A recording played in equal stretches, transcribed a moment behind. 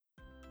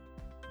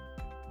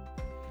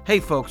Hey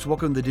folks,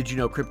 welcome to the Did You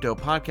Know Crypto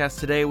podcast.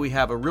 Today we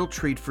have a real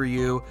treat for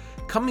you.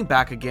 Coming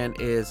back again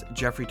is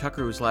Jeffrey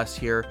Tucker, who was last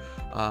here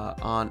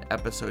on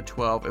episode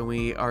 12, and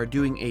we are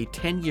doing a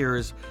 10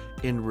 years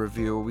in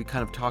review. We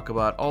kind of talk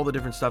about all the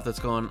different stuff that's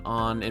going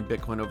on in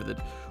Bitcoin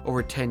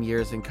over 10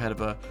 years in kind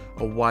of a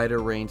wider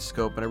range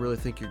scope, and I really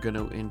think you're going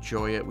to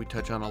enjoy it. We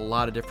touch on a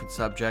lot of different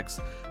subjects,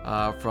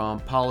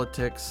 from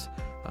politics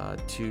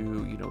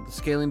to the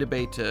scaling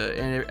debate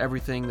to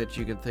everything that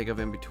you can think of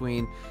in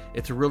between.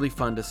 It's a really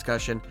fun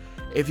discussion.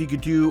 If you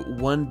could do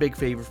one big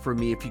favor for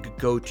me, if you could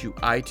go to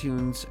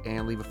iTunes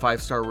and leave a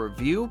 5-star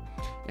review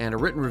and a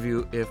written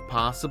review if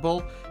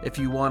possible. If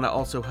you want to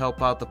also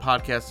help out the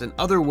podcast in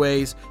other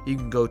ways, you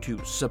can go to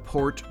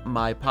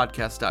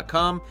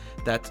supportmypodcast.com.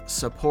 That's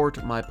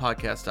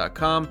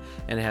supportmypodcast.com,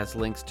 and it has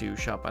links to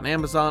shop on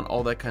Amazon,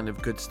 all that kind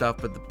of good stuff.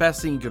 But the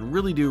best thing you can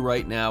really do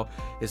right now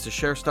is to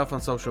share stuff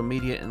on social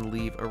media and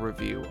leave a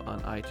review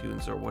on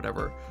iTunes or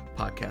whatever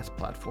podcast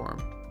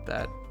platform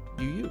that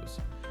you use.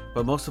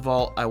 But most of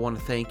all, I want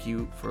to thank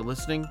you for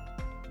listening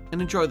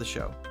and enjoy the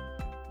show.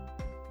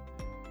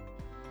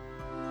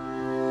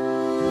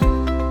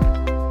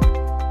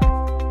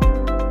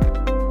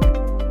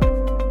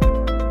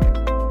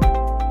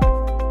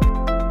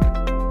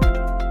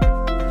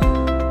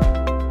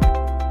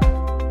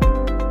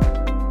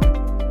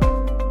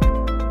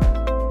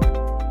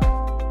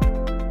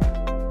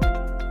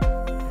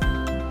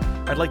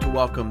 I'd like to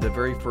welcome the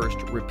very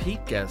first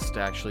repeat guest,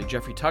 actually,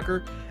 Jeffrey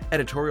Tucker,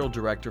 Editorial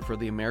Director for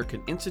the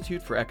American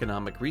Institute for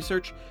Economic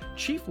Research,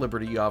 Chief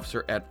Liberty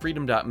Officer at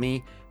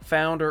Freedom.me,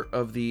 founder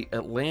of the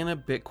Atlanta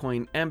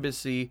Bitcoin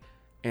Embassy,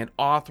 and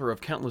author of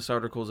countless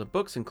articles and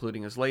books,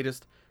 including his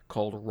latest,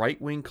 called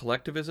Right-Wing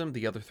Collectivism,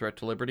 The Other Threat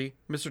to Liberty.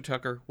 Mr.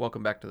 Tucker,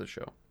 welcome back to the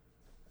show.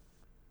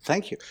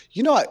 Thank you.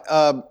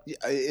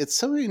 It's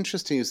so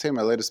interesting you say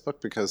my latest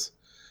book because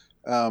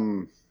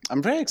I'm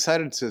very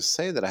excited to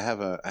say that I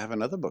have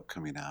another book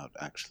coming out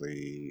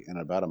actually in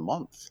about a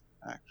month,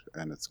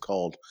 and it's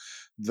called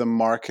The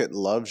Market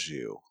Loves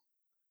You: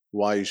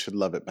 Why You Should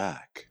Love It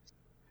Back.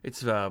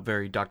 It's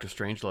very Dr.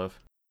 Strangelove.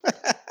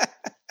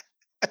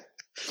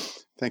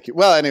 Thank you.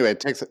 Well, anyway,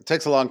 it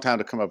takes a long time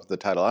to come up with the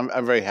title.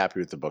 I'm very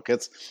happy with the book.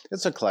 It's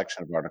a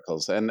collection of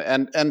articles, and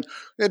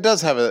it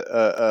does have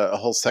a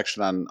whole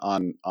section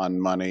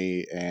on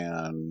money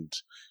and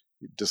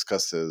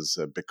discusses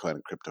Bitcoin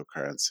and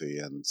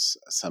cryptocurrency in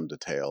some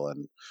detail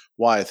and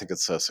why I think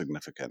it's so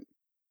significant.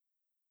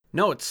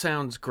 No, it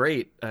sounds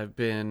great. I've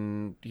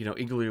been,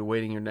 eagerly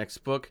awaiting your next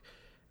book,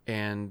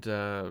 and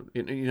I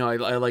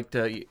like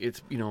to.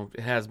 It's it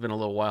has been a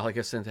little while, I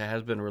guess, since it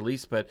has been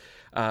released, but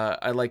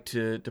I like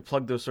to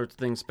plug those sorts of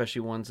things,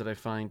 especially ones that I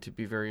find to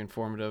be very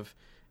informative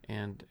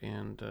and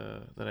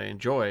that I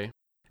enjoy.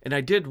 And I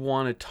did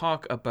want to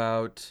talk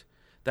about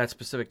that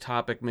specific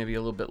topic maybe a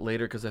little bit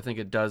later because I think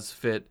it does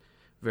fit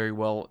very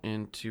well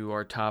into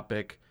our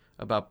topic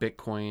about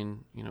Bitcoin,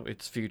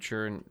 its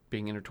future and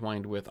being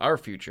intertwined with our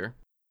future.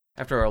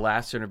 After our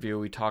last interview,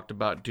 we talked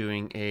about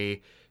doing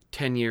a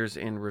 10 years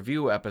in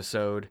review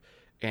episode,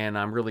 and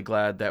I'm really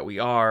glad that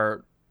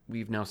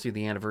we've now seen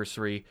the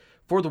anniversary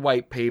for the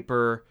white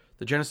paper,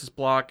 the Genesis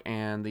block,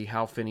 and the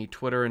Hal Finney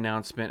Twitter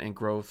announcement and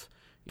growth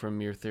from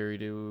mere theory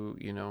to,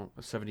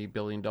 $70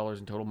 billion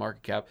in total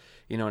market cap,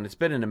 and it's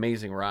been an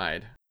amazing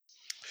ride.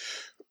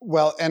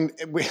 Well, and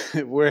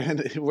we're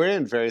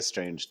in very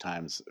strange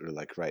times,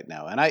 like right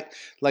now. And I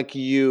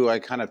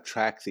kind of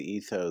track the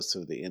ethos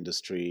of the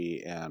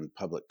industry and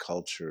public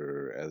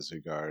culture as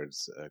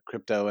regards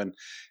crypto.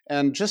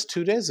 And just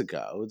 2 days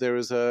ago, there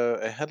was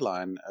a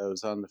headline. It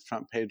was on the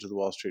front page of the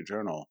Wall Street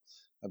Journal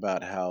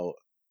about how,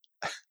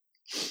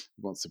 it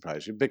won't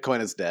surprise you,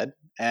 Bitcoin is dead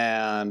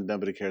and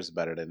nobody cares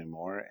about it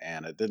anymore.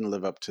 And it didn't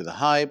live up to the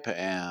hype,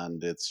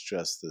 and it's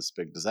just this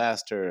big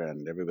disaster,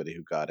 and everybody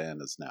who got in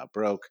is now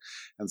broke,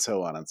 and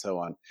so on and so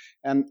on.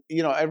 And,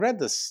 I read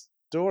this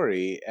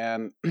story,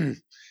 and,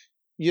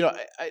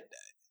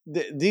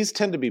 these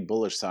tend to be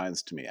bullish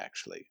signs to me,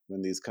 actually,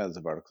 when these kinds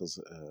of articles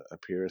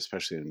appear,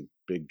 especially in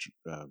big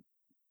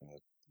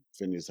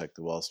venues like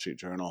the Wall Street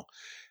Journal.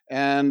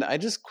 And I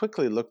just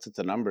quickly looked at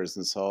the numbers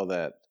and saw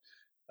that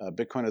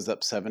Bitcoin is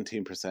up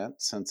 17%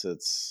 since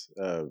its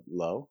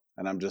low,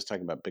 and I'm just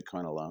talking about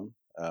Bitcoin alone.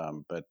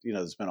 But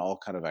there's been all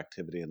kind of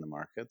activity in the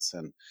markets,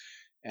 and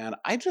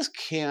I just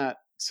can't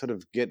sort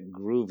of get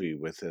groovy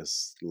with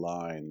this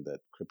line that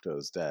crypto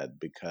is dead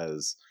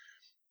because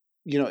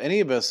any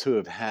of us who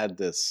have had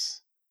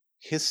this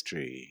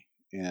history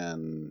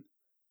in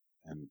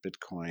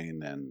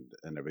Bitcoin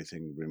and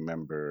everything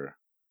remember.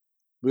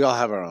 We all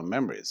have our own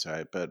memories,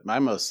 right? But my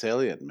most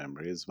salient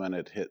memory is when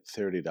it hit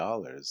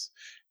 $30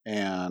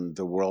 and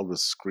the world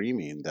was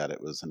screaming that it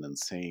was an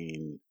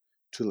insane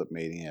tulip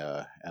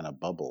mania and a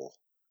bubble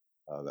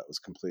that was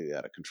completely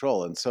out of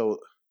control. And so,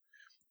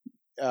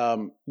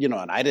 and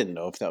I didn't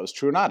know if that was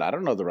true or not. I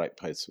don't know the right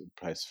price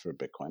for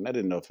Bitcoin. I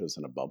didn't know if it was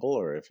in a bubble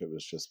or if it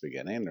was just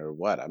beginning or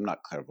what. I'm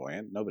not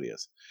clairvoyant. Nobody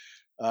is.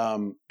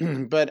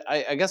 But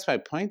I guess my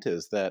point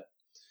is that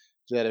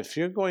if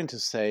you're going to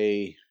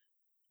say,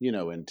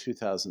 in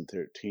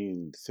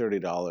 2013,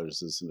 $30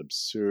 is an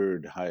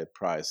absurd high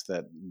price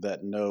that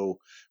no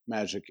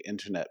magic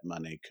internet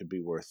money could be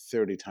worth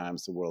 30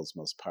 times the world's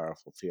most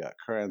powerful fiat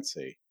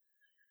currency,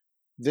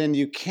 then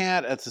you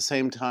can't at the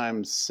same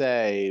time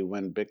say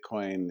when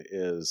Bitcoin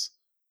is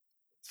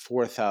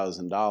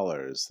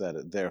 $4,000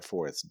 that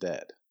therefore it's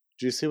dead.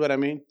 Do you see what I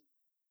mean?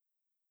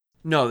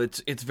 No,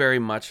 it's very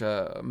much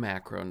a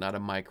macro, not a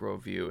micro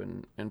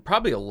view, and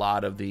probably a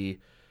lot of the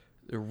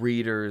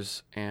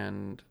readers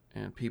and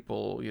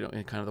people,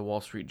 in kind of the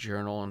Wall Street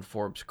Journal and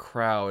Forbes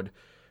crowd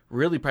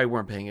really probably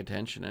weren't paying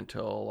attention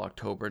until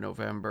October,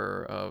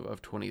 November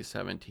of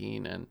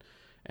 2017,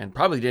 and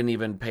probably didn't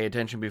even pay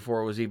attention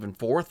before it was even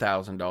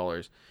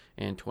 $4,000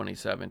 in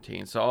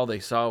 2017. So all they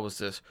saw was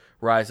this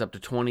rise up to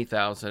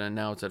 20,000, and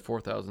now it's at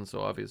 4,000.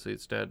 So obviously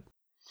it's dead.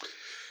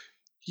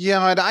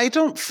 Yeah, and I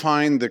don't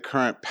find the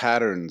current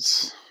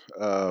patterns,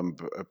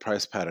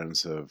 price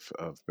patterns of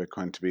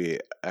Bitcoin to be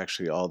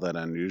actually all that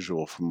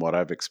unusual from what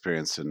I've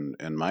experienced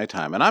in my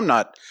time. And I'm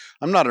not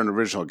an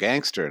original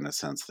gangster in a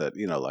sense that,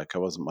 like I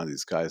wasn't one of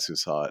these guys who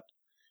saw it,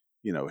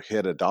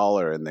 hit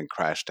 $1 and then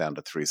crash down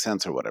to 3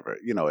 cents or whatever,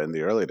 in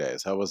the early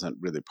days. I wasn't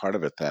really part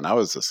of it then. I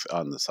was just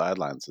on the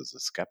sidelines as a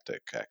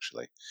skeptic,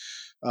 actually.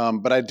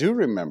 But I do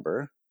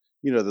remember,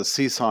 the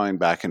seesawing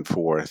back and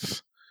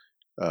forth.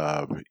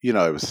 It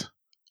was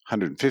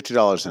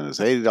 $150 and it was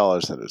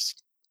 $80 and it was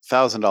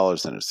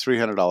 $1,000 and it was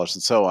 $300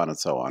 and so on and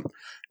so on.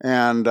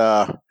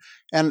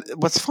 And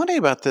what's funny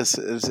about this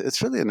is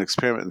it's really an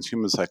experiment in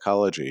human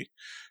psychology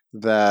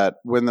that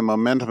when the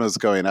momentum is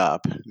going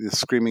up, the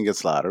screaming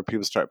gets louder,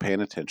 people start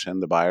paying attention,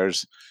 the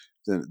buyers,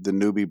 the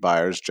newbie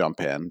buyers jump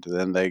in,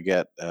 then they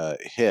get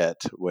hit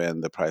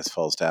when the price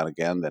falls down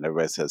again. Then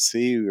everybody says,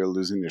 "See, you're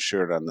losing your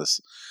shirt on this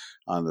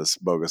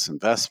bogus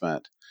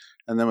investment."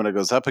 And then when it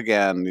goes up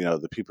again,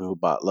 the people who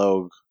bought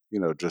low,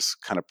 just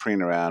kind of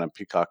preen around and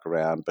peacock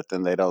around, but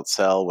then they don't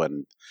sell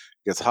when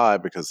it gets high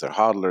because they're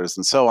hodlers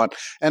and so on.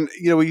 And,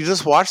 you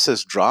just watch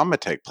this drama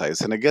take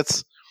place and it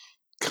gets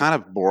kind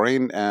of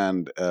boring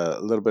and a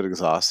little bit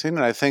exhausting.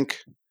 And I think,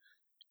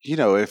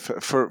 if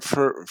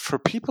for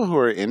people who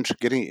are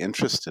getting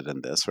interested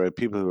in this, right,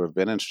 people who have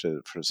been interested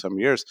for some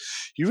years,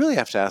 you really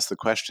have to ask the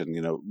question,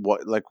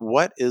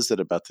 what is it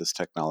about this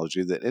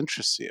technology that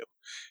interests you?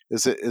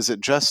 Is it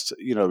just,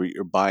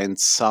 you're buying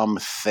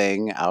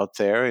something out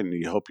there and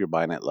you hope you're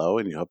buying it low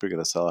and you hope you're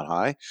going to sell it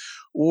high?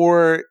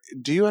 Or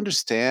do you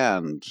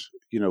understand,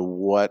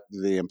 what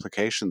the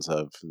implications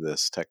of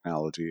this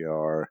technology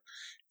are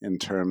in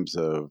terms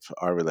of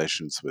our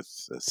relations with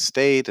the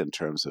state, in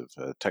terms of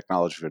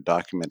technology for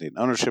documenting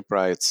ownership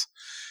rights?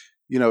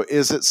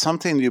 Is it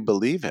something you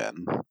believe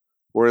in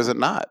or is it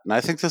not? And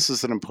I think this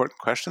is an important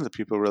question that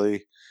people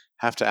really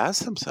have to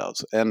ask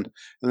themselves. And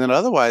then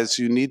otherwise,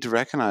 you need to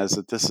recognize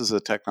that this is a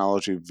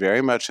technology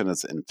very much in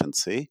its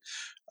infancy.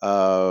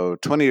 20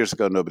 years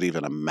ago, nobody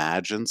even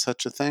imagined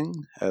such a thing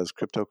as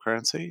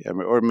cryptocurrency. I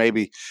mean, or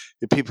maybe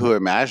the people who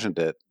imagined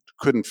it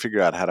couldn't figure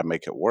out how to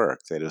make it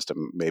work. They just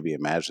maybe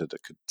imagined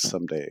it could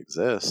someday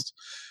exist.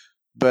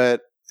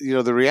 But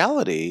the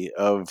reality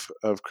of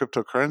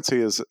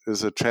cryptocurrency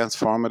is a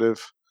transformative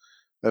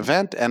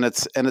event, and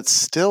it's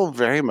still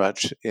very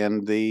much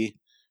in the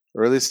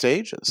early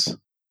stages.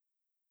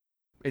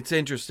 It's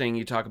interesting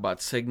you talk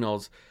about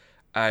signals.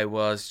 I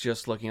was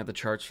just looking at the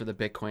charts for the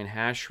Bitcoin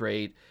hash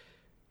rate,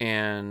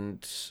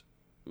 and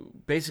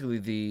basically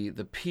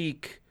the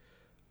peak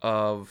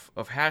of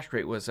hash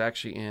rate was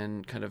actually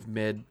in kind of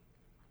mid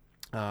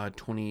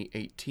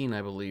 2018,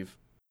 I believe.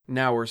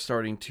 Now we're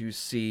starting to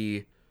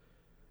see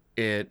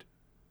it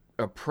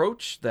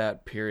approach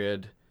that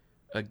period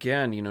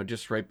again,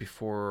 just right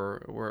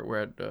before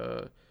we're at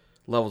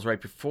levels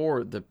right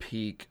before the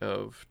peak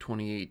of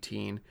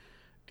 2018.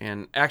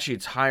 And actually,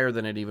 it's higher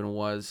than it even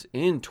was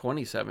in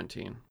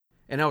 2017.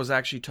 And I was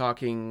actually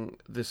talking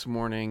this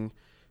morning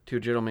to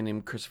a gentleman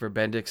named Christopher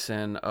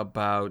Bendixson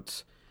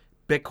about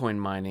Bitcoin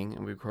mining,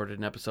 and we recorded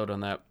an episode on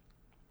that.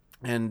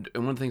 And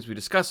one of the things we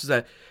discussed is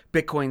that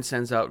Bitcoin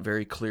sends out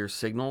very clear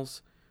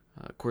signals.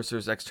 Of course,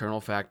 there's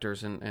external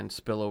factors and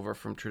spillover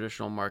from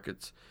traditional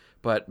markets,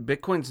 but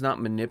Bitcoin's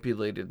not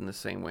manipulated in the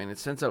same way, and it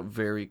sends out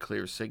very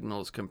clear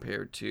signals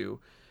compared to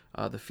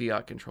the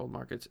fiat-controlled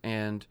markets.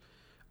 And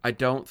I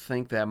don't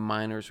think that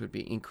miners would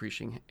be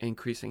increasing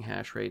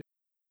hash rate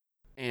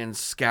and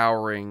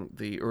scouring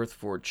the earth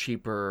for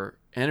cheaper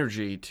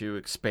energy to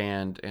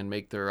expand and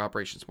make their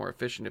operations more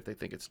efficient if they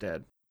think it's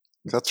dead.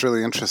 That's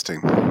really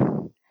interesting.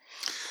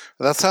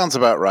 That sounds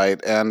about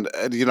right. And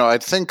I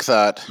think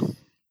that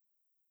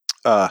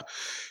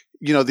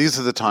these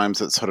are the times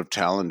that sort of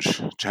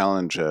challenge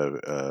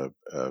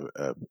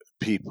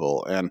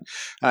people. And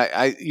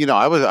I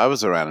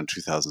was around in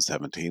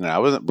 2017, and I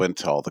went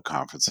to all the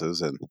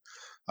conferences, and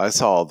I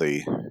saw all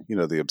the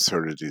the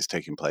absurdities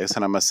taking place.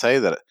 And I must say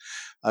that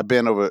I've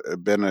been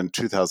in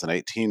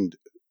 2018.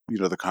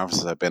 The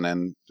conferences I've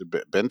been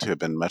to have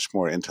been much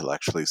more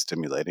intellectually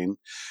stimulating,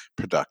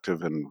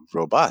 productive, and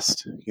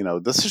robust.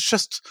 This is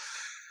just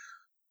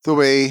the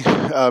way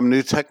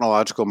new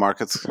technological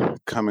markets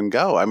come and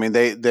go. I mean,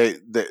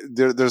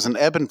 there's an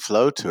ebb and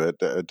flow to it,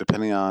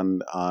 depending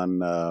on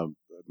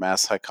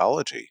mass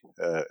psychology,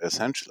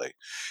 essentially,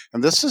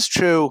 and this is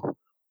true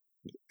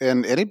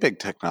in any big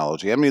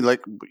technology. I mean,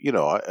 like,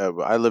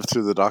 I lived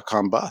through the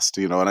dot-com bust,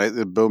 and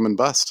the boom and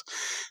bust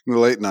in the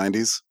late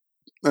 '90s,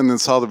 and then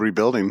saw the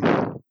rebuilding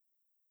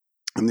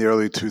in the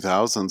early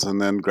 2000s, and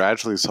then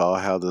gradually saw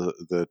how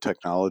the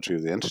technology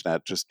of the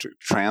internet just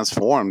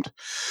transformed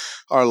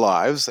our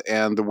lives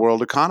and the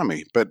world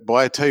economy. But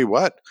boy, I tell you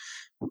what,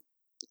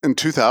 in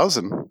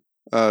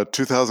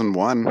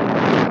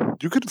 2001,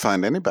 you couldn't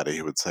find anybody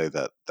who would say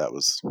that that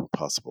was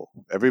possible.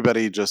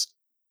 Everybody just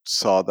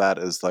saw that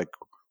as like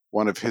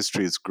one of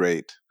history's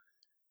great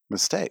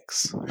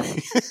mistakes.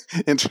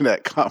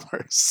 Internet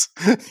commerce.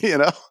 you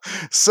know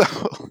so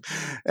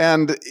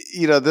and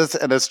this,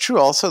 and it's true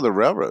also the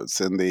railroads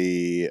in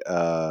the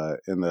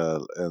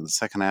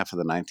second half of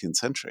the 19th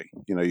century.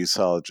 You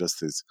saw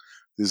just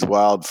these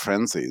wild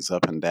frenzies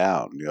up and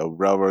down.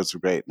 Railroads are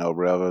great, no,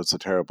 railroads are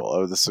terrible,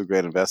 oh, this is a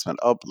great investment,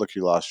 oh, look,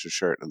 you lost your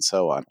shirt, and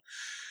so on.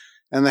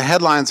 And the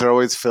headlines are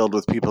always filled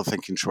with people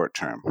thinking short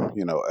term.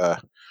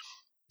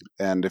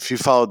 And if you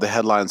followed the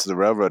headlines of the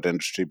railroad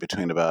industry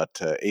between about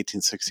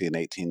 1860 and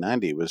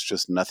 1890, it was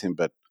just nothing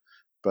but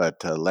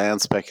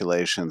land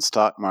speculation,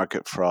 stock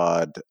market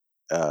fraud,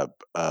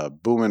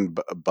 boom and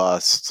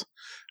bust,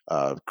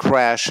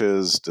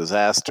 crashes,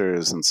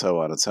 disasters, and so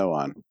on and so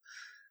on.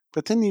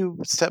 But then you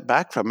step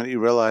back from it, you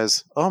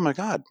realize, oh my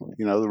God,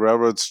 the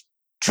railroads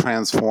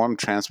transformed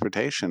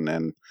transportation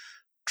and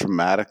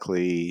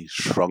dramatically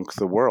shrunk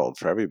the world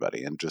for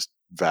everybody and just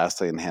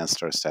vastly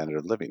enhanced our standard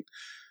of living,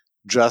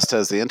 just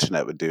as the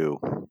internet would do,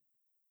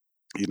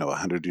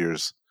 100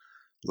 years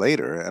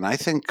later. And I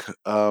think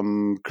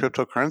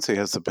cryptocurrency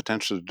has the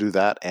potential to do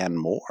that and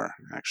more.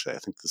 Actually, I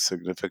think the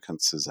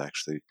significance is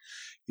actually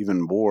even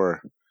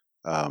more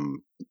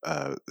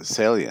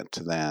salient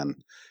than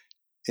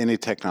any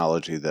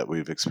technology that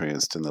we've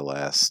experienced in the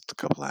last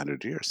couple of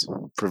 100 years,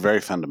 for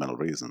very fundamental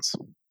reasons.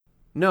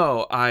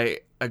 No, I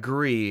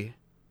agree.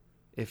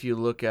 If you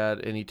look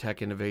at any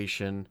tech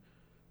innovation,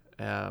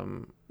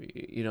 in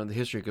the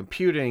history of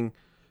computing,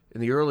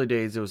 in the early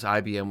days, it was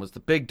IBM was the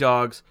big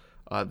dogs.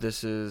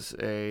 This is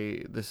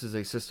a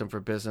system for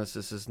business.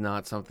 This is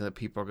not something that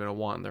people are going to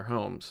want in their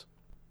homes.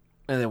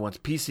 And then once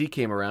PC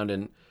came around,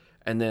 and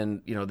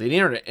then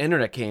the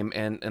internet came,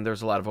 and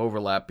there's a lot of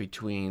overlap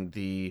between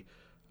the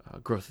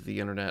growth of the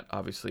internet,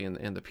 obviously,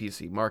 and the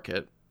PC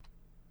market.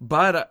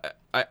 But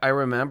I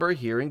remember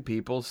hearing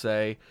people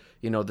say,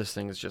 this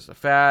thing is just a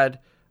fad.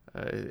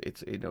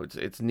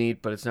 It's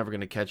neat, but it's never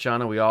going to catch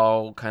on. And we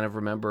all kind of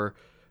remember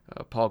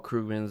Paul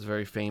Krugman's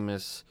very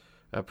famous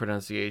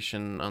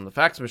pronunciation on the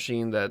fax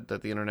machine that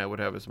the internet would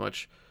have as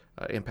much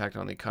impact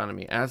on the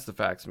economy as the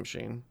fax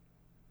machine.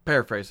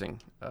 Paraphrasing,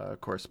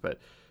 of course, but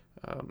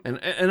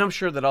and I'm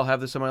sure that I'll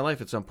have this in my life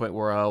at some point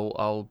where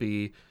I'll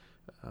be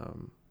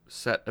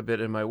set a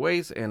bit in my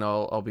ways, and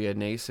I'll be a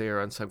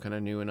naysayer on some kind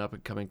of new and up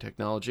and coming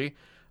technology.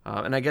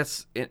 And I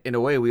guess in a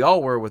way we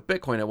all were with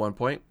Bitcoin at one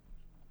point.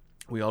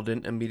 We all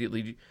didn't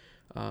immediately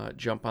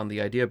jump on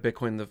the idea of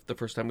Bitcoin the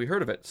first time we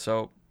heard of it.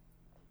 So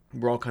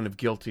we're all kind of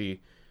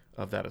guilty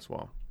of that as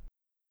well.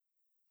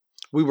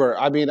 We were.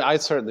 I mean, I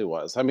certainly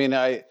was. I mean,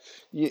 I'm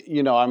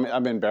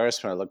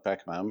embarrassed when I look back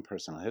at my own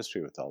personal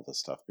history with all this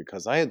stuff,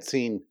 because I had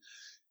seen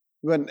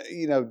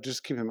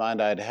just keep in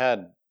mind, I'd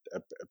had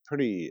a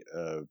pretty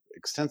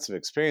extensive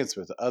experience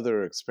with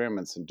other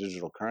experiments in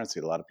digital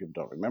currency. A lot of people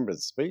don't remember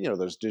this, but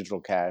there's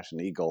digital cash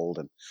and e-gold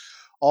and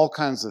all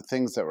kinds of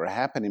things that were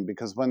happening,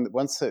 because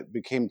once it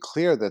became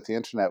clear that the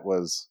internet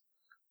was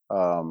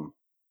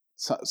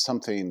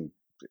something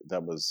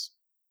that was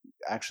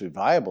actually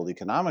viable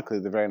economically,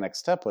 the very next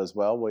step was,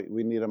 well,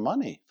 we need a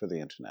money for the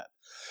internet.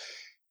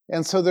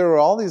 And so there were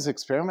all these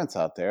experiments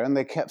out there, and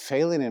they kept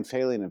failing and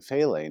failing and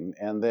failing.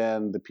 And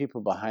then the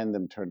people behind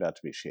them turned out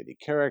to be shady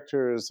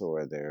characters,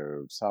 or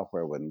their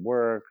software wouldn't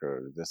work,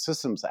 or the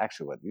systems,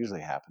 actually what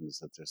usually happens is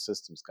that their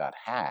systems got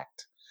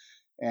hacked,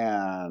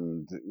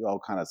 and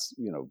all kind of,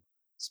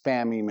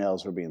 spam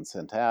emails were being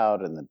sent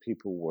out, and then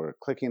people were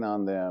clicking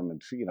on them,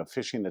 and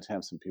phishing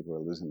attempts, and people were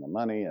losing their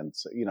money. And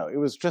so, it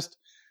was just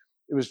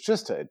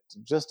a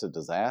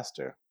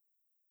disaster,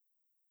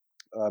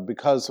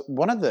 because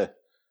well,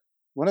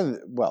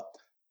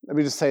 let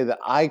me just say that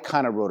I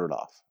kind of wrote it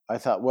off. I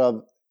thought,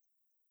 well,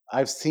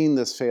 I've seen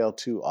this fail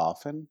too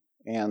often.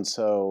 And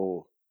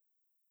so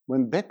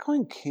when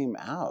Bitcoin came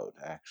out,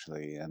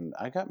 actually, and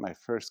I got my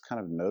first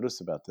kind of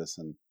notice about this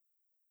in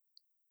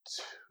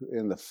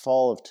the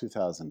fall of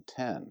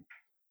 2010,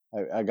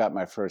 I got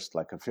my first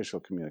official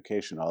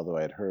communication, although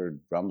I had heard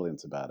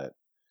rumblings about it.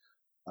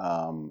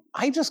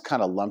 I just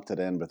kind of lumped it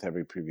in with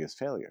every previous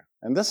failure.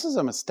 And this is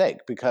a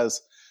mistake,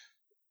 because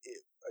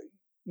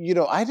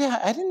I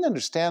didn't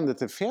understand that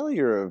the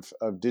failure of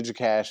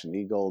DigiCash and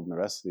eGold and the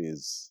rest of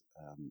these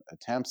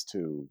attempts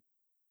to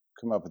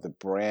come up with a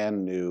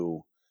brand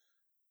new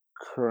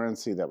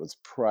currency that was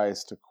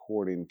priced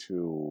according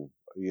to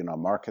a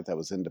market that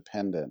was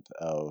independent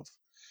of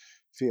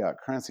fiat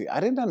currency, I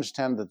didn't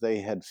understand that they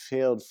had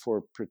failed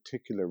for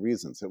particular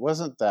reasons. It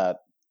wasn't that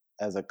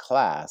as a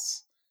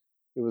class,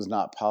 it was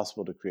not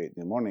possible to create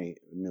new money.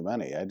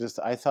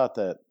 I thought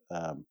that,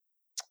 um,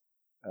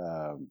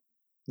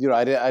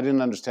 I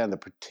didn't understand the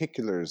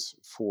particulars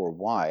for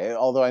why,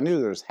 although I knew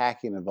there was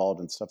hacking involved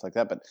and stuff like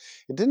that. But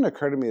it didn't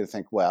occur to me to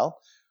think, well,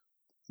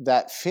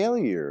 that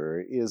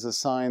failure is a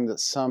sign that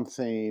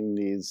something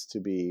needs to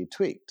be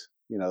tweaked.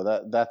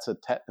 That's a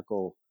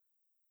technical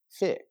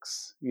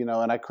fix,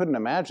 and I couldn't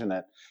imagine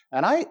it.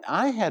 And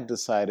I had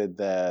decided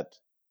that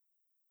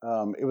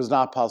it was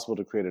not possible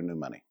to create a new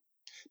money.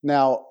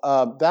 Now,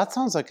 that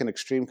sounds like an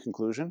extreme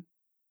conclusion,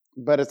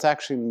 but it's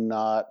actually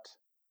not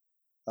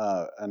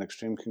an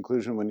extreme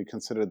conclusion when you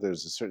consider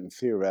there's a certain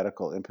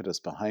theoretical impetus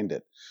behind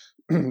it.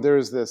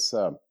 There's this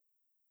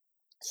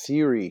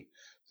theory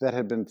that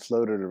had been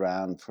floated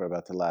around for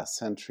about the last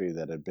century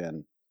that had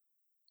been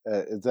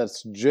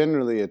that's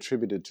generally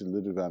attributed to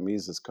Ludwig von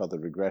Mises, called the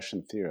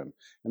regression theorem.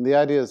 And the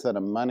idea is that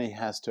a money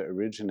has to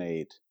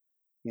originate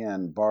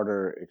in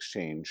barter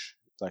exchange,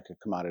 like a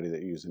commodity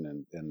that you use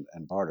in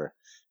barter.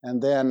 And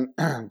then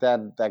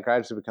that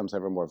gradually becomes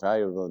ever more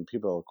valuable, and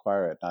people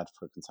acquire it not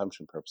for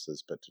consumption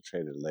purposes, but to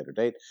trade at a later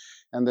date.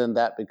 And then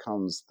that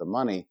becomes the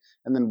money.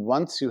 And then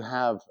once you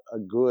have a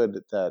good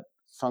that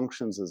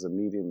functions as a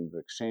medium of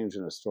exchange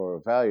and a store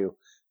of value,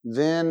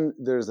 then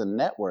there's a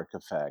network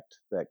effect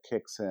that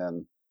kicks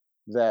in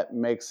that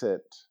makes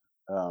it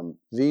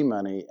the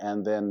money,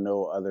 and then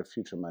no other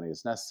future money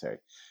is necessary.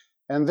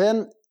 And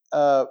then,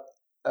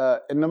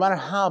 and no matter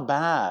how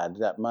bad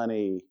that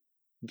money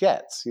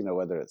gets,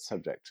 whether it's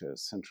subject to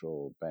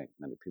central bank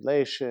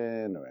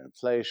manipulation or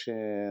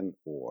inflation,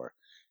 or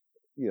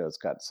it's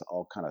got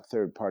all kind of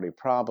third-party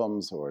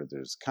problems, or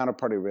there's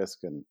counterparty risk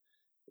in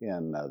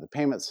the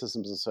payment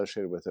systems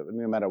associated with it.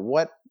 No matter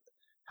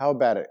how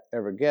bad it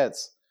ever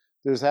gets,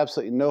 there's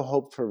absolutely no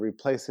hope for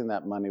replacing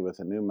that money with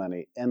a new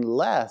money,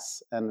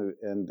 unless and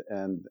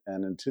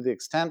to the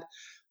extent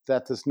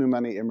that this new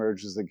money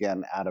emerges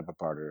again out of a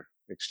barter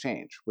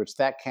exchange, which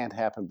that can't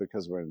happen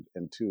because we're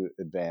in too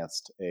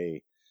advanced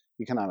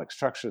economic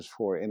structures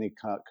for any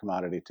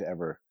commodity to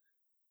ever,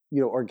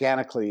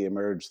 organically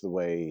emerge the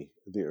way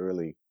the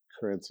early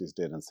currencies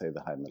did in, say,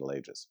 the High Middle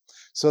Ages.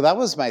 So that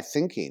was my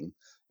thinking,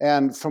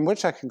 and from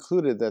which I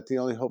concluded that the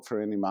only hope for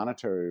any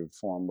monetary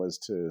reform was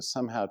to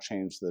somehow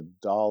change the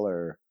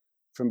dollar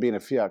from being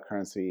a fiat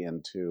currency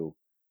into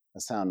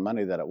a sound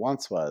money that it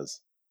once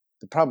was.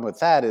 The problem with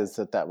that is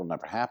that will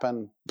never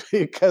happen,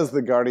 because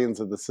the guardians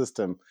of the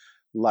system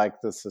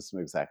like the system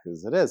exactly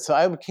as it is. So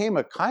I became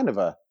a kind of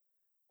I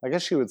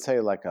guess you would say,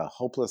 like a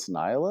hopeless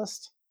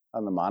nihilist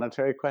on the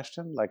monetary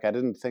question. Like, I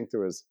didn't think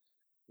there was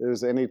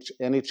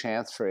any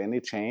chance for any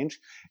change.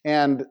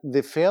 And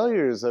the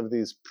failures of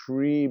these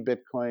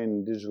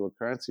pre-Bitcoin digital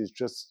currencies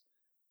just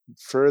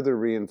further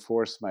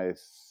reinforced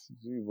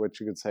what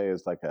you could say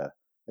is like a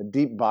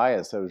deep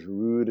bias that was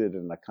rooted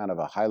in a kind of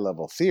a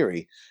high-level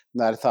theory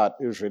that I thought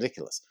it was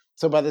ridiculous.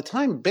 So by the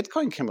time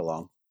Bitcoin came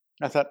along,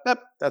 I thought, nope,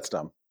 that's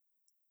dumb.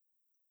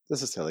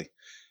 This is silly.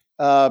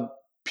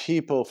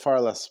 People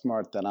far less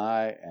smart than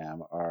I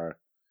am are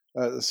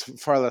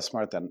far less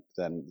smart than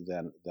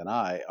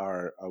I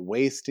are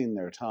wasting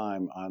their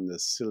time on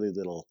this silly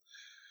little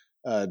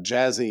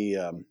jazzy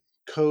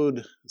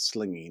code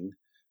slinging,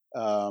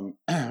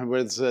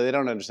 where they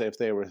don't understand. If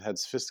they had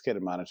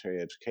sophisticated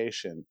monetary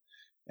education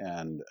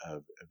and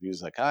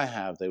views like I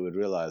have, they would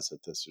realize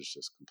that this is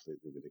just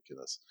completely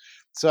ridiculous.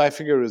 So I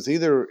figured it was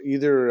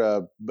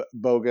either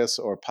bogus,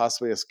 or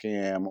possibly a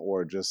scam,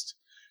 or just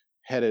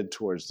headed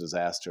towards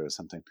disaster or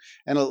something.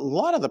 And a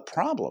lot of the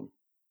problem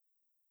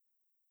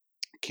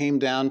came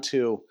down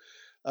to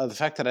the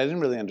fact that I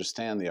didn't really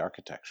understand the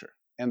architecture.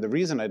 And the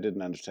reason I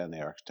didn't understand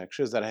the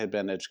architecture is that I had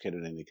been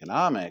educated in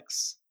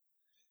economics,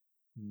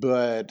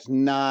 but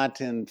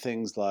not in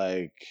things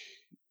like,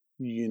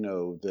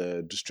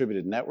 the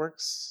distributed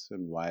networks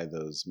and why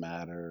those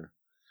matter,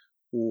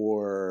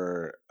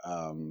 or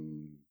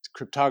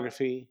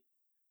cryptography,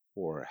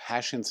 or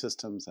hashing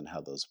systems and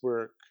how those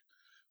work,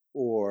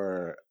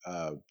 or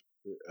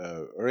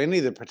any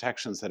of the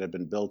protections that have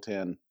been built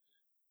in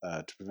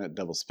to prevent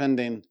double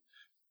spending.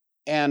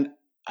 And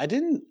I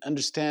didn't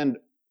understand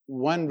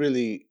one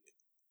really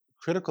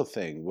critical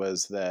thing,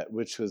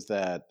 which was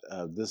that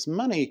this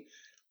money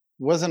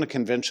wasn't a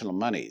conventional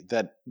money,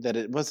 that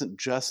it wasn't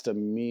just a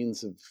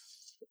means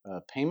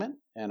of payment,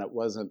 and it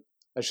wasn't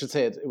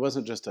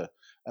just a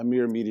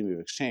mere medium of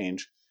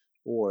exchange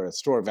or a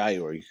store of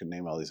value, or you could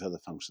name all these other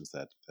functions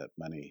that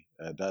money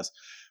does,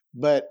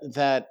 but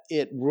that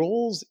it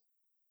rolls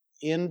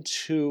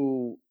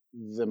into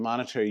the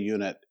monetary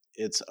unit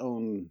its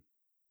own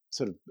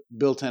sort of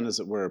built-in, as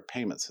it were,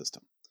 payment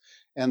system,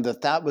 and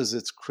that was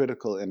its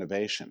critical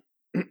innovation.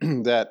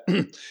 That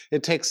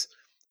it takes,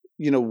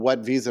 what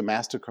Visa,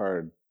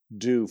 MasterCard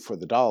do for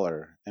the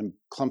dollar and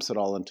clumps it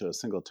all into a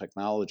single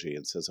technology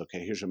and says,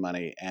 okay, here's your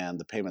money, and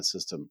the payment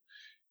system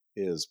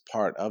is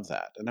part of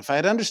that. And if I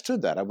had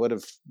understood that, I would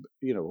have,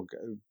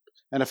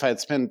 and if I had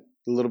spent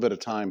a little bit of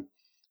time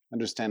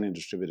understanding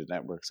distributed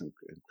networks and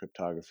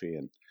cryptography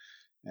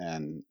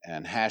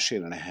and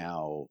hashing, and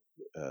how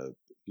the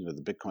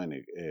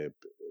Bitcoin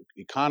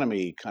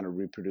economy kind of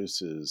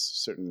reproduces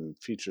certain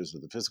features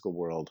of the physical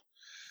world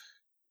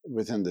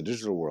within the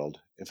digital world.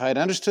 If I had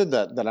understood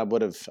that, then I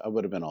would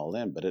have been all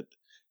in. But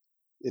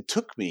it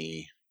took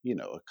me,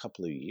 a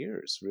couple of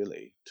years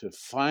really to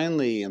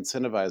finally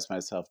incentivize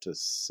myself to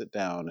sit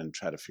down and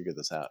try to figure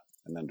this out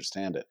and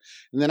understand it.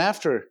 And then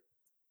after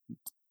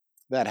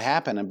that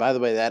happened, and by the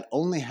way, that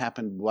only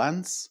happened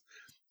once,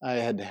 I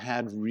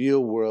had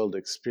real world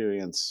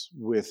experience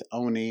with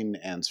owning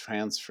and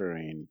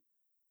transferring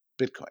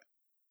Bitcoin.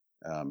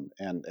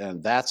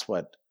 And that's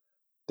what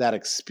that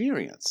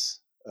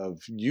experience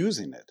of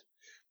using it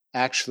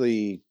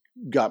actually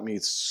got me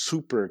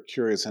super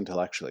curious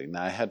intellectually.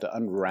 Now I had to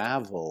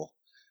unravel,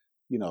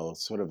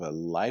 sort of a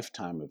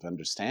lifetime of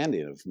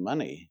understanding of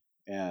money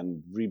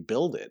and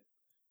rebuild it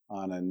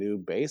on a new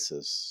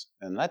basis.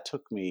 And that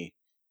took me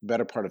the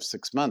better part of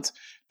 6 months,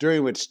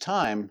 during which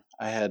time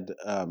I had,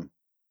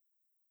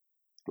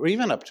 or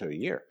even up to a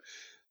year,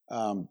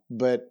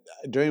 but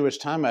during which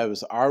time I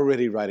was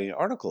already writing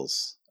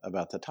articles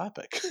about the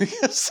topic.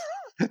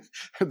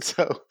 And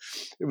so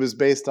it was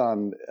based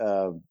on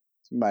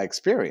my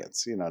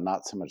experience,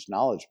 not so much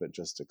knowledge, but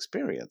just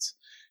experience.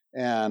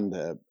 And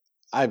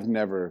I've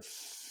never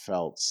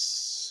felt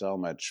so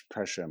much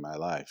pressure in my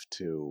life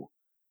to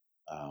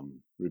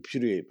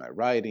repudiate my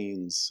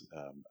writings.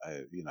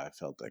 I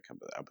felt like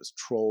I was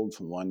trolled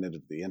from one end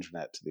of the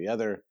internet to the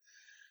other.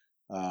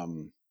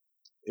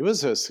 It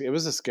was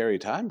a scary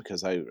time,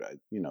 because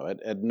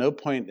at no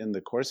point in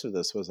the course of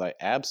this was I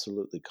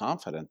absolutely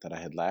confident that I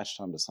had latched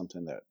onto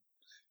something that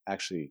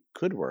actually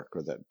could work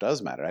or that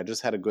does matter. I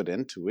just had a good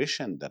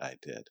intuition that I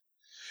did,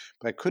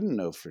 but I couldn't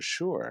know for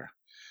sure.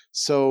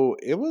 So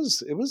it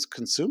was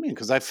consuming,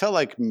 because I felt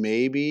like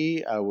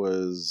maybe I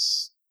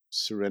was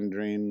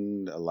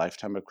surrendering a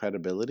lifetime of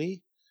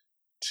credibility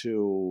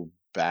to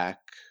back,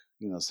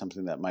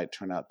 something that might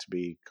turn out to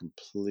be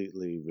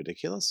completely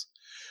ridiculous.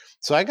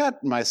 So I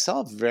got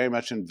myself very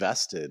much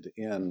invested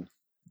in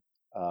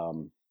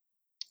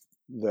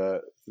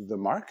the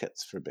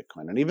markets for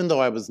Bitcoin. And even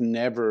though I was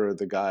never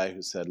the guy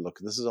who said, look,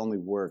 this is only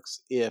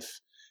works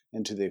if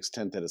and to the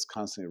extent that it's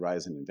constantly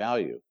rising in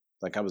value.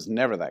 Like, I was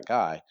never that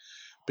guy.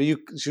 But you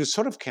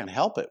sort of can't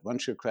help it.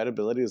 Once your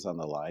credibility is on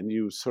the line,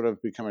 you sort of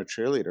become a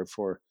cheerleader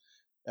for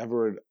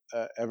ever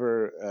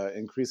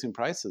increasing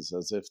prices,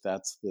 as if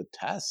that's the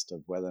test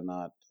of whether or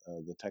not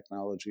the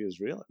technology is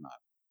real or not.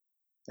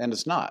 And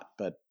it's not.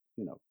 But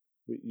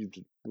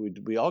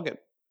we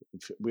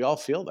all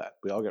feel that.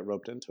 We all get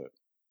roped into it.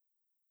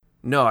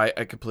 No, I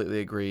completely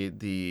agree.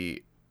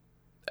 The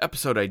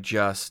episode I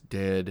just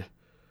did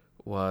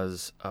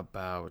was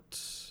about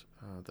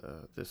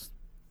this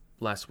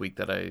last week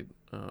that I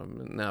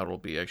now it'll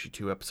be actually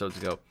 2 episodes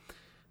ago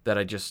that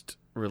I just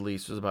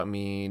released. Was about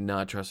me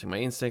not trusting my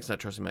instincts, not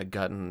trusting my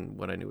gut and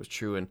what I knew was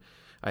true. And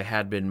I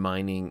had been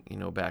mining,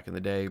 back in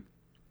the day,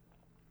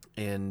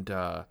 and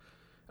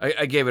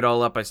I gave it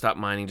all up. I stopped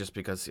mining just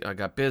because I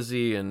got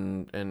busy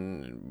and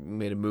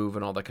made a move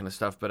and all that kind of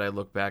stuff. But I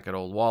look back at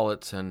old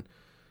wallets and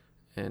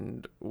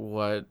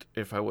what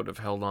if I would have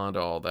held on to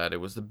all that? It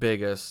was the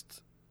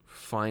biggest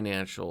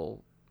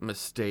financial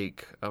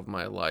mistake of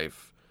my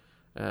life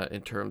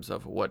in terms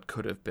of what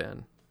could have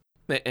been.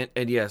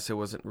 And yes, it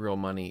wasn't real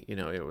money.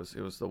 It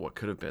was the what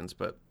could have beens,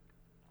 but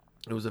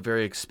it was a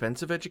very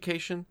expensive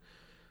education.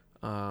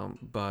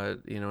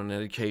 But an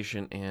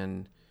education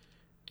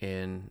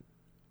and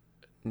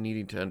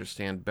needing to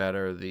understand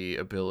better the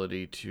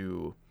ability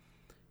to,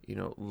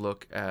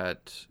 look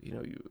at,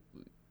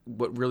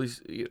 what really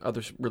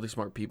other really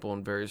smart people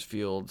in various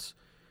fields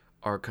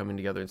are coming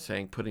together and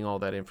saying, putting all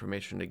that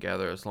information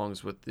together, as long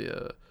as with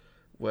the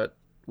what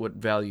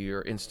value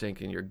your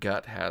instinct and your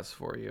gut has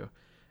for you,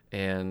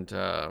 and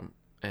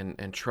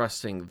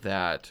trusting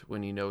that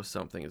when you know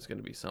something is going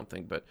to be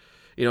something. But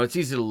it's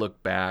easy to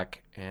look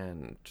back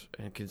and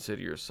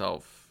consider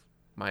yourself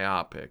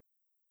myopic.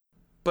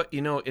 But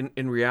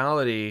in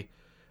reality,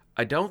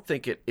 I don't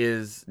think it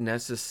is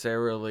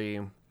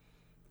necessarily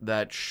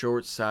that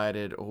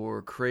short-sighted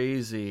or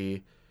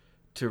crazy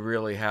to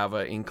really have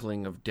an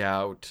inkling of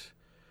doubt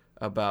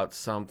about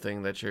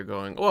something that you're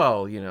going,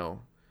 well,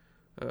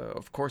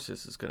 of course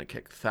this is going to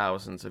kick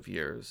thousands of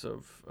years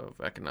of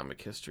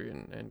economic history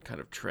and kind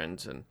of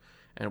trends and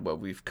what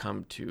we've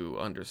come to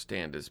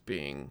understand as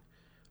being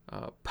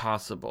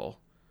possible.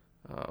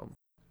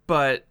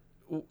 But,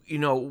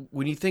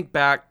 when you think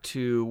back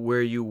to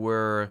where you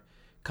were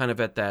kind of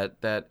at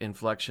that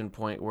inflection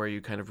point where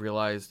you kind of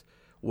realized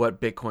what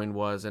Bitcoin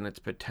was and its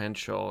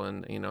potential,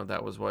 and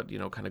that was what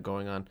kind of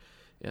going on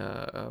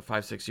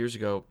 5-6 years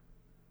ago.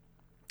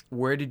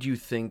 Where did you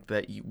think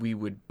that we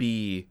would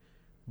be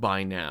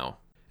by now?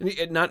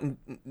 And not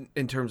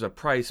in terms of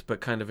price,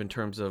 but kind of in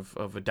terms of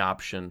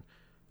adoption,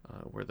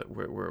 where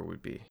it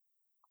would be.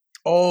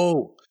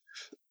 Oh,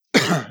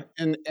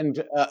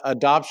 and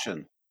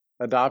adoption.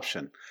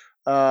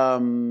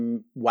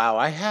 Wow,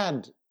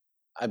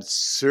 I'm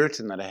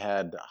certain that I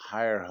had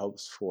higher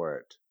hopes for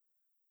it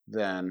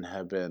than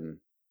have been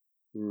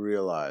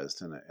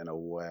realized in a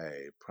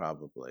way,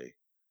 probably.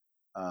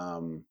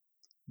 Um,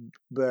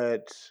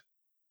 but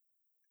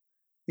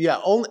yeah,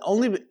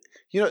 only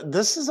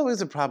this is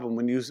always a problem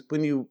when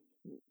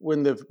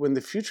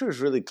the future is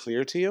really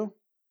clear to you.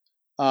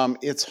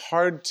 It's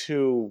hard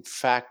to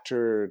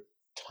factor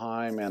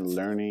time and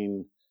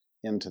learning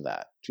into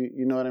that. Do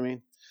you know what I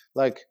mean?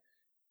 Like,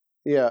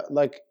 yeah,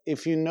 like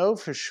if you know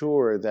for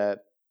sure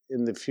that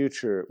in the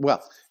future,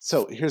 well,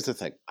 so here's the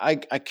thing. I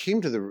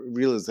came to the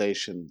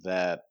realization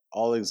that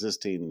all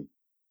existing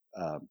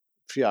uh,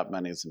 fiat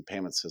monies and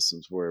payment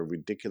systems were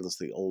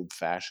ridiculously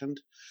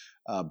old-fashioned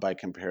by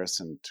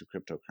comparison to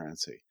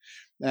cryptocurrency.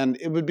 And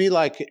it would be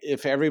like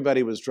if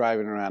everybody was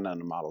driving around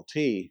on a Model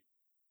T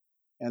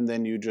and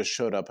then you just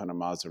showed up in a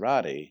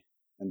Maserati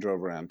and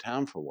drove around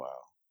town for a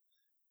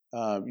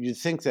while. You'd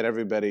think that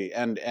everybody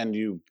and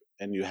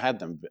you had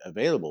them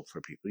available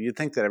for people. You'd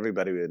think that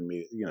everybody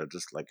would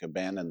just like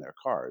abandon their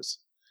cars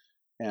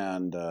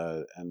and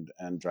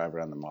drive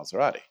around the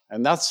Maserati.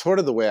 And that's sort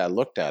of the way I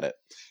looked at it.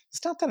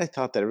 It's not that I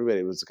thought that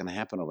everybody was going to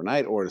happen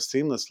overnight or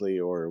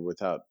seamlessly or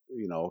without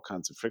all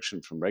kinds of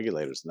friction from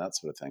regulators and that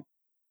sort of thing.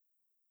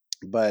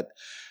 But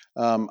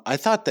I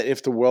thought that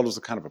if the world was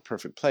a kind of a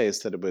perfect place,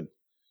 that it would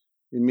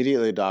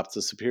immediately adopt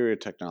the superior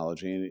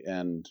technology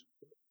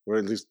or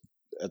at least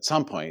at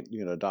some point,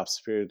 adopt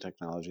superior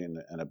technology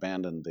and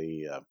abandon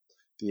the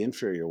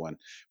inferior one.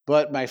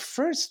 But the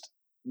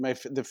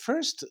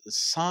first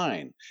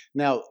sign.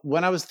 Now,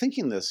 when I was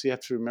thinking this, you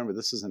have to remember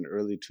this is in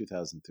early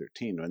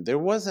 2013, when there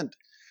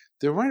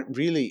weren't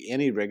really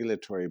any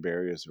regulatory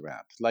barriers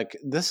around. Like,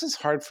 this is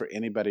hard for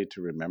anybody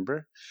to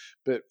remember,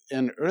 but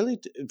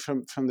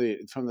from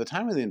the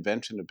time of the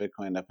invention of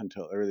Bitcoin up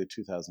until early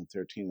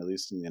 2013, at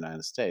least in the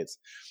United States,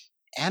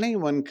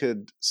 anyone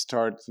could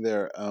start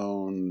their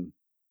own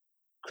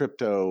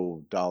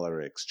crypto dollar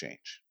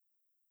exchange.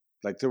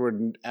 Like, there were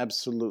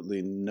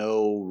absolutely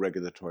no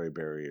regulatory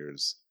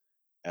barriers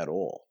at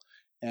all.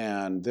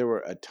 And there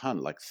were a ton,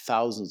 like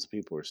thousands of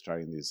people were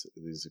starting these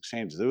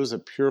exchanges. It was a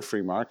pure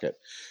free market.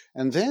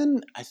 And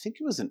then I think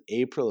it was in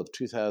April of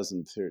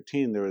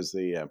 2013, there was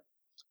the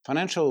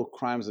Financial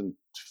Crimes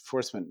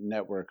Enforcement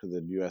Network of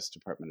the U.S.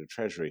 Department of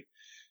Treasury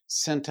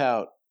sent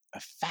out a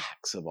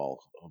fax of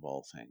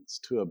all things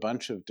to a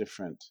bunch of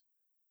different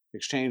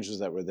exchanges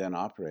that were then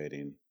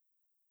operating.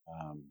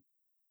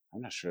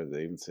 I'm not sure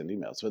they even sent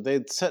emails, but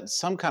they'd sent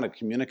some kind of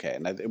communique,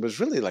 and it was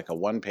really like a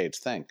one-page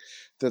thing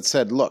that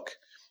said, "Look,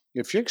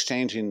 if you're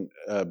exchanging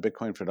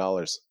Bitcoin for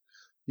dollars,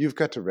 you've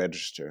got to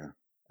register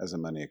as a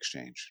money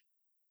exchange.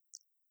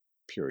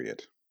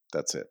 Period.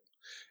 That's it."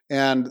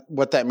 And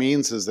what that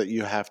means is that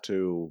you have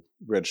to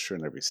register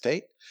in every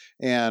state.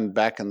 And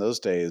back in those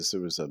days,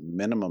 there was a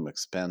minimum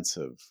expense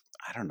of,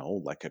 I don't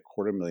know, like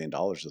 $250,000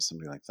 or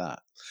something like that.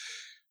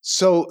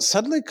 So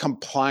suddenly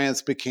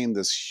compliance became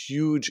this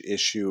huge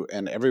issue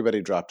and everybody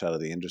dropped out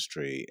of the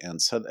industry.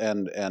 And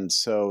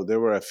so there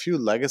were a few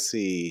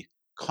legacy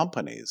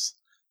companies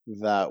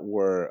that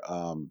were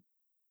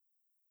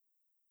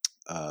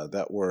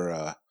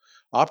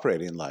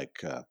operating,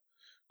 like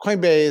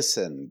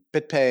Coinbase and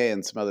BitPay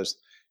and some others,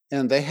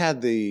 and they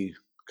had the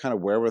kind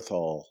of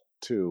wherewithal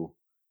to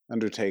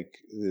undertake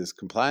these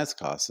compliance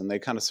costs, and they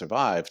kind of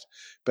survived.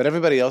 But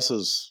everybody else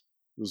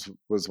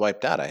was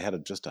wiped out. I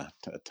had just a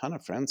ton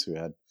of friends who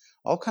had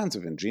all kinds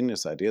of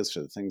ingenious ideas for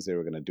the things they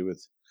were going to do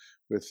with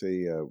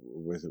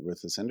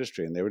this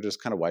industry, and they were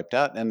just kind of wiped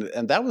out.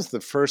 And that was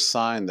the first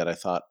sign that I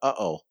thought,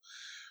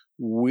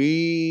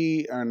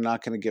 we are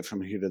not going to get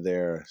from here to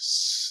there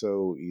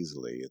so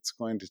easily. It's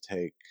going to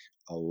take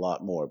a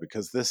lot more,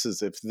 because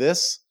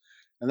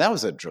and that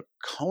was a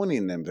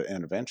draconian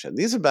intervention.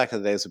 These are back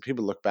in the days when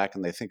people look back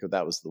and they think of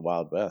that was the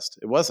Wild West.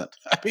 It wasn't.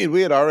 I mean,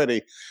 we had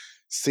already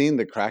seen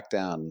the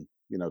crackdown,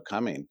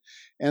 coming.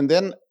 And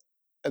then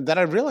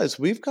I realized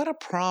we've got a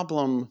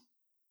problem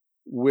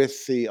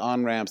with the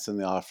on-ramps and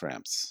the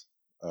off-ramps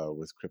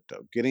with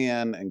crypto, getting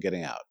in and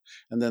getting out.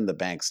 And then the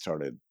banks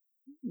started,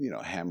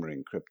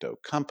 hammering crypto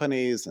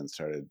companies and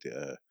started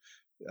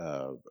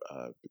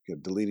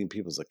deleting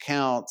people's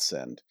accounts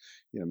and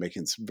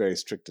making some very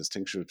strict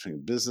distinction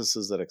between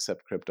businesses that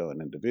accept crypto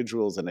and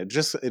individuals, and it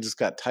just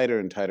got tighter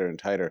and tighter and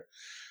tighter.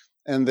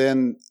 And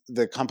then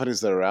the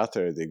companies that are out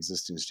there, the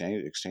existing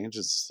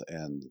exchanges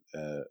and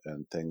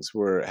things,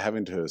 were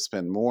having to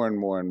spend more and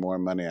more and more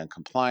money on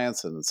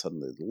compliance, and then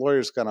suddenly the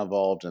lawyers got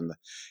involved, and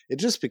it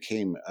just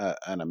became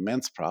an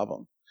immense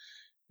problem.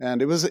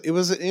 And it was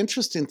an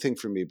interesting thing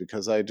for me,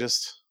 because I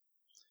just,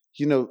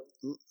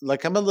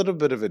 like, I'm a little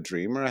bit of a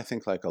dreamer, I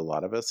think, like a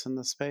lot of us in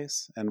this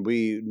space, and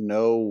we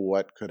know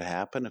what could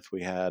happen if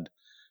we had,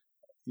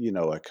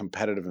 a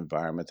competitive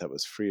environment that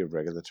was free of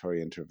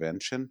regulatory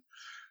intervention.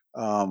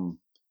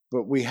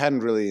 But we hadn't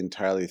really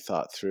entirely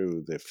thought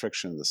through the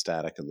friction, the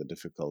static, and the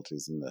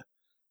difficulties,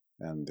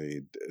 and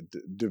the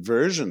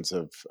diversions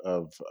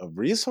of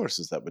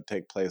resources that would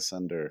take place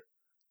under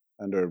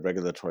a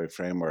regulatory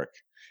framework.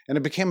 And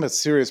it became a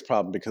serious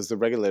problem because the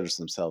regulators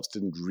themselves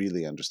didn't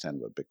really understand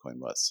what Bitcoin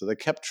was. So they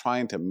kept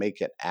trying to make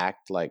it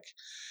act like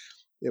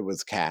it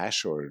was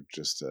cash or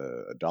just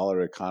a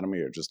dollar economy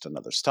or just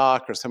another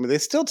stock or something. They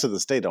still to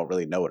this day don't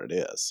really know what it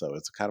is. So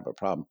it's kind of a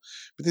problem.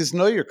 But these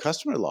know your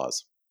customer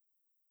laws,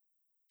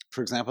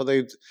 for example,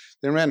 they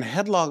ran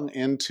headlong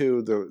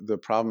into the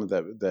problem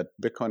that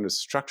Bitcoin was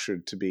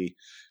structured to be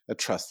a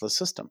trustless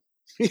system.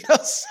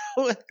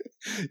 So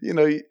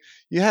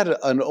you had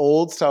an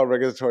old style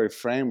regulatory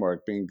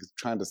framework being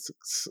trying to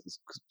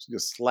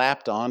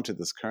slapped onto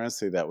this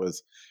currency that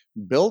was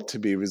built to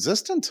be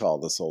resistant to all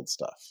this old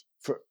stuff,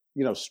 for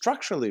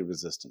structurally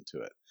resistant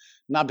to it,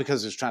 not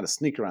because it was trying to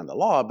sneak around the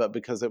law, but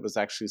because it was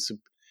actually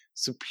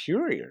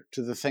superior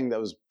to the thing that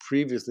was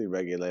previously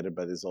regulated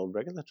by these old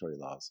regulatory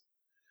laws.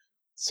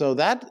 So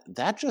that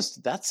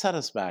set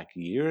us back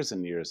years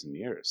and years and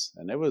years,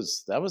 and that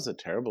was a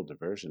terrible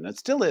diversion. It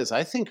still is.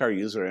 I think our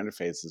user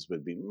interfaces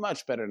would be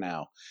much better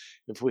now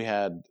if we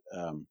had.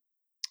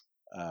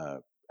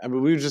 We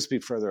would just be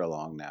further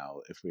along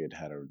now if we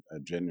had a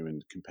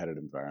genuine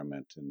competitive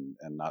environment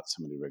and not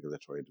so many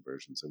regulatory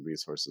diversions and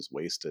resources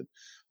wasted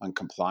on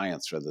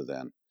compliance rather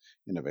than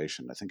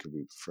innovation. I think it would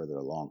be further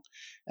along.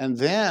 And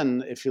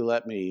then, if you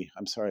let me,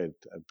 I'm sorry,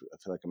 I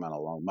feel like I'm on a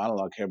long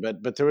monologue here,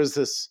 but there was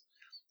this.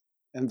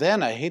 And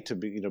then I hate to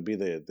be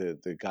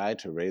the guy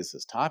to raise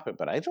this topic,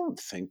 but I don't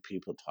think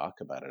people talk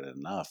about it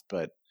enough.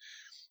 But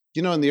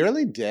in the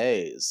early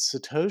days,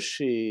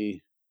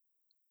 Satoshi,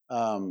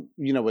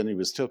 when he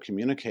was still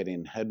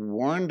communicating, had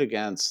warned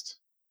against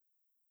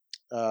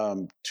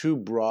too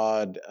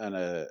broad and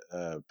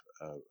a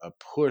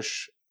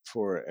push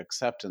for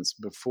acceptance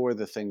before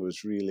the thing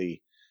was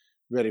really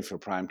ready for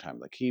prime time.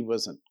 Like, he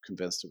wasn't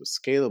convinced it was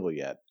scalable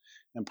yet.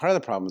 And part of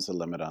the problem was the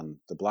limit on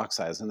the block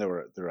size, and there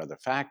were other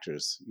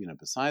factors,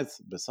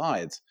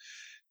 besides.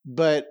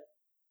 But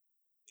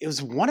it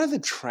was one of the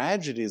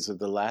tragedies of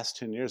the last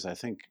 10 years. I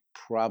think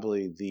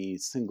probably the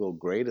single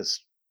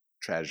greatest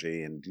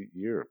tragedy, and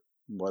you're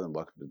more than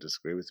welcome to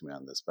disagree with me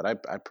on this, but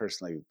I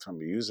personally, from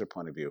a user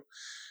point of view,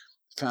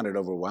 found it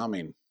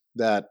overwhelming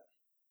that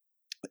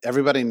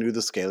everybody knew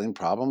the scaling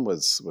problem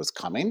was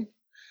coming,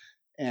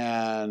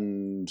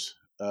 and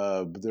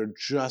there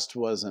just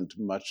wasn't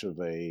much of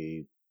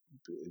a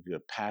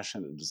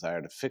passionate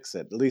desire to fix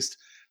it. At least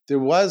there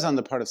was on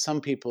the part of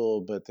some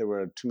people, but there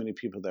were too many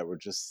people that were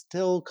just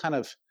still kind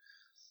of,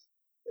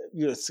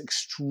 it's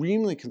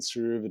extremely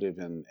conservative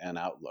in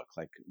outlook.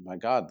 Like, my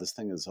God, this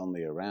thing is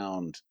only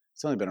around.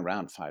 It's only been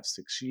around 5-6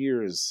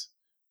 years.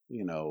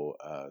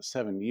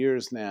 7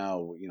 years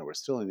now. We're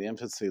still in the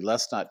infancy.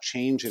 Let's not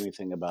change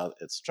anything about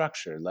its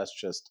structure. Let's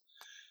just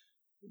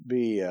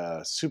be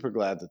super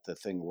glad that the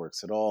thing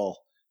works at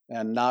all,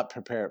 and not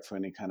prepare it for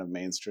any kind of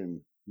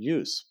mainstream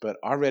use. But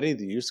already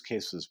the use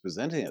case was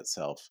presenting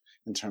itself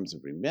in terms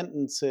of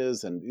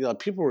remittances, and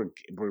people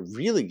were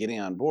really getting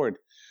on board.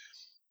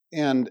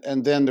 And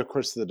then, of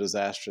course, the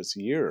disastrous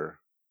year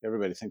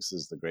everybody thinks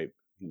is the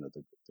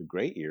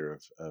great year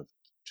of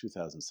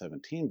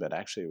 2017, but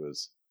actually it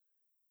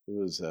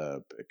was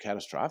a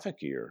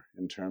catastrophic year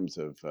in terms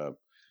of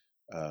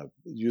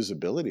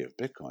usability of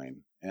Bitcoin.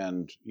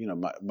 And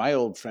my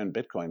old friend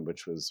Bitcoin,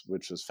 which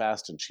was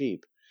fast and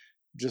cheap,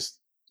 just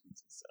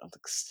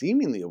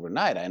seemingly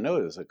overnight. I know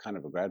it was a kind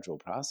of a gradual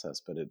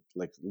process, but it,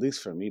 like, at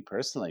least for me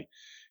personally,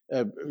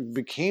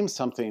 became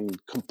something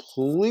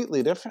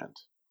completely different,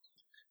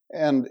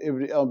 and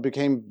it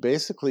became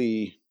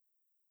basically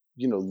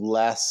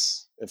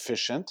less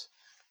efficient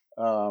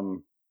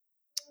and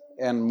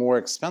more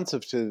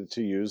expensive to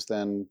use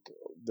than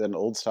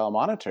old style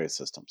monetary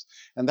systems.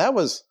 And that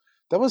was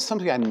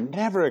something I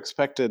never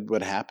expected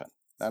would happen.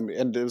 I mean,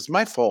 and it was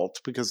my fault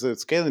because the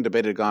scaling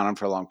debate had gone on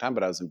for a long time,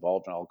 but I was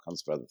involved in all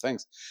kinds of other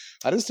things.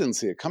 I just didn't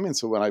see it coming.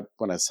 So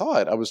when I saw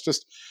it, I was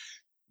just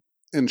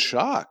in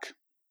shock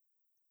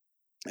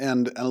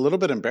and a little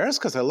bit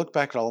embarrassed, because I look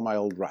back at all of my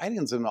old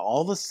writings, and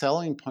all the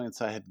selling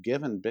points I had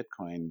given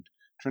Bitcoin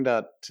turned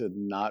out to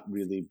not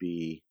really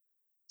be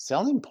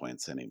selling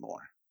points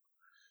anymore.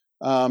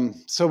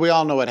 So we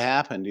all know what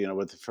happened,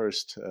 with the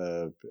first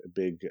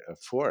big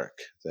fork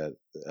that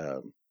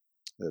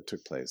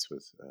took place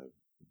with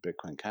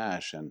Bitcoin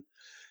Cash,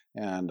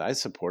 and I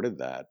supported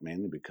that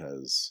mainly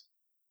because,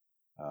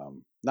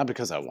 not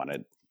because I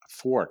wanted a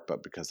fork,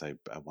 but because I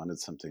wanted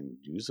something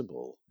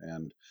usable,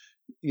 and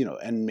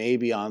and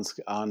maybe on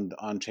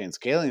chain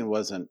scaling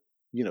wasn't,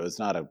 it's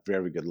not a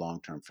very good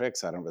long-term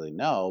fix. I don't really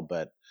know,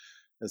 but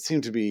it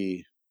seemed to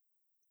be.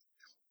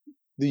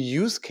 The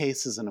use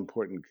case is an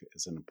important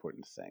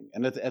thing.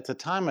 And at the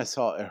time I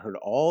heard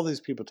all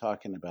these people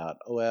talking about,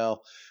 oh,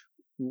 well,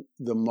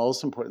 the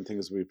most important thing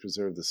is we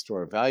preserve the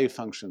store of value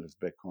function of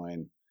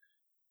Bitcoin,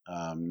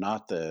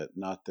 not the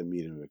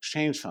medium of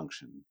exchange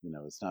function.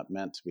 It's not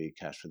meant to be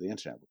cash for the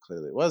internet. Well,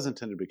 clearly it was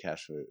intended to be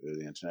cash for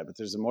the internet, but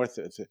there's a more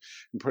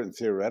important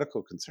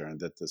theoretical concern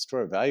that the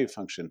store of value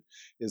function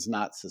is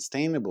not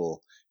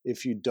sustainable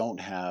if you don't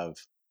have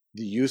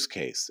the use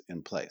case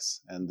in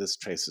place. And this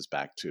traces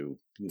back to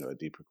a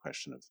deeper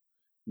question of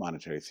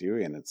monetary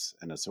theory and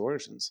its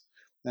origins.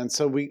 And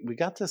so we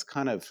got this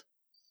kind of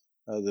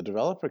the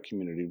developer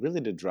community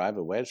really did drive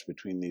a wedge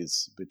between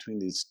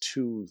these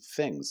two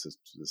things,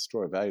 the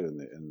store of value and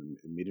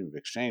the medium of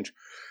exchange.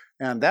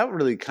 And that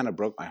really kind of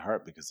broke my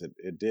heart because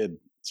it did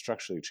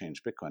structurally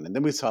change Bitcoin. And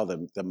then we saw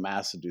the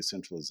massive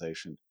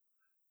decentralization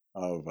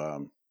of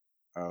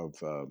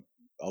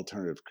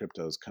alternative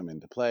cryptos come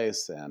into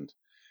place,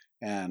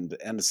 and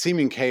the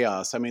seeming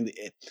chaos. I mean,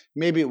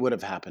 maybe it would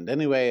have happened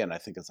anyway, and I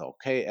think it's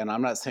okay. And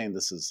I'm not saying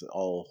this is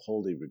all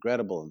wholly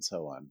regrettable and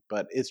so on,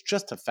 but it's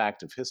just a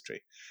fact of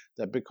history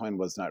that Bitcoin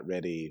was not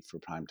ready for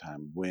prime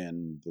time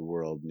when the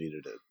world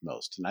needed it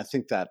most. And I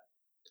think that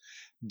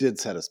did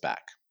set us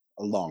back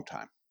a long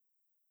time.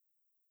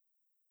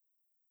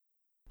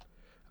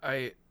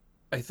 I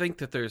think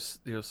that there's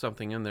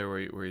something in there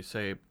where you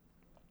say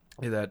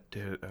that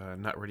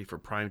not ready for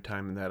prime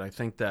time, and that I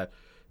think that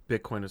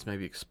Bitcoin was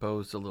maybe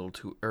exposed a little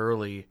too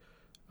early.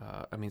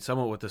 I mean,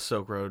 somewhat with the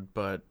Silk Road,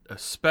 but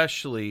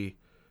especially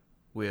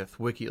with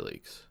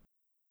WikiLeaks.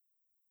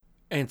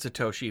 And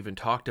Satoshi even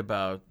talked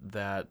about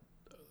that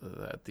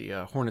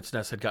the hornet's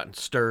nest had gotten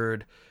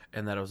stirred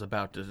and that it was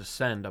about to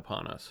descend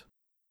upon us.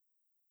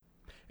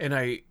 And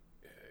I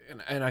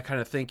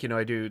kind of think,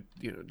 I do,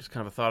 just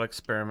kind of a thought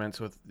experiments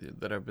with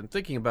that I've been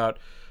thinking about.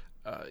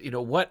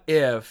 What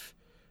if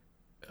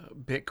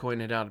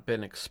Bitcoin had not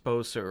been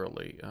exposed so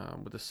early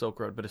with the Silk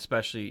Road, but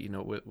especially,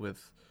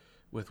 with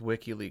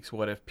WikiLeaks?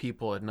 What if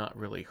people had not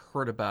really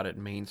heard about it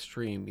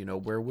mainstream?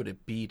 Where would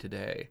it be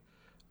today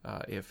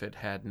if it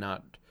had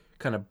not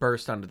kind of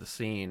burst onto the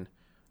scene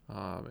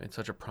in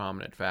such a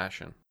prominent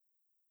fashion?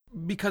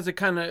 Because it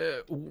kind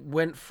of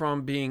went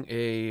from being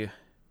a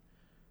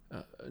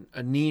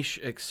niche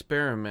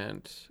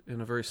experiment in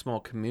a very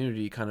small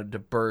community, kind of to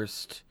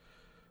burst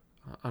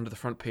onto the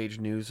front page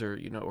news,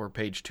 or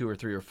page 2 or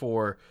 3 or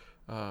 4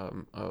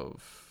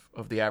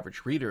 of the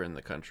average reader in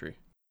the country,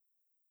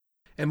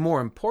 and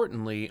more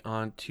importantly,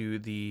 onto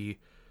the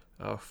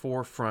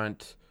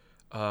forefront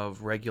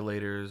of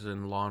regulators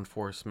and law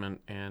enforcement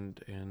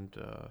and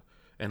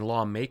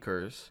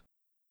lawmakers.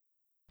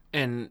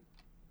 And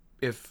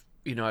if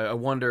I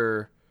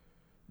wonder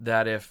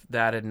that if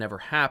that had never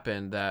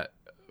happened, that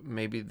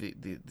maybe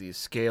the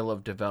scale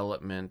of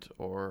development,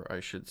 or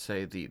I should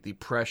say the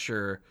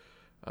pressure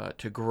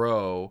to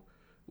grow,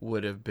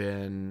 would have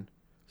been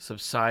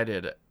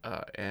subsided,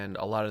 and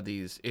a lot of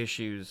these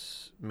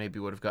issues maybe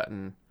would have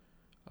gotten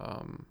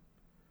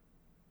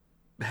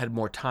had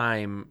more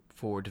time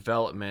for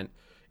development,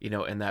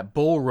 and that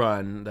bull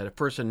run, that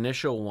first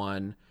initial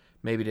one,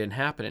 maybe didn't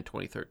happen in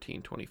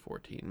 2013,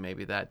 2014.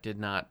 Maybe that did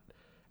not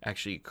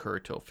actually occur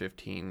till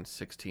 15,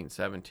 16,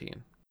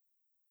 17.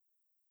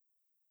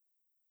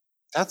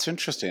 That's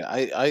interesting.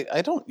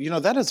 I don't,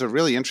 that is a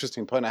really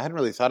interesting point. I hadn't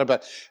really thought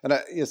about, and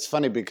it's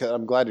funny because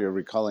I'm glad you're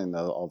recalling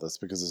all this,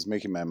 because it's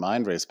making my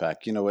mind race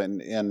back.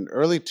 In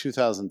early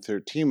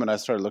 2013, when I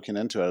started looking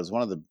into it, was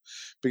one of the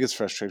biggest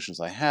frustrations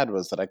I had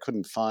was that I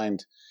couldn't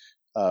find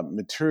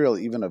material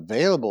even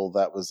available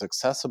that was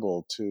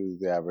accessible to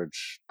the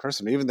average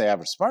person, even the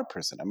average smart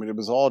person. I mean, it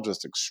was all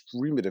just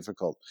extremely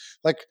difficult.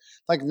 Like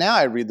now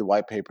I read the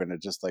white paper and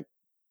it just, like,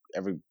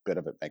 every bit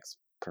of it makes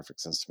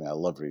perfect sense to me. I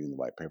love reading the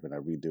white paper, and I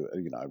redo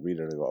it. I read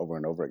it over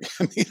and over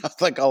again.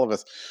 Like all of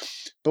us.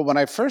 But when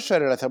I first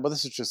read it, I thought, well,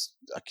 this is just,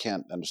 I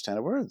can't understand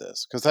a word of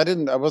this, because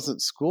I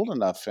wasn't schooled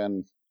enough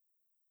in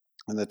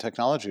the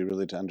technology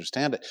really to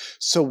understand it.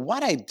 So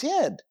what I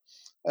did,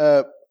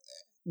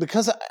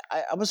 because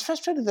I was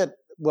frustrated that,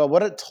 well,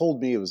 what it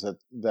told me was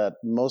that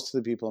most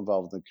of the people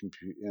involved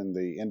in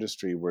the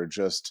industry were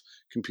just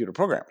computer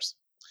programmers.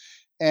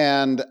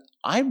 And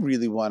I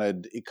really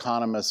wanted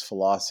economists,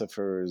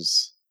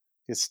 philosophers,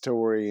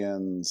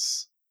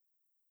 historians,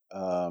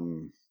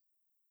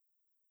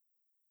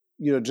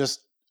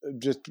 just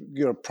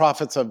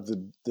prophets of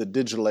the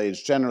digital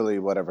age generally,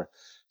 whatever,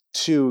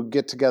 to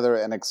get together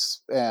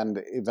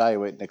and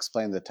evaluate and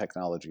explain the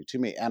technology to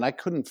me. And I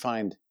couldn't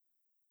find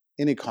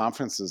any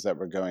conferences that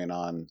were going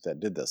on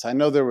that did this. I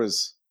know there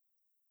was,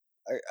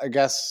 I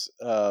guess,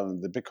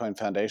 the Bitcoin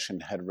Foundation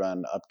had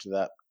run up to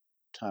that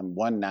time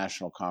one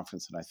national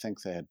conference, and I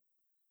think they had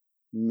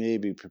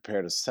maybe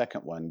prepared a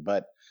second one.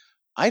 But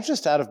I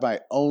just, out of my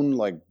own,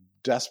 like,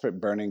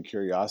 desperate burning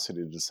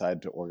curiosity,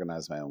 decided to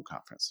organize my own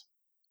conference.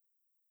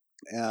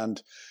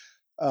 And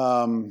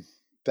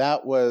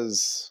that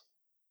was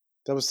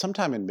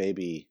sometime in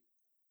maybe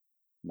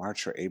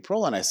March or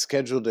April, and I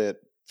scheduled it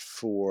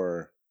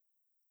for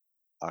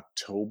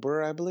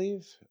October, I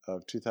believe,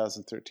 of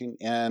 2013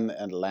 in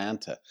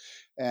Atlanta,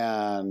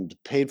 and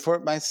paid for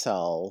it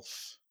myself,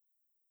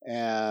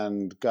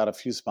 and got a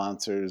few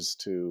sponsors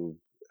to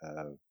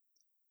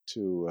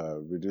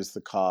reduce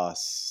the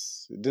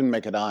costs. It didn't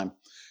make a dime.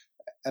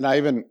 And I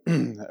even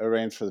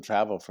arranged for the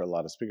travel for a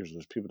lot of speakers,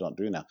 which people don't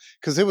do now,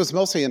 because it was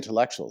mostly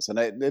intellectuals. And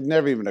it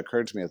never even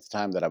occurred to me at the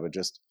time that I would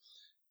just,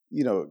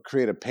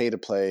 create a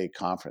pay-to-play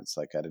conference.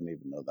 Like, I didn't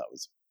even know that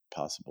was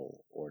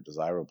possible or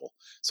desirable.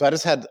 So I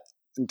just had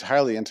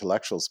entirely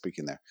intellectuals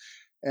speaking there.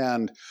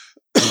 And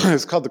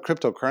it's called the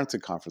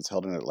Cryptocurrency Conference,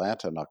 held in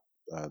Atlanta,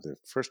 the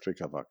first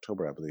week of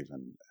October, I believe,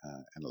 in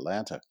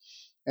Atlanta.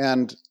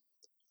 And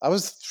I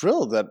was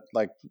thrilled that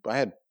like I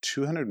had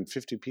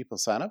 250 people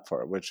sign up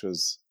for it, which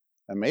was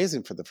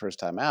amazing for the first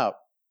time out.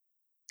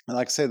 And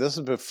like I say, this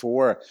was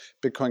before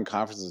Bitcoin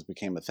conferences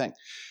became a thing.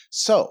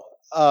 So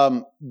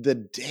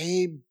the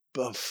day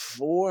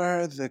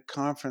before the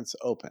conference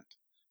opened,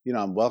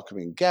 I'm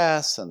welcoming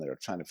guests and they're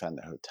trying to find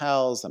their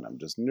hotels and I'm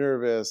just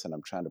nervous and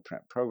I'm trying to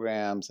print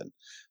programs and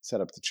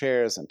set up the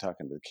chairs and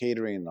talking to the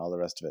catering and all the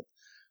rest of it.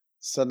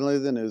 Suddenly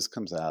the news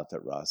comes out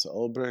that Ross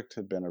Ulbricht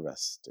had been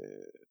arrested.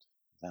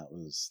 That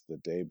was the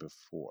day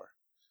before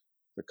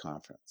the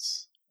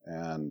conference.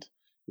 And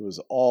it was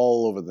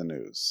all over the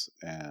news.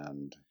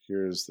 And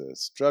here's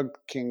this drug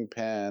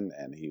kingpin,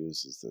 and he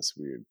uses this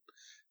weird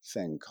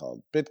thing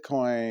called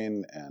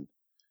Bitcoin. And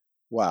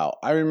wow,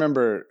 I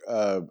remember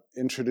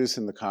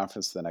introducing the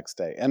conference the next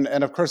day. And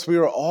of course, we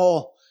were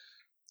all,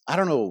 I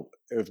don't know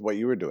what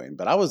you were doing,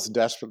 but I was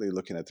desperately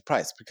looking at the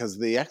price because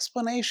the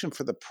explanation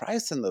for the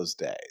price in those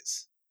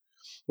days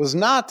was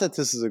not that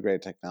this is a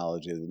great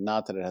technology,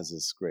 not that it has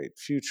this great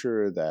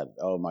future, that,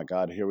 oh my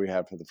God, here we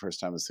have for the first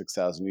time in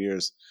 6,000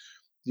 years,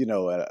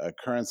 a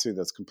currency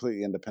that's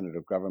completely independent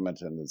of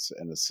government and is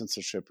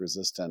censorship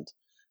resistant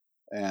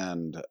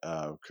and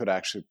could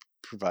actually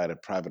provide a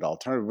private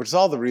alternative, which is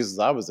all the reasons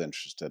I was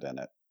interested in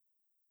it.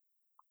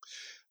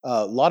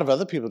 A lot of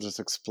other people just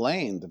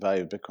explained the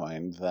value of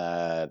Bitcoin,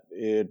 that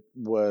it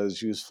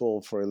was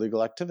useful for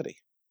illegal activity.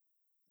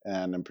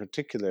 And in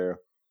particular,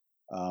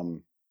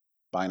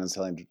 buying and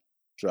selling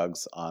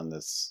drugs on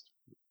this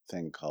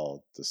thing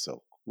called the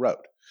Silk Road.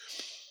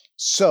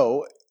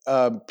 So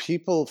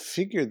people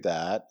figured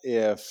that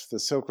if the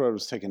Silk Road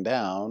was taken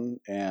down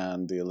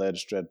and the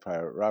alleged Dread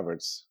Pirate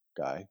Roberts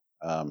guy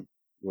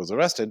was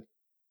arrested,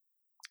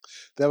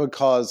 that would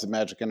cause the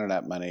magic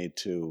internet money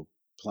to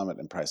plummet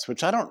in price,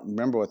 which I don't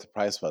remember what the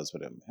price was,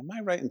 but am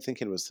I right in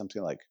thinking it was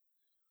something like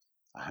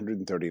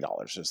 $130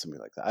 or something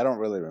like that? I don't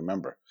really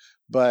remember.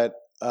 But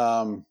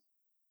I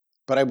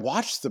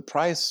watched the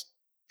price,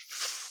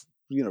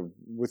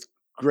 with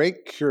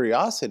great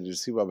curiosity to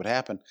see what would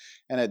happen.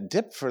 And it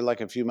dipped for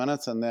like a few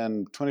minutes. And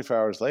then 24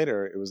 hours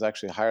later, it was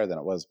actually higher than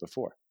it was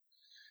before.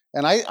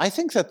 And I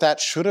think that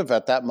should have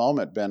at that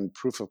moment been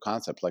proof of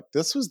concept. Like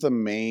this was the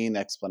main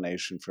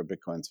explanation for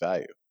Bitcoin's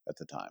value at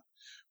the time.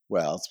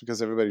 Well, it's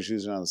because everybody's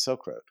using it on the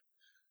Silk Road.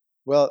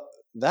 Well,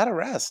 that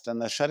arrest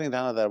and the shutting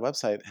down of that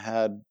website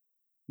had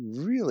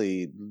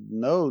really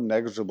no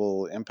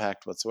negligible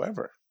impact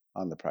whatsoever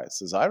on the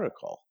price, as I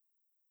recall.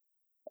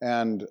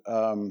 And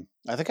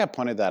I think I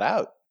pointed that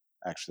out,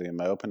 actually, in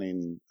my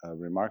opening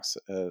remarks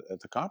at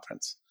the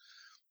conference,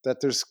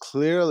 that there's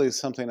clearly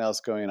something else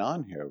going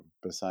on here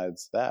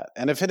besides that.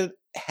 And if it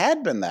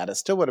had been that, it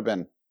still would have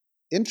been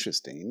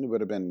interesting. It would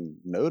have been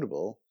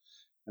notable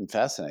and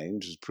fascinating,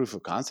 just proof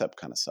of concept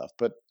kind of stuff.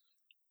 But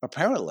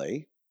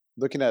apparently,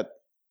 looking at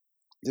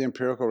the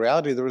empirical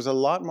reality, there was a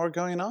lot more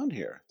going on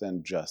here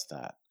than just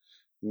that.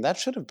 And that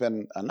should have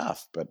been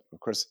enough. But of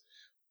course,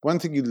 one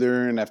thing you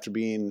learn after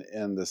being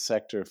in the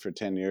sector for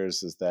 10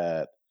 years is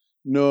that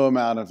no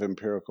amount of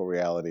empirical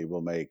reality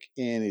will make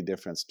any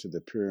difference to the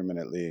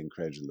preeminently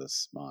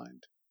incredulous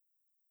mind.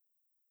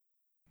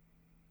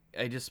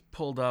 I just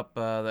pulled up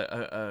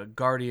a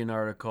Guardian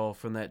article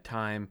from that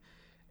time,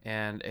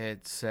 and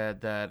it said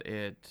that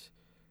it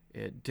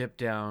dipped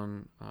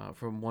down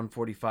from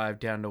 145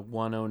 down to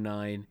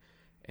 109,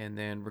 and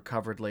then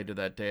recovered later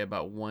that day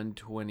about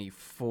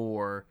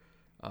 124.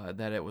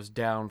 That it was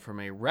down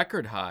from a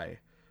record high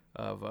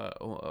of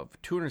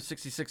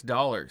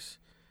 $266.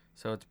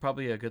 So it's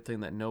probably a good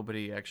thing that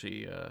nobody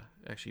actually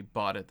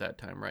bought at that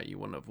time, right? You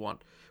wouldn't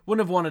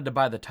have wanted to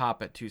buy the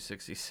top at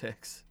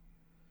 266.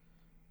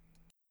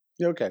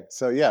 Okay,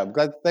 so yeah, I'm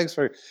glad. Thanks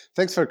for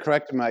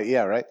correcting my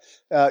right.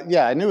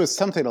 Yeah, I knew it was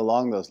something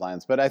along those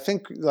lines, but I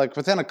think like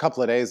within a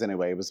couple of days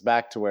anyway, it was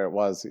back to where it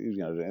was,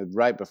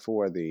 right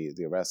before the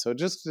arrest. So it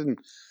just didn't.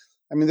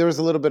 I mean, there was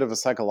a little bit of a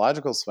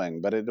psychological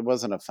swing, but it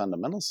wasn't a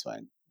fundamental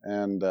swing,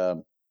 and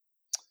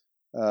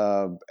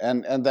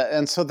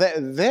so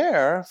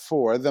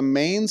therefore the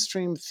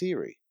mainstream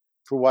theory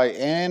for why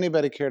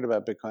anybody cared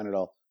about Bitcoin at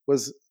all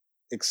was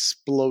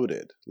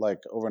exploded like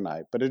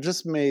overnight, but it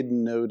just made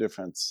no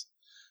difference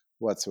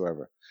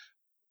whatsoever.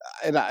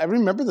 And I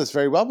remember this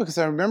very well because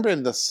I remember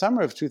in the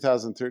summer of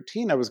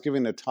 2013, I was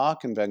giving a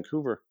talk in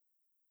Vancouver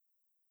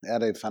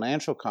at a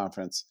financial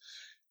conference,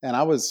 and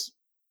I was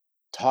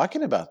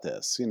talking about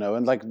this,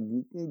 and like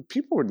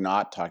people were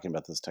not talking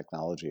about this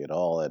technology at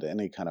all at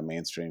any kind of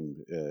mainstream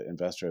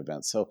investor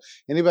event. So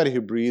anybody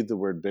who breathed the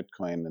word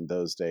Bitcoin in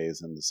those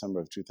days in the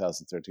summer of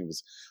 2013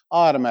 was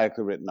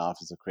automatically written off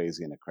as a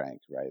crazy and a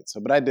crank, right?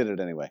 So, but I did it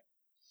anyway.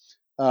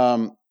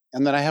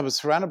 And then I was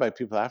surrounded by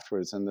people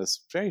afterwards, and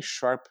this very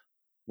sharp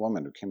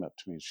woman who came up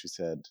to me and she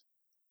said,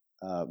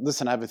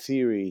 listen, I have a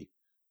theory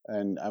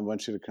and I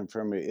want you to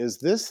confirm it. Is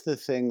this the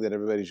thing that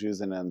everybody's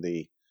using on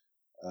the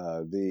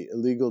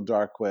illegal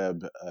dark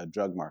web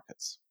drug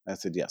markets? I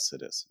said, yes,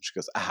 it is. She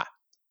goes, aha,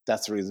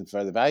 that's the reason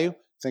for the value.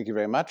 Thank you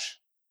very much.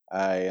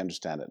 I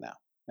understand it now.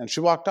 And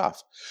she walked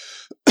off.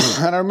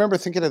 And I remember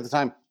thinking at the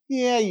time,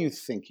 yeah, you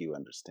think you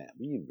understand,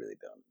 but you really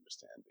don't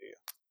understand, do you?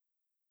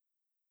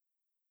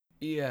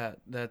 Yeah,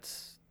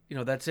 that's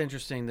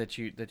interesting that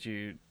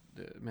you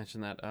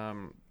mentioned that,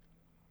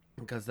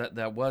 because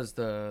that was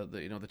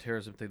the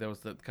terrorism thing. That was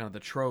the kind of the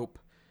trope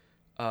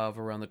of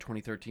around the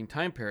 2013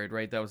 time period,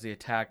 right? That was the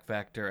attack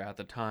vector at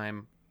the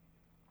time,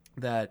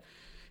 that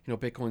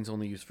Bitcoin's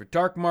only used for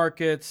dark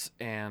markets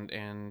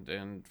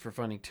and for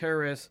funding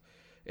terrorists.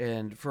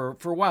 And for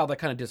a while that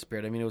kind of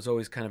disappeared. I mean, it was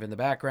always kind of in the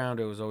background.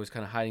 It was always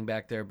kind of hiding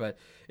back there, but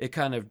it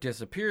kind of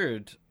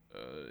disappeared.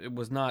 It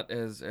was not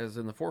as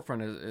in the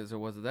forefront as it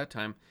was at that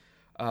time.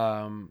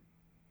 Um,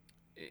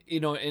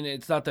 and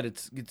it's not that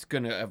it's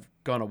gonna have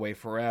gone away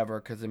forever,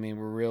 because I mean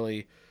we're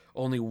really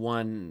only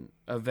one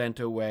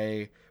event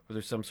away where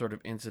there's some sort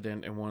of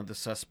incident and one of the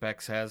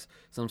suspects has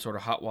some sort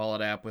of hot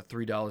wallet app with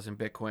 $3 in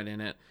Bitcoin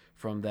in it,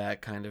 from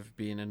that kind of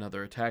being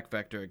another attack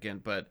vector again.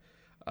 But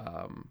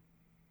um,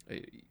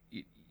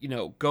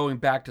 going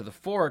back to the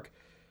fork,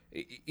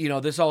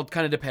 this all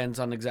kind of depends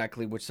on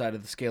exactly which side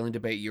of the scaling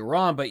debate you're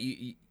on. But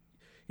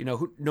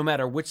no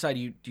matter which side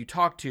you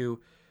talk to,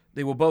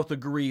 they will both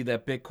agree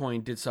that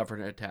Bitcoin did suffer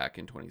an attack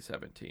in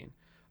 2017.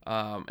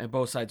 And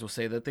both sides will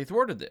say that they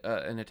thwarted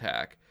an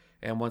attack.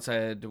 And one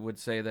side would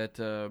say that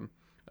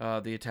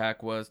the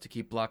attack was to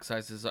keep block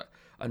sizes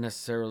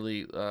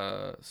unnecessarily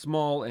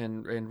small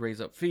and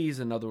raise up fees.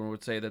 Another one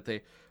would say that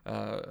they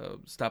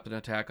stopped an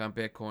attack on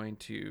Bitcoin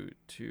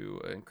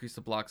to increase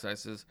the block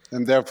sizes.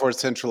 And therefore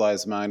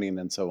centralized mining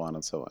and so on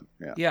and so on.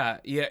 Yeah.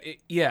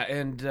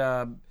 And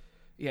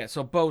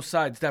so both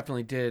sides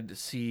definitely did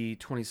see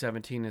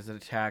 2017 as an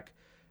attack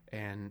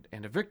and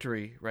a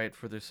victory, right,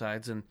 for their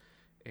sides.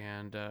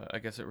 And I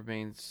guess it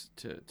remains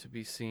to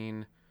be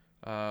seen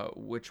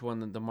which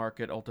one the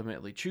market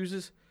ultimately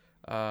chooses.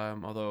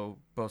 Although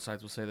both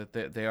sides will say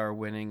that they are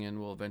winning and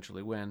will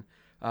eventually win.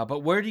 But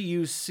where do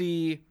you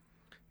see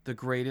the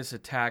greatest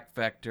attack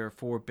vector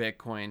for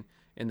Bitcoin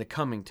in the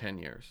coming 10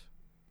 years?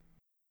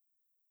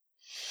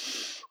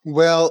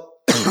 Well,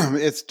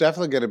 it's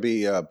definitely going to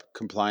be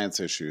compliance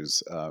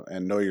issues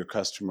and know your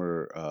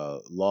customer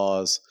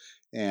laws,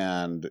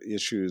 and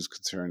issues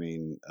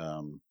concerning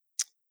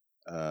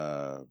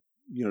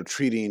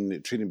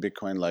treating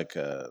Bitcoin like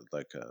a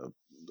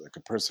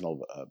personal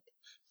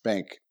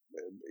bank,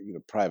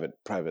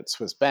 private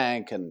Swiss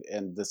bank,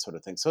 and this sort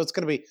of thing. So it's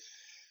going to be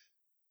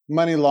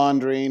money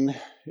laundering,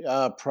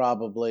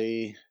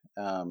 probably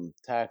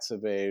tax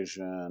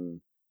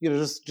evasion,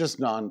 just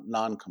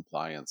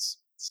non-compliance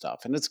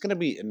stuff, and it's going to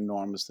be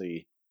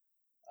enormously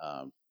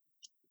um,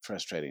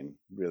 frustrating,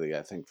 really,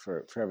 I think,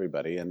 for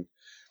everybody, and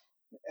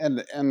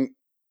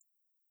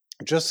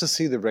just to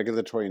see the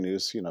regulatory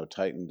noose,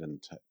 tightened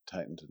and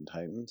tightened and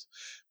tightened.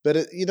 But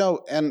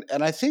and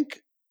I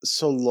think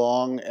so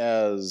long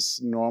as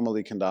normal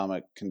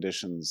economic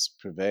conditions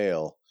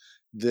prevail,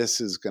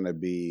 this is going to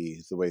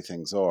be the way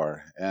things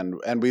are, and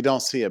we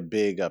don't see a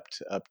big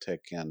uptick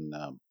in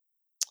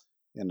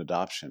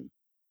adoption.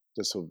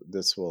 This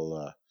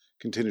will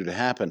continue to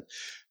happen.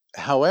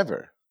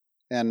 However,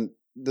 and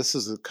this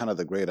is kind of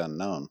the great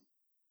unknown,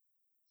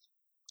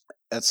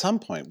 at some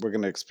point we're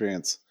going to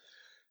experience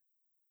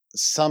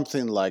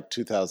something like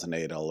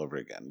 2008 all over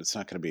again. It's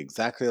not going to be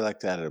exactly like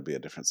that. It'll be a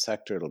different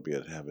sector. It'll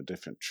have a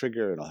different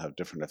trigger. It'll have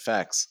different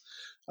effects.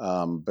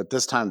 But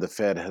this time, the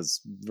Fed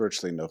has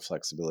virtually no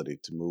flexibility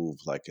to move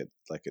like it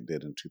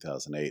did in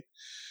 2008,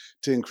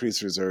 to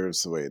increase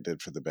reserves the way it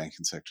did for the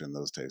banking sector in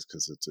those days,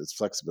 because its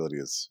flexibility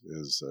is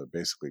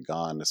basically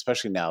gone.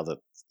 Especially now that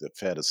the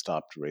Fed has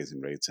stopped raising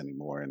rates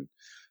anymore, and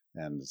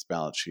its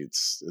balance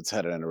sheets, it's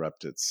had to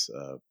interrupt its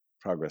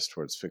progress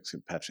towards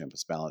patching up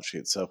its balance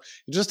sheet. So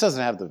it just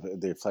doesn't have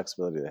the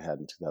flexibility it had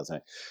in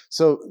 2008.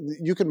 So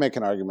you could make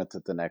an argument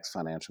that the next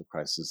financial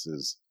crisis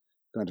is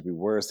going to be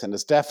worse, and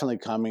it's definitely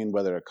coming.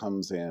 Whether it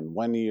comes in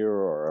 1 year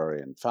or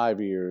in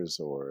 5 years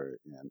or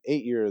in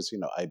 8 years,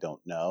 I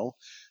don't know.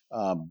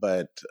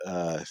 But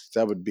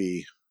that would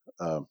be,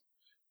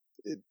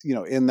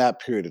 in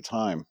that period of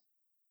time,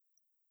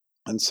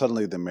 and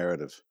suddenly the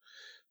merit of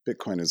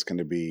Bitcoin is going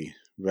to be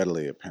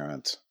readily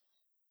apparent,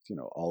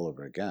 all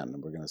over again.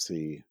 And we're going to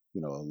see,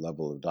 a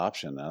level of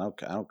adoption. I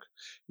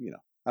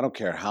don't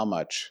care how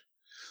much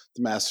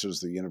the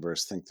masters of the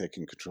universe think they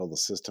can control the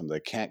system.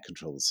 They can't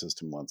control the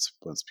system once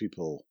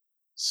people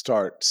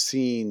start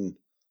seeing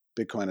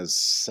Bitcoin as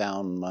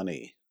sound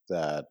money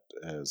that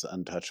is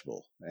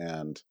untouchable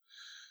and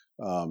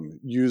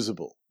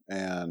usable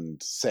and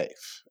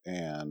safe,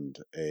 and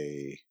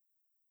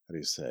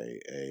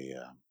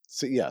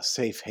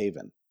safe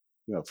haven,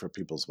 for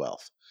people's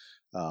wealth.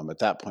 At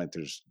that point,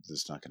 there's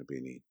not going to be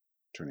any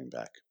turning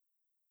back.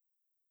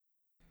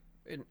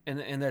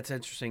 And that's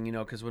interesting,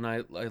 because when I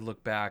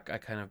look back, I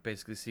kind of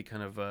basically see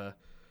kind of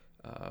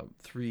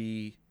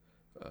three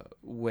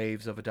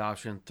waves of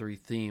adoption, three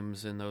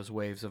themes in those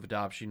waves of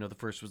adoption. The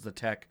first was the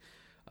tech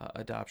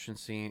adoption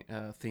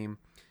theme,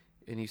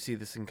 and you see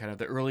this in kind of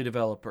the early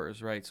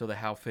developers, right? So the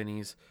Hal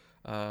Finneys,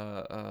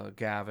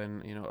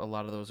 Gavin, a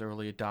lot of those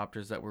early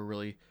adopters that were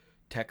really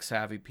tech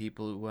savvy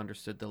people who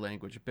understood the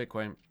language of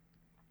Bitcoin.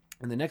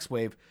 And the next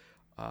wave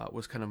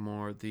was kind of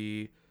more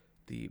the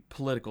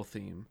political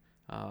theme.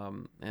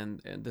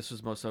 and this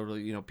was most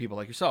notably, people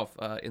like yourself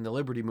in the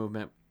liberty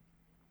movement,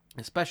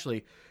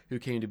 especially, who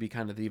came to be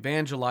kind of the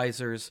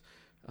evangelizers,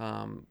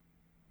 um,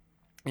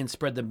 and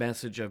spread the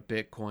message of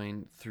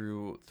Bitcoin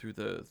through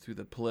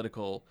the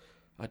political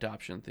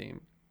adoption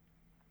theme.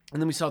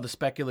 And then we saw the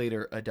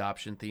speculator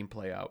adoption theme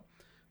play out.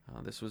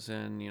 This was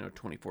in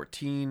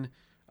 2014,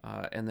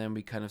 and then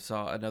we kind of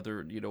saw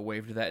another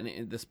wave to that.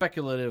 And the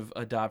speculative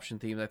adoption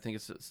theme, I think,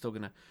 is still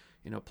going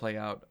to play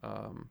out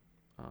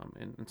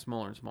in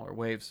smaller and smaller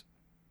waves.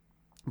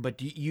 But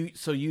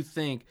you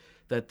think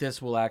that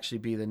this will actually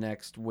be the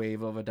next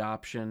wave of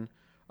adoption?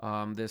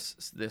 This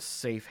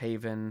safe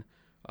haven,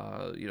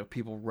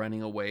 people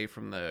running away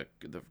from the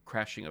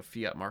crashing of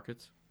fiat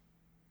markets.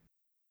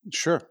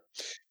 Sure.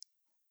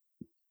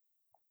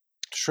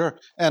 Sure,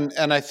 and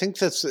I think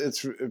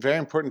it's very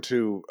important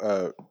to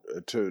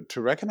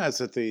recognize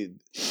that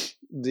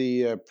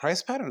the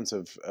price patterns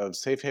of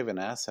safe haven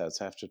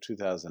assets after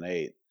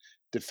 2008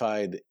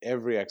 defied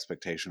every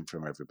expectation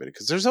from everybody,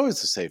 because there's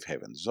always a safe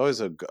haven. There's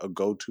always a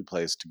go-to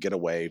place to get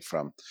away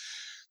from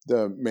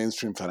the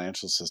mainstream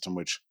financial system,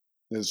 which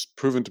has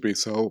proven to be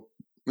so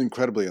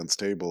incredibly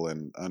unstable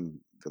and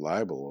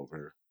unreliable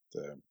over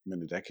the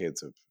many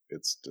decades of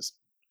its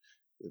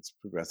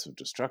progressive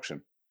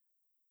destruction.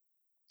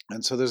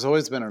 And so there's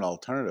always been an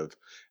alternative,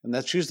 and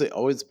that's usually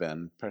always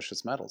been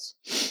precious metals.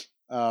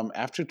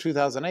 After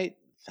 2008,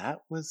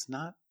 that was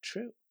not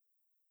true.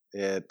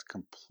 It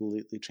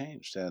completely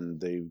changed, and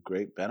the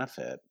great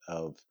benefit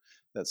of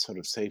that sort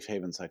of safe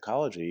haven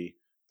psychology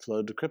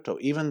flowed to crypto.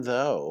 Even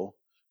though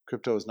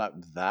crypto is not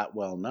that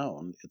well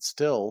known, it's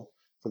still,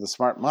 for the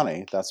smart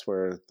money,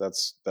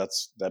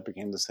 that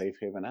became the safe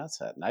haven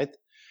asset. And I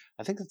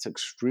think it's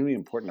extremely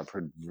important. I've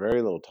heard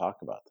very little talk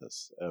about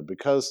this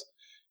because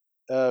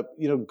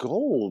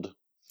gold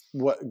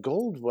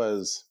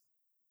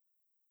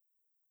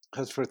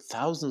has for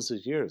thousands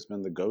of years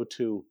been the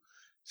go-to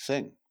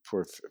thing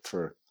for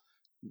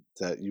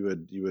that you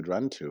would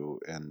run to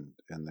in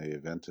the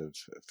event of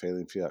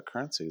failing fiat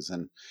currencies,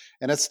 and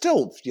it's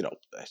still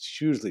a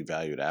hugely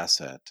valued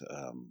asset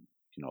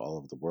all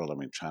over the world. I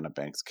mean, China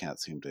banks can't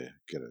seem to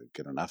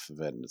get enough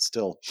of it, and it's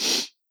still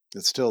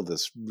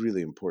this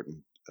really important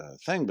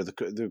thing. But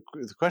the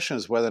question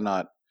is whether or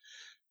not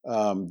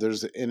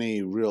there's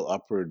any real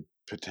upward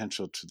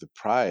potential to the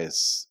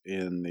price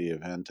in the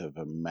event of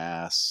a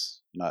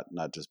mass,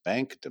 not just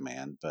bank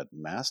demand, but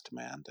mass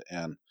demand.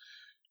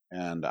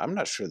 And I'm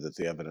not sure that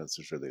the evidence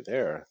is really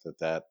there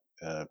that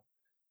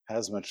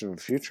has much of a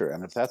future.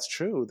 And if that's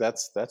true,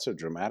 that's a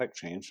dramatic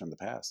change from the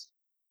past.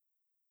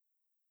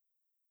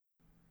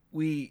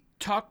 We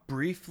talked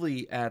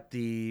briefly at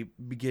the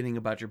beginning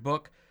about your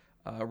book,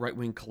 Right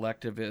Wing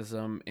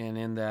Collectivism, and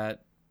in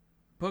that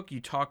book you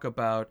talk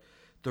about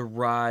the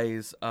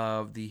rise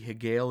of the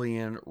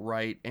Hegelian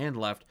right and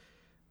left,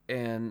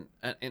 and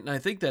I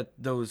think that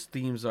those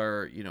themes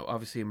are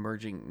obviously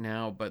emerging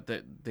now, but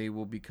that they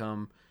will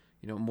become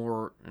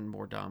more and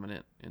more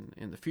dominant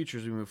in the future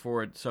as we move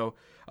forward. So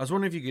I was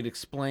wondering if you could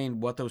explain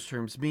what those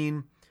terms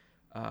mean,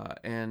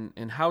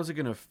 and how is it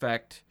going to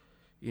affect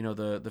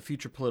the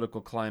future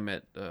political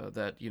climate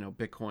that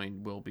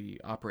Bitcoin will be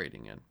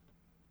operating in.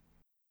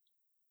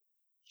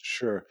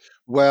 Sure.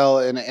 Well,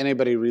 and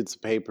anybody who reads the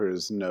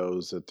papers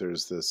knows that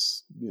there's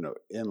this,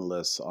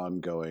 endless,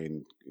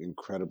 ongoing,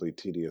 incredibly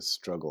tedious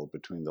struggle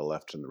between the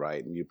left and the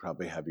right. And you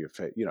probably have your,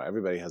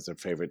 everybody has their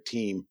favorite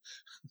team.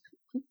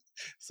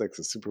 It's like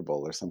the Super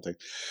Bowl or something.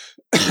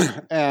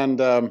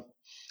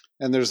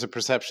 And there's a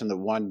perception that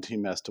one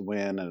team has to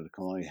win, and it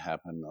can only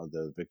happen, or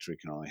the victory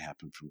can only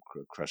happen from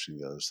crushing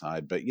the other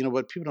side. But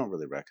what people don't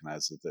really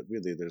recognize is that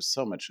really there's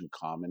so much in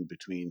common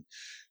between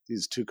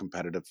these two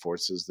competitive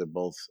forces. They're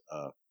both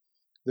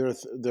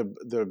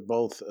they're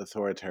both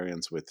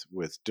authoritarians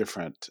with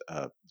different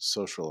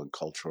social and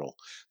cultural,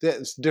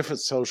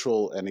 different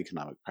social and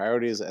economic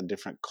priorities and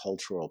different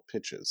cultural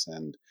pitches,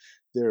 and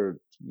they're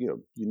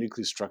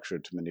uniquely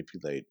structured to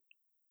manipulate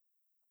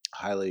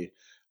highly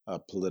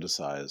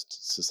politicized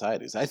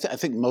societies. I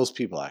think most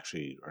people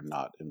actually are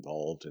not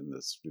involved in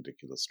this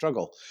ridiculous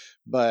struggle,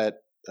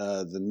 but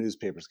the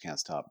newspapers can't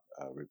stop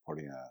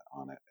reporting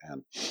on it,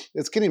 and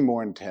it's getting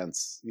more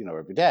intense,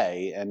 every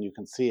day. And you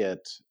can see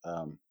it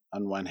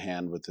on one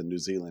hand with the New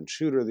Zealand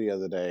shooter the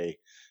other day,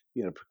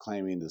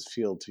 proclaiming his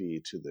fealty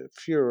to the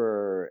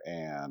Führer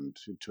and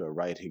to a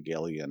right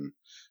Hegelian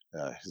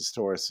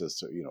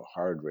historicist,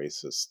 hard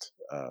racist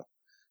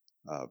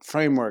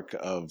framework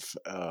of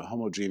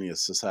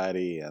homogeneous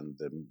society and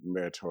the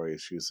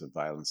meritorious use of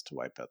violence to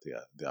wipe out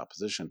the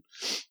opposition.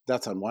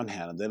 That's on one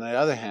hand. And then on the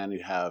other hand,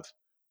 you have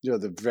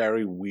the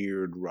very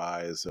weird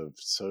rise of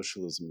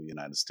socialism in the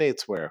United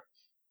States, where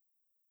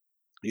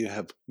you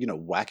have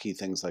wacky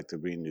things like the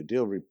Green New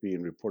Deal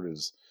being reported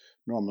as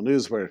normal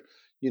news, where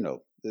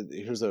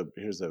here's a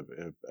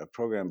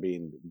program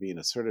being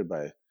asserted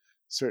by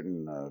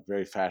certain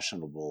very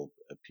fashionable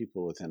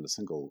people within a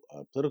single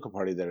political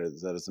party that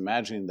is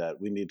imagining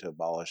that we need to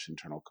abolish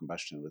internal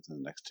combustion within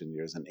the next 10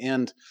 years and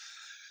end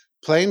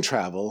plane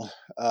travel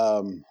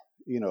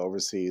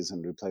overseas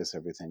and replace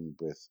everything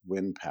with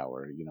wind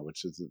power,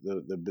 which is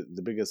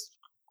the biggest,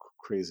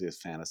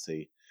 craziest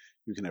fantasy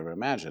you can ever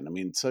imagine. I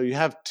mean, so you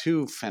have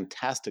two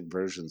fantastic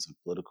versions of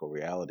political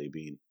reality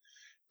being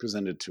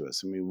presented to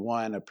us. I mean,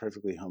 one, a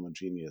perfectly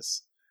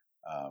homogeneous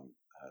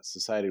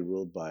society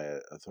ruled by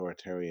an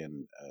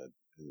authoritarian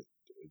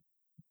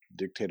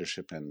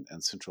dictatorship and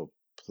central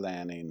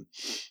planning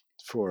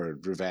for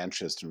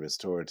revanchist and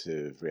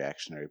restorative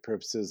reactionary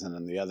purposes. And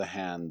on the other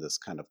hand, this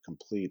kind of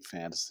complete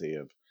fantasy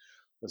of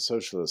a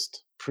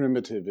socialist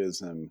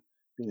primitivism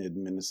being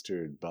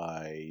administered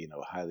by,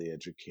 highly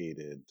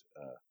educated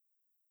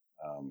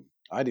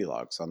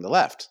ideologues on the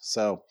left.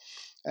 So,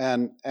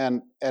 and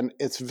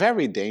it's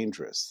very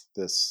dangerous,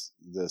 this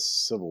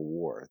civil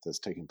war that's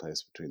taking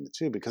place between the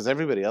two, because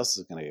everybody else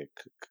is going to get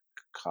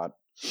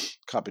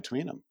caught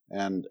between them.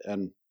 And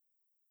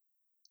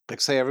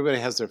like say, everybody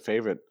has their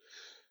favorite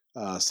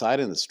side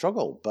in the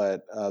struggle,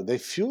 but they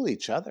fuel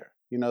each other.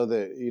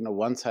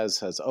 One side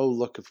says, "Oh,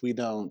 look, if we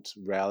don't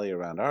rally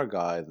around our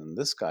guy, then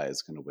this guy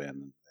is going to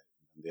win."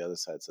 And the other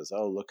side says,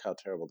 "Oh, look how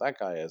terrible that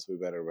guy is. We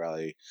better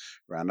rally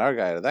around our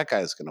guy, or that guy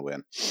is going to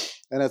win."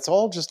 And it's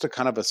all just a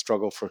kind of a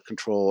struggle for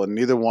control, and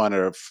neither one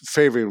are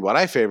favoring what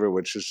I favor,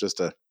 which is just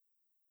a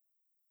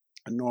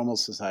normal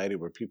society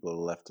where people are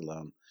left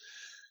alone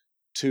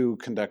to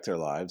conduct their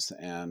lives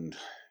and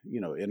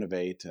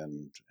innovate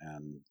and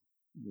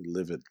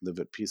live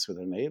at peace with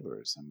their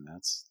neighbors. I mean,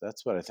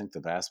 that's what I think the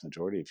vast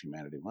majority of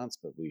humanity wants.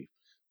 But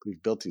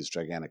we've built these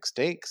gigantic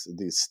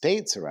these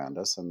states around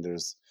us, and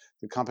there's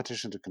the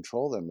competition to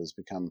control them has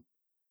become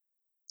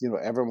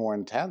ever more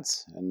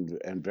intense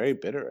and very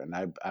bitter. And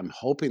I'm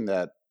hoping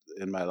that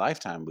in my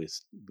lifetime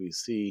we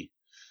see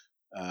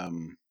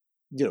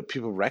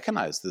people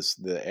recognize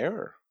the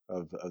error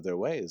of their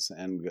ways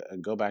and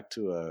go back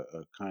to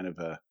a kind of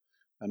a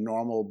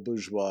normal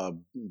bourgeois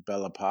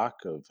Belle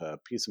Epoque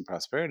of peace and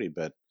prosperity.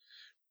 But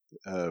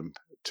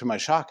to my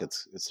shock,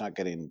 it's not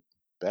getting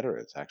better.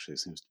 It actually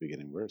seems to be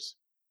getting worse.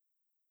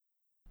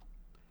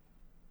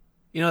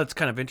 It's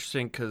kind of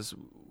interesting because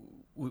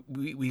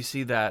we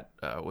see that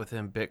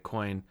within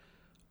Bitcoin.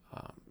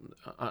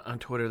 On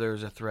Twitter,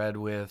 there's a thread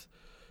with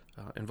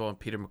involving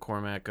Peter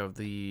McCormack of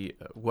the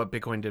What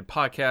Bitcoin Did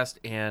podcast,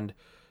 and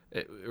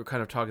we're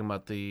kind of talking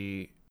about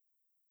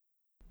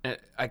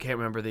I can't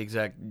remember the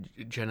exact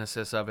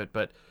genesis of it,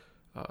 but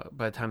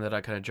by the time that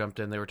I kind of jumped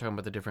in, they were talking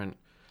about the different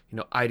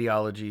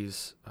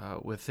ideologies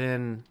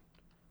within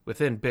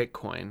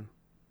Bitcoin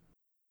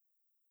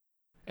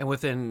and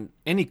within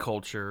any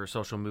culture or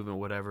social movement,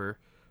 whatever.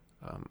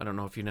 I don't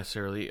know if you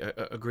necessarily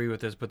agree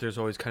with this, but there's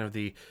always kind of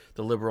the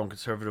liberal and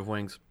conservative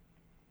wings,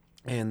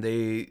 and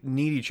they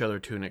need each other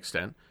to an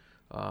extent.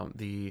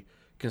 The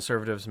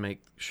conservatives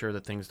make sure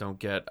that things don't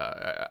get,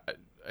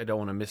 I don't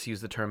want to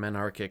misuse the term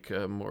anarchic,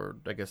 or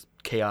I guess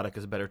chaotic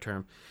is a better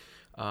term.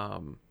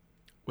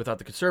 Without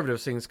the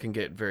conservatives, things can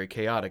get very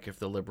chaotic if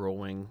the liberal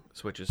wing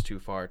switches too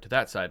far to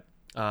that side.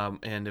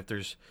 And if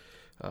there's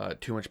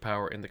too much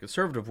power in the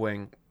conservative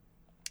wing,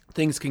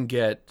 things can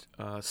get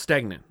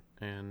stagnant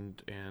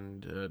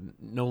and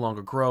no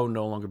longer grow,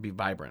 no longer be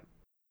vibrant.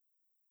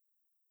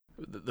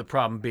 The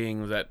problem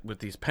being that with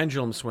these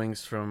pendulum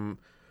swings from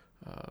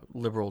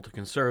liberal to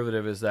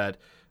conservative is that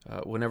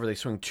whenever they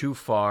swing too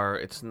far,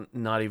 it's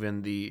not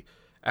even the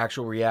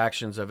actual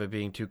reactions of it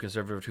being too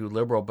conservative, too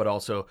liberal, but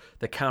also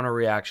the counter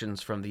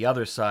reactions from the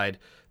other side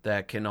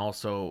that can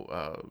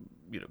also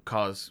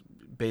cause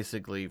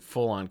basically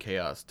full-on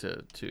chaos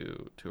to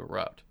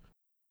erupt.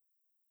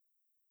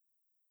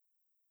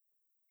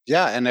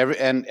 Yeah,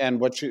 and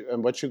what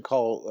you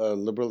call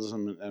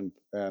liberalism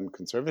and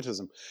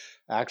conservatism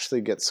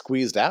actually gets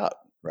squeezed out,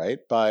 right,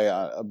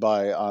 by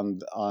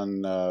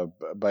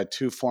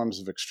two forms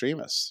of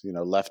extremists,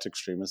 left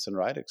extremists and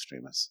right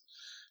extremists.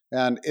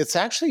 And it's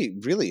actually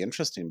really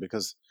interesting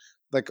because,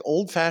 like,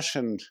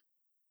 old-fashioned,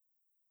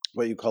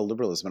 what you call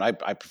liberalism, and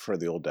I prefer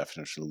the old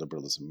definition of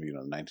liberalism, the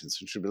 19th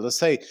century. But let's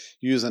say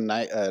use a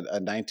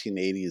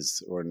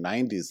 1980s or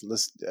 90s,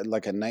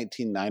 like a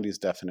 1990s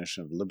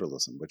definition of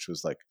liberalism, which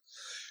was like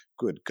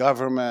good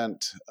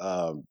government,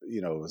 a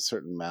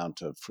certain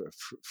amount of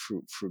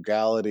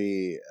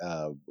frugality,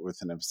 with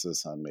an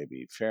emphasis on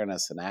maybe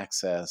fairness and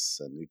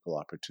access and equal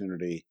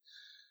opportunity,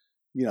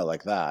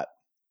 like that.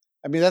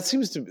 I mean, that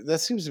seems to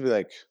be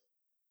like,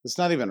 it's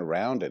not even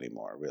around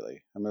anymore,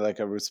 really. I mean, like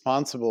a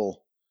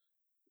responsible,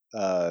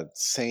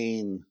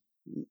 sane,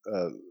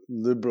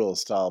 liberal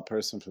style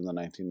person from the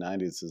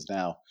 1990s is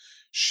now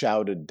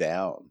shouted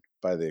down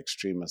by the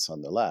extremists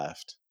on the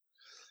left.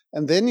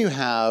 And then you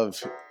have,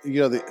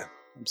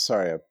 I'm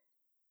sorry,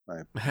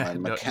 my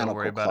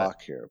mechanical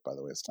clock here, by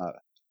the way,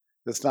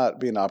 it's not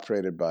being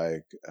operated by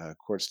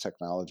quartz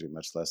technology,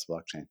 much less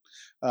blockchain.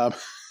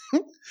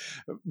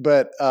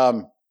 But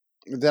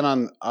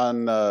then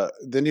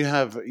then you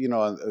have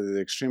the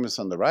extremists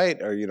on the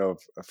right are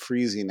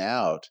freezing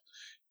out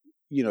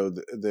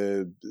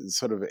the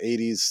sort of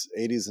 80s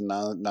and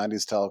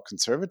 90s style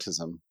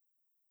conservatism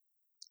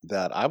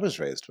that I was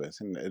raised with,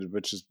 and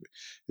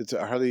it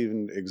hardly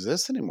even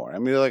exists anymore. I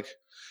mean,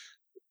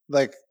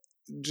 like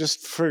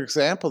just for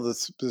example,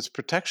 this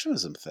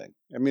protectionism thing.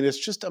 I mean,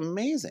 it's just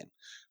amazing.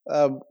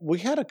 We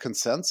had a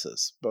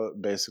consensus,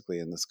 basically,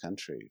 in this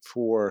country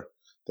for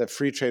that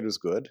free trade was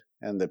good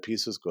and that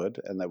peace was good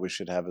and that we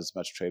should have as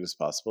much trade as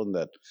possible and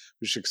that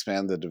we should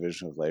expand the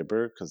division of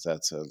labor because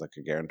that's like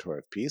a guarantor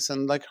of peace.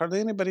 And like hardly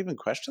anybody even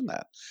questioned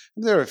that.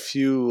 And there are a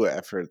few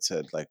efforts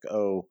at like,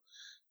 oh,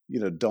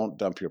 don't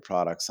dump your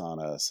products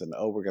on us, and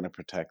we're going to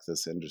protect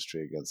this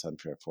industry against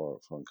unfair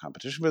foreign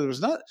competition. But it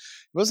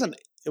wasn't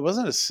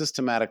a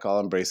systematic,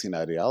 all-embracing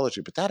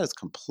ideology. But that has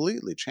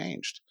completely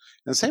changed.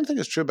 And the same thing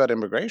is true about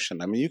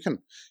immigration. I mean, you can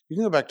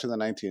go back to the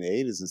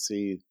 1980s and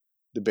see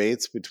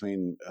debates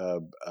between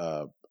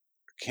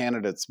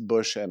candidates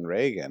Bush and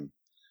Reagan.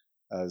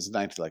 It was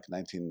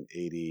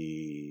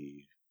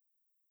 1980.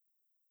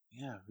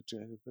 Yeah,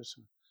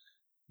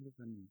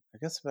 I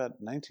guess about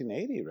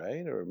 1980,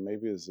 right? Or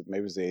maybe it was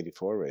the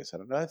 84 race. I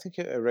don't know. I think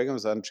Reagan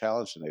was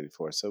unchallenged in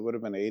 84, so it would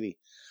have been 80.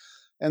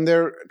 And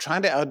they're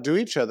trying to outdo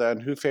each other on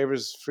who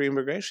favors free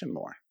immigration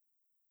more.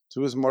 So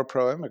who is more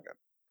pro-immigrant?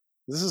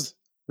 This is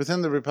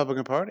within the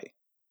Republican Party.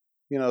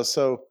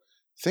 So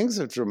things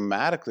have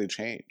dramatically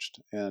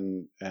changed,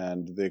 and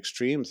the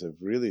extremes have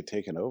really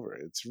taken over.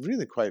 It's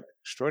really quite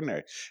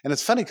extraordinary. And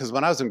it's funny because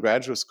when I was in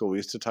graduate school, we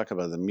used to talk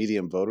about the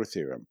median voter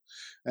theorem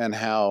and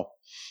how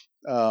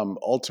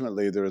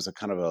ultimately there was a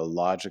kind of a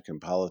logic in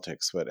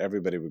politics, but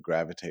everybody would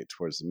gravitate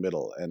towards the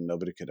middle and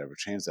nobody could ever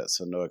change that.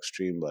 So no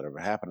extreme would ever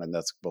happen. And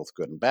that's both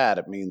good and bad.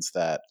 It means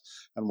that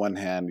on one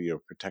hand, you're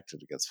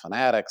protected against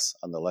fanatics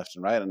on the left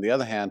and right. On the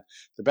other hand,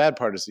 the bad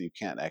part is that you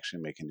can't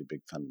actually make any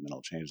big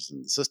fundamental changes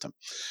in the system.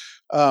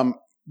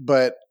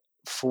 But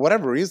for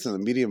whatever reason, the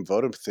median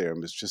voter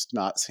theorem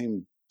doesn't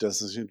seem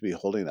to be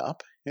holding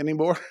up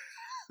anymore.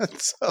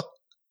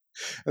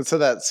 And so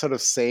that sort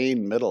of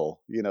sane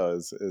middle,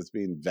 is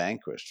being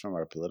vanquished from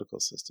our political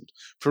systems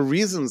for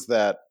reasons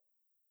that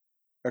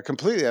are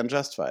completely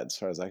unjustified, as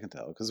far as I can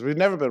tell, because we've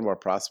never been more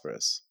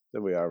prosperous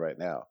than we are right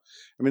now.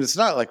 I mean, it's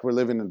not like we're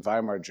living in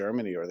Weimar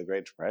Germany or the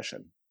Great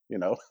Depression.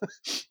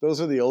 Those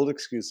are the old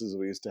excuses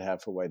we used to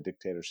have for why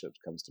dictatorship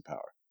comes to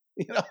power.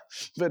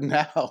 But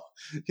now,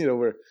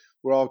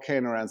 we're all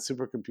carrying around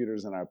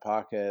supercomputers in our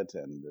pocket,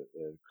 and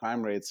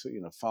crime rates,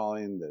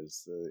 falling.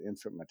 There's the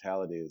infant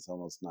mortality is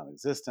almost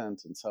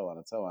non-existent, and so on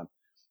and so on.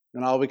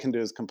 And all we can do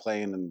is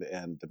complain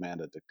and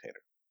demand a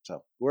dictator.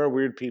 So we're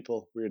weird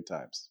people, weird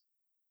times.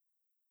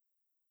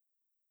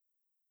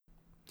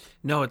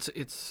 No,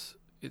 it's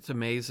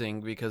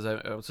amazing because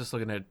I was just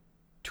looking at a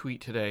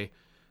tweet today,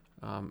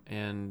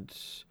 and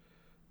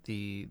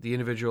the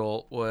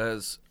individual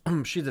was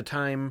she's a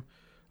Time.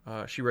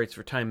 She writes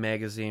for Time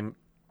magazine.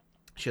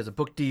 She has a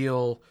book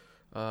deal,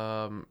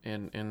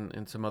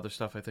 and some other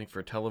stuff, I think,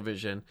 for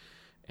television.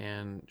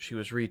 And she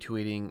was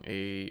retweeting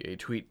a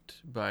tweet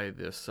by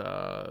this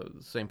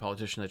same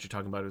politician that you're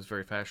talking about, who's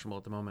very fashionable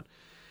at the moment.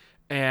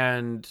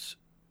 And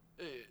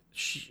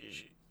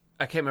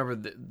I can't remember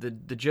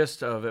the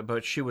gist of it,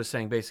 but she was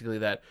saying basically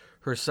that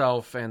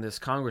herself and this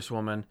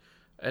congresswoman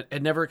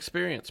had never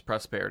experienced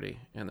prosperity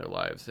in their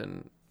lives,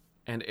 and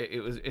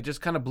it just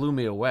kind of blew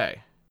me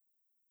away.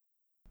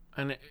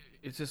 And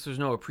it's just there's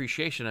no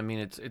appreciation. I mean,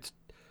 it's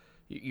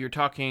you're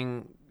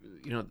talking,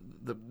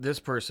 this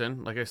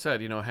person, like I said,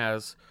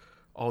 has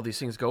all these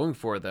things going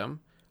for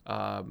them,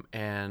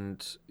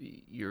 and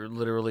you're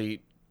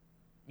literally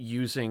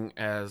using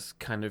as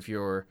kind of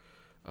your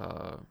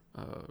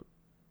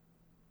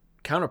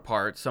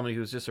counterpart somebody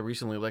who's just a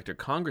recently elected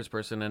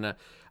congressperson, and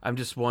I'm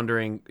just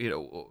wondering,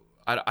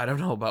 I don't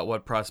know about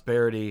what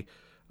prosperity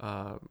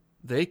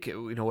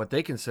what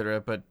they consider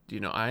it, but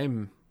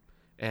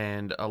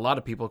and a lot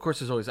of people, of course,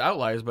 there's always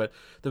outliers, but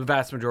the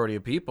vast majority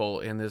of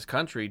people in this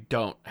country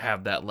don't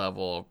have that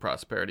level of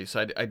prosperity.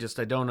 So I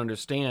don't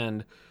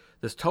understand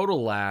this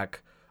total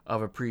lack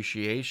of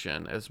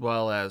appreciation, as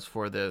well as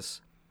for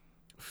this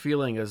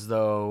feeling as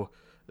though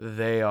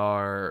they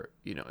are,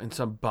 in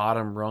some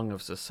bottom rung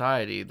of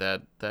society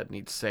that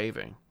needs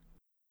saving.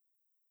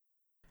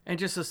 And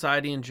just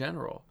society in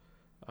general.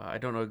 I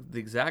don't know the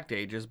exact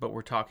ages, but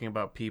we're talking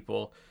about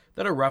people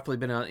that have roughly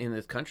been in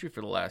this country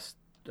for the last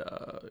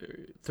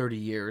 30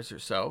 years or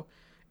so,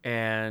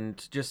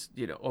 and just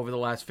over the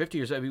last 50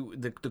 years, I mean,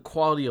 the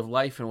quality of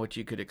life and what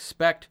you could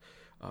expect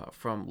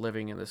from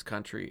living in this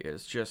country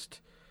is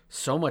just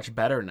so much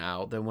better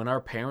now than when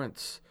our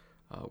parents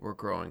were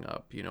growing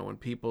up. When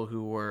people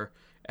who were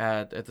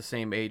at the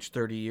same age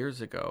 30 years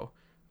ago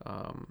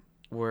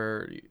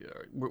we're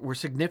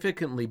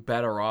significantly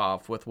better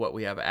off with what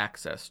we have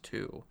access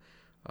to,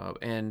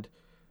 and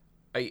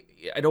I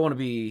don't want to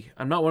be.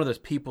 I'm not one of those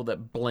people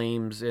that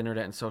blames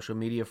internet and social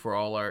media for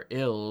all our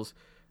ills,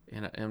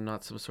 and I'm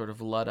not some sort of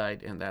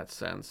Luddite in that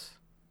sense.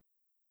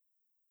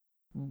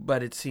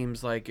 But it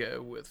seems like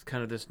with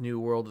kind of this new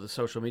world of the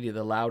social media,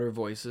 the louder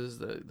voices,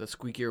 the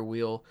squeakier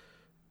wheel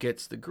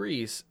gets the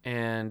grease,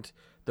 and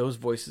those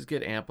voices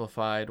get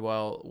amplified,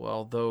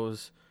 while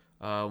those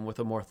with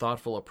a more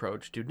thoughtful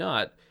approach do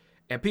not.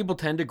 And people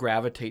tend to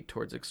gravitate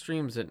towards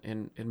extremes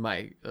in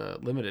my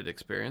limited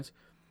experience,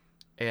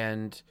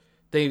 and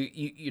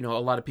a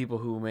lot of people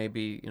who may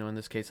be, in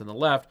this case on the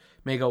left,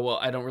 may go, well,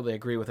 I don't really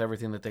agree with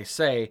everything that they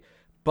say,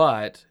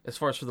 but as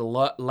far as for the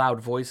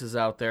loud voices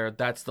out there,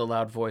 that's the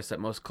loud voice that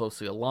most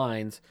closely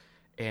aligns,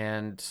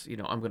 and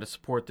I'm going to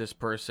support this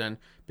person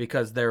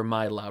because they're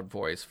my loud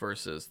voice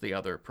versus the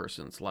other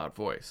person's loud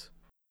voice.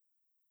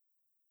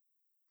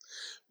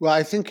 Well,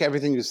 I think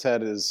everything you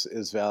said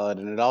is valid,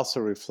 and it also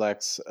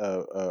reflects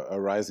a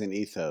rising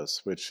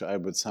ethos, which I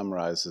would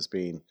summarize as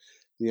being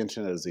the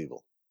internet is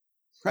evil.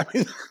 I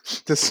mean,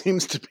 this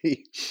seems to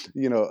be,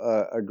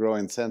 a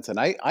growing sense, and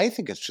I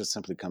think it just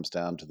simply comes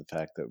down to the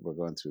fact that we're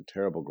going through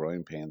terrible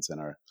growing pains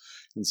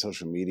in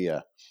social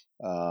media.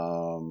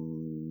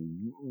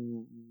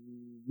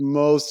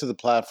 Most of the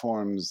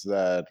platforms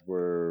that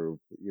were,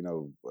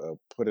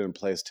 put in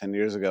place 10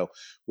 years ago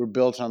were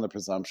built on the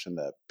presumption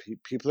that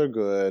people are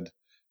good,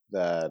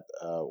 that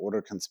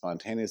order can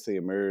spontaneously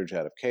emerge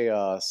out of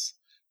chaos,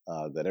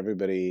 that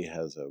everybody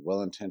has a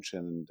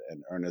well-intentioned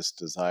and earnest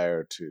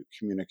desire to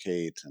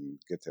communicate and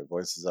get their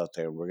voices out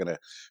there. We're going to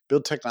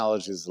build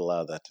technologies that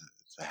allow that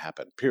to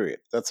happen, period.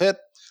 That's it.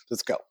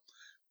 Let's go.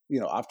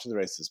 Off to the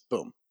races.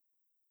 Boom.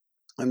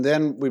 And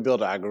then we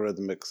build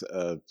algorithmic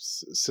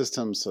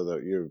systems so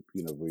that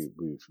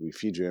we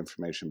feed you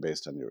information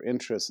based on your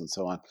interests and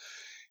so on.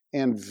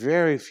 And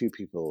very few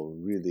people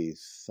really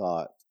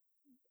thought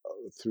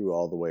through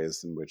all the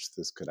ways in which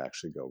this could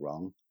actually go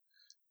wrong.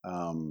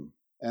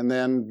 And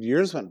then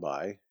years went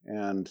by,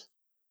 and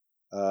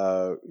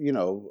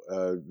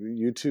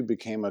YouTube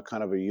became a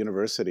kind of a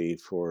university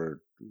for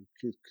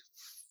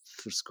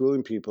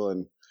schooling people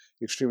in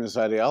extremist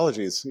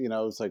ideologies.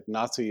 It's like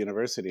Nazi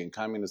university and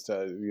communist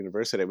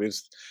university. I mean,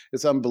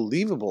 it's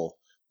unbelievable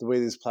the way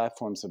these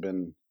platforms have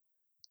been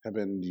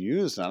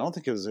used. And I don't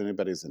think it was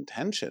anybody's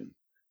intention.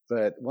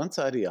 But once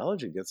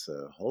ideology gets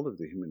a hold of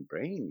the human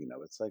brain,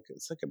 it's like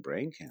a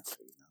brain cancer.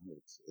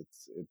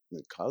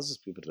 It causes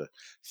people to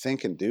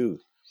think and do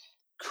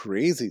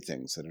crazy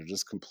things that are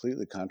just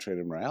completely contrary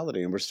to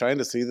morality, and we're starting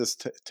to see this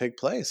take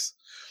place.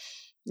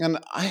 And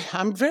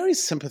I'm very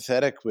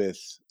sympathetic with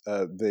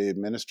the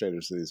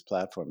administrators of these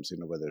platforms,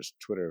 whether it's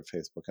Twitter or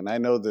Facebook. And I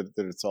know that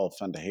it's all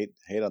fun to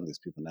hate on these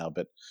people now,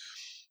 but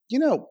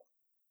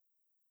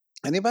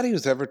anybody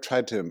who's ever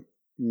tried to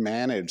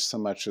manage so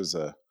much as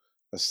a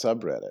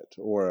subreddit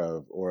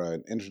or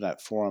an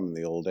internet forum in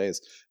the old days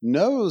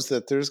knows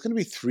that there's going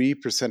to be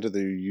 3% of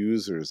the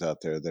users out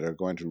there that are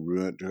going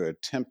to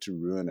attempt to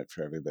ruin it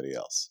for everybody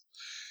else.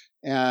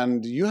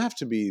 And you have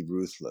to be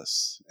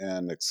ruthless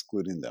and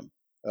excluding them,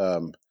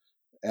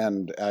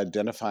 and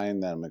identifying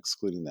them,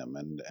 excluding them.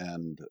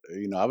 And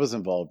I was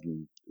involved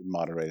in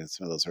moderating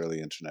some of those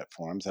early internet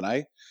forums, and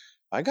I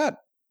got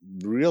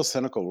real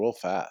cynical real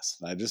fast.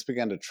 And I just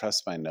began to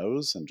trust my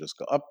nose and just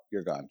go, up,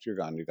 you're gone, you're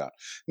gone, you're gone.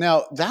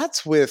 Now,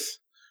 that's with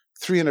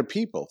 300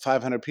 people,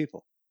 500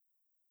 people.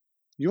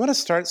 You want to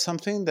start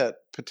something that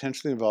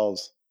potentially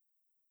involves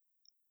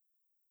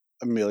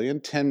 1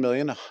 million, 10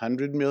 million,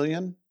 100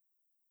 million,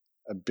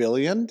 1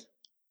 billion?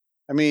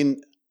 I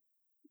mean,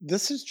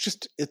 this is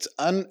just, it's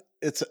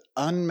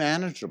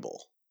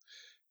unmanageable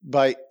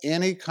by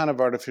any kind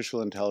of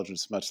artificial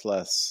intelligence, much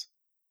less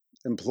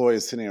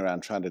employees sitting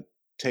around trying to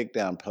take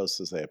down posts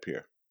as they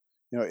appear.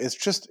 It's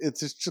just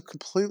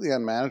completely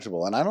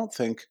unmanageable. And I don't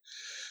think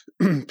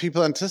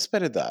people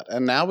anticipated that.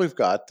 And now we've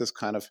got this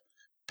kind of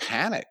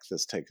panic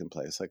that's taken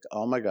place. Like,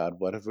 oh my God,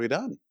 what have we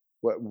done?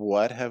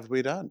 What have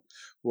we done?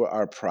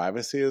 Our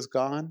privacy is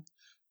gone.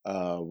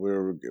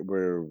 We're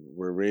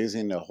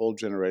raising a whole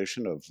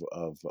generation of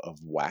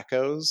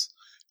wackos.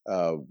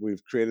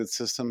 We've created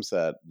systems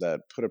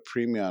that put a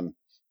premium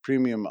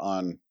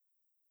on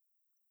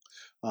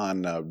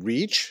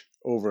reach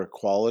over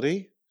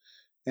quality.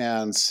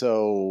 And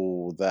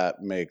so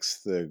that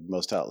makes the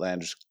most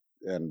outlandish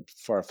and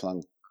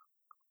far-flung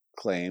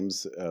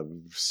claims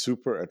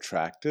super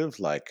attractive,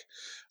 like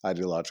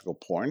ideological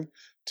porn,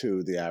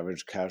 to the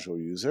average casual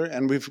user.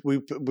 And we've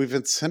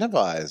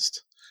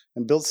incentivized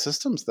and built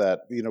systems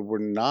that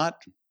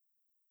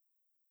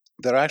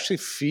that are actually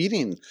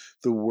feeding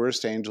the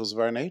worst angels of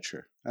our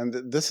nature. And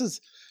this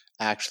has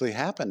actually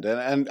happened.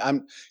 And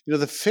I'm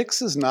the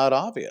fix is not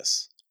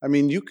obvious. I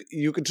mean, you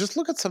could just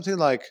look at something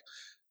like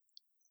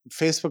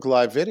Facebook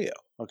Live video.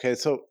 Okay,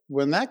 so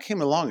when that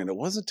came along, and it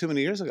wasn't too many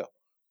years ago,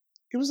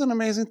 it was an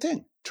amazing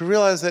thing to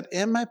realize that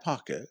in my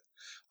pocket,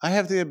 I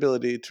have the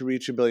ability to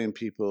reach 1 billion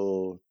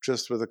people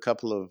just with a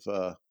couple of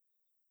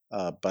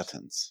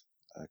buttons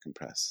I can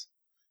press.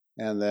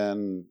 And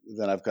then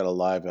I've got a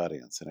live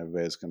audience, and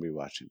everybody's going to be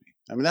watching me.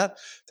 I mean,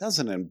 that's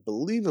an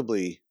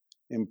unbelievably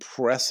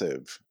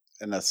impressive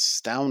and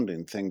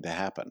astounding thing to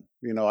happen.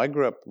 I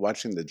grew up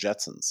watching the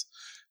Jetsons.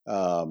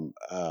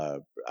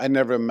 I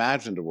never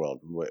imagined a world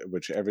in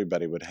which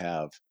everybody would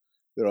have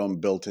their own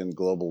built-in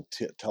global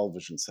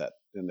television set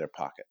in their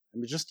pocket. I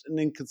mean, just an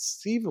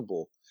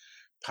inconceivable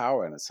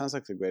power, and it sounds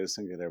like the greatest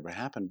thing that ever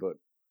happened. But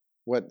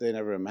what they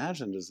never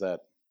imagined is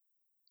that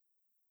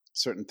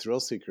certain thrill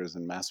seekers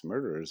and mass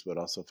murderers would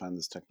also find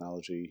this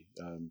technology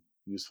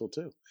useful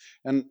too.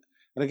 And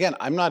again,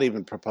 I'm not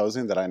even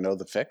proposing that I know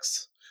the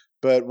fix.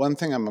 But one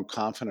thing I'm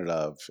confident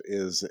of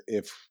is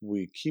if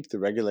we keep the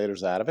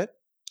regulators out of it,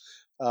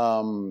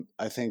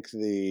 I think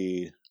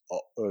the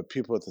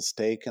people with the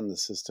stake in the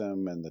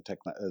system and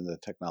the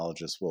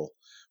technologists will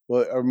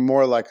are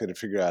more likely to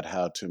figure out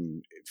how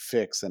to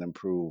fix and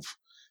improve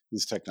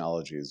these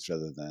technologies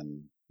rather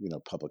than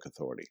public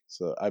authority.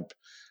 So I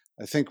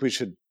think we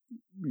should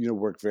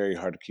work very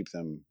hard to keep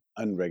them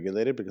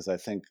unregulated, because I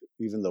think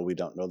even though we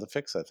don't know the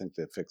fix, I think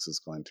the fix is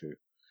going to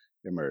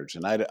emerge.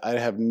 And I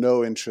have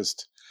no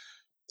interest.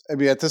 I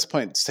mean, at this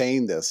point,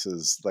 saying this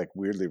is like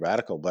weirdly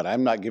radical, but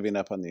I'm not giving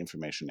up on the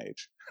information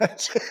age.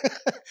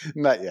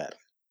 Not yet.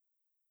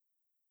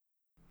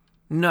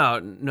 No,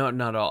 not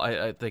at all.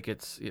 I think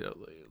it's,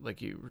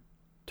 like you were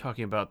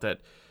talking about, that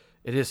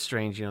it is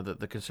strange,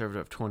 that the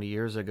conservative 20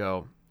 years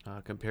ago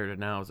compared to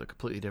now is a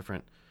completely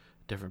different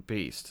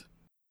beast.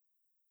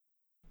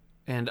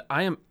 And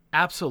I am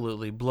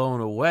absolutely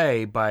blown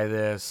away by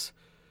this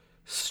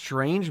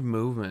strange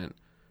movement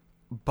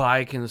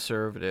by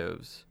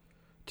conservatives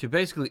to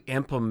basically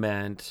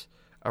implement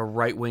a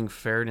right-wing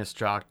fairness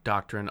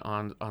doctrine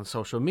on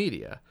social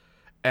media.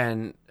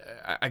 And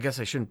I guess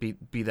I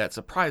shouldn't be that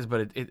surprised,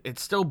 but it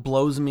still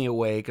blows me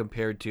away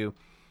compared to,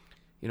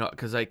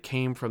 because I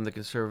came from the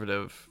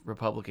conservative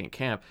Republican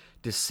camp,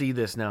 to see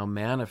this now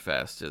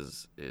manifest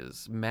is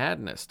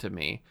madness to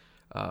me,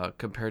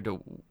 compared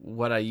to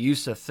what I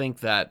used to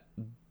think that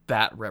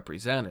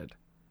represented.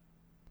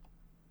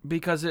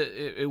 Because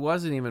it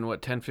wasn't even,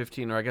 10,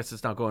 15, or I guess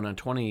it's now going on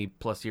 20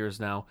 plus years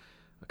now,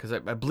 because I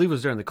believe it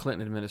was during the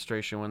Clinton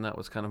administration when that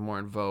was kind of more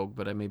in vogue,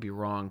 but I may be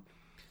wrong.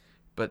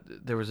 But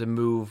there was a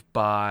move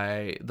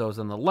by those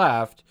on the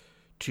left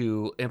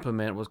to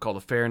implement what's called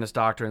a fairness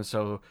doctrine,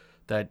 so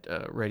that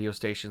radio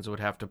stations would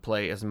have to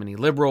play as many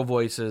liberal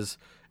voices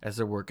as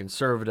there were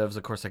conservatives.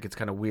 Of course, that gets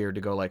kind of weird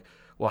to go like,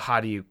 well,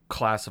 how do you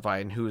classify,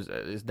 and who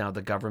is now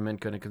the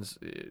government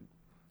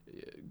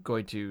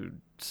going to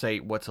say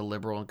what's a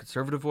liberal and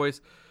conservative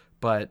voice?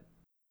 But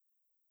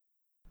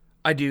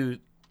I do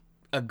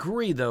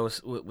agree, though,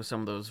 with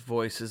some of those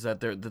voices that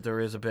there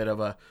is a bit of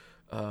a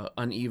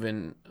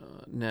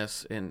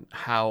unevenness in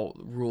how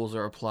rules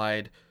are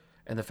applied,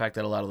 and the fact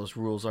that a lot of those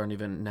rules aren't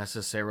even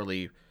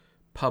necessarily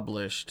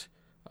published.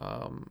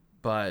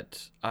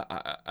 But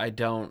I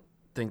don't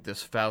think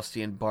this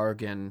Faustian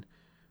bargain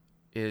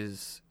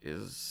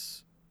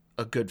is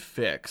a good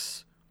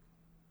fix.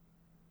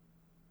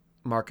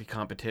 Market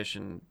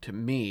competition, to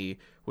me,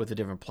 with a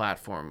different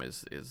platform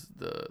is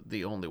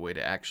the only way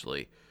to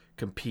actually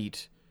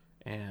compete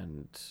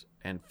and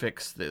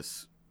fix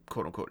this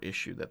quote unquote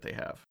issue that they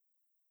have.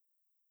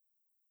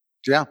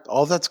 Yeah,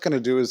 all that's going to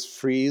do is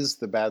freeze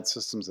the bad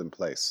systems in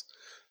place.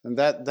 And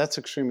that's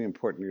extremely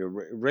important.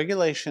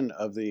 Regulation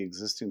of the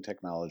existing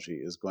technology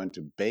is going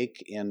to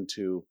bake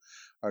into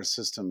our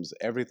systems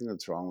everything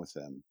that's wrong with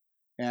them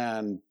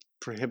and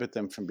prohibit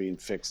them from being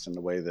fixed in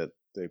the way that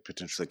they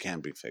potentially can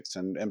be fixed.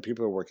 And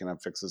people are working on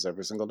fixes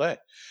every single day.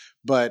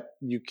 But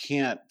you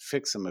can't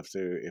fix them if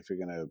you're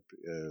going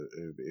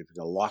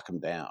to lock them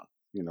down.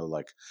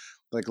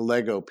 Like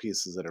Lego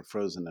pieces that are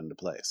frozen into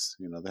place.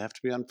 They have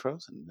to be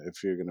unfrozen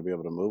if you're going to be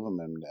able to move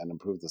them and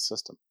improve the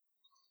system.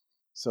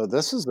 So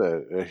this is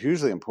a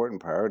hugely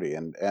important priority,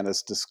 and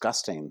it's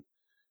disgusting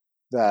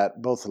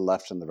that both the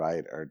left and the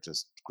right are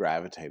just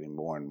gravitating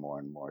more and more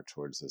and more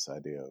towards this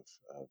idea of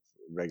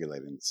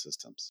regulating the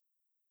systems.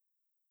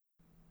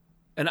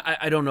 And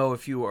I don't know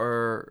if you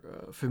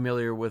are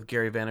familiar with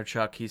Gary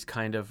Vaynerchuk. He's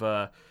kind of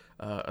a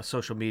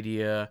social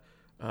media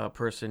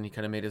person. He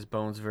kind of made his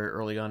bones very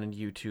early on in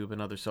YouTube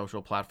and other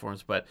social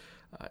platforms, but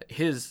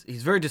he's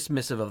very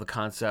dismissive of the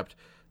concept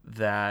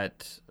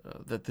that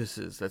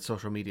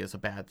social media is a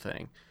bad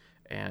thing.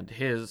 And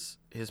his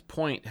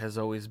point has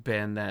always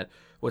been that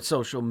what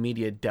social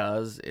media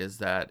does is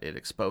that it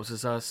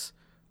exposes us.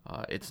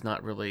 It's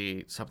not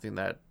really something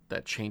that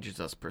changes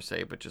us per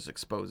se, but just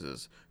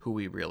exposes who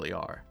we really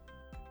are.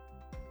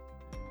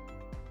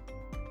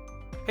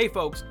 Hey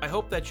folks, I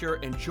hope that you're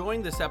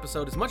enjoying this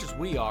episode as much as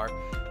we are.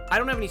 I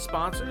don't have any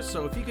sponsors,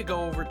 so if you could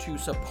go over to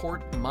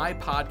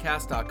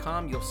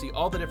supportmypodcast.com, you'll see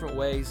all the different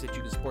ways that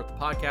you can support the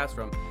podcast,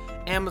 from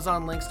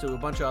Amazon links to a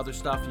bunch of other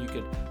stuff. You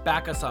can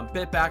back us on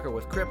Bitback or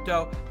with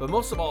crypto, but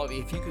most of all,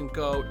 if you can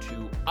go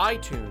to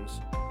iTunes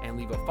and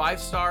leave a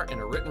 5-star and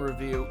a written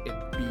review,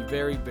 it'd be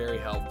very, very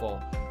helpful.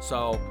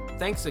 So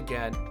thanks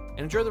again,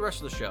 and enjoy the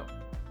rest of the show.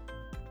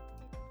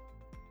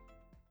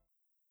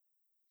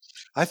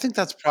 I think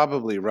that's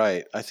probably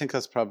right. I think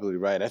there's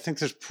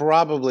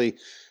probably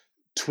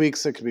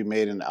tweaks that could be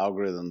made in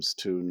algorithms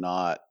to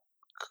not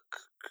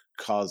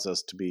cause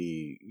us to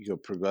be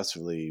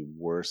progressively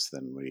worse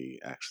than we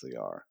actually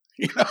are.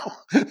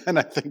 And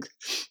I think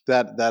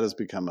that has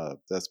become a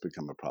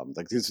problem.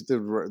 Like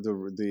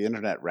the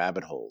internet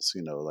rabbit holes,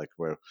 like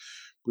where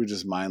we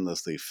just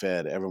mindlessly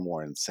fed ever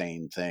more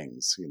insane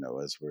things,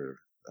 as we're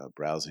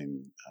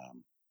browsing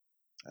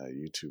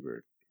YouTube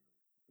or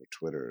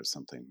Twitter or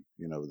something.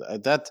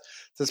 That's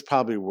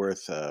probably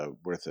worth a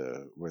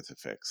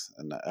fix.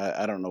 And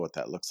I don't know what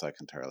that looks like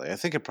entirely. I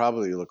think it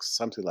probably looks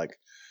something like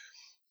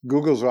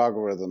Google's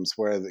algorithms,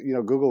 where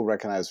Google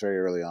recognized very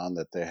early on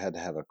that they had to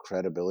have a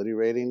credibility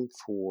rating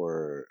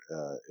for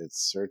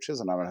its searches,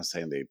 and I'm not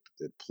saying they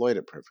deployed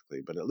it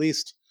perfectly, but at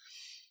least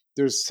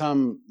there was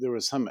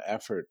some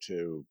effort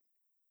to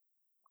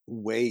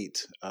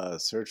weight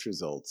search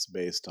results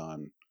based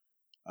on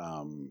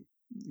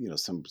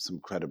some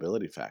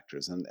credibility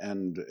factors,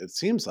 and it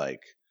seems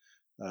like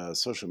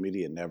social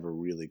media never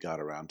really got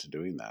around to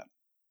doing that.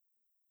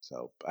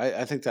 So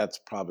I think that's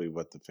probably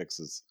what the fix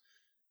is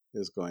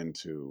going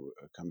to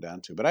come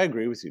down to. But I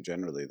agree with you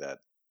generally that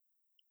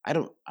I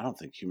don't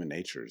think human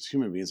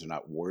beings are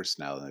not worse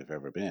now than they've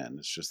ever been.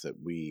 It's just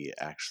that we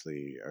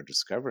actually are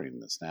discovering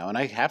this now, and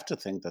I have to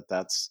think that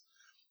that's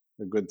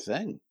a good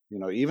thing.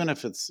 Even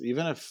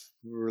if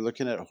we're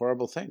looking at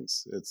horrible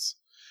things, it's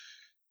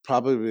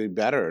probably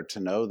better to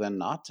know than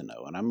not to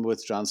know. And I'm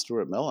with John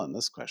Stuart Mill on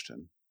this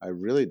question. I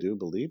really do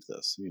believe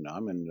this.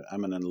 I'm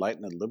an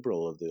enlightened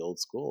liberal of the old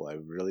school. I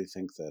really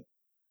think that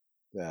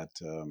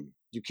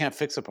you can't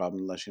fix a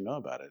problem unless you know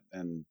about it.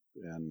 And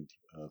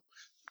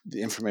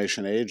the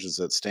information age as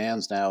it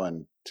stands now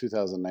in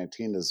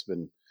 2019 has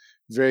been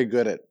very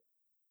good at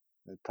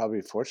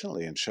probably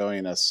fortunately in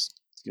showing us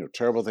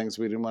terrible things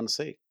we didn't want to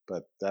see.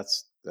 But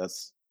that's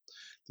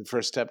the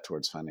first step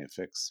towards finding a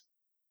fix.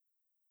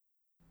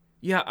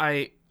 Yeah,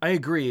 I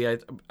agree.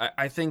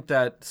 I think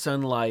that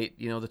sunlight,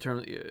 the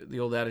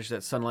old adage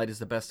that sunlight is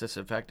the best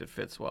disinfectant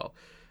fits well.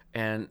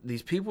 And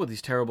these people with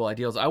these terrible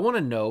ideals, I want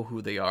to know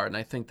who they are, and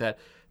I think that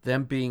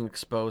them being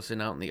exposed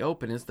and out in the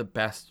open is the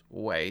best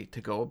way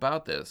to go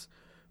about this,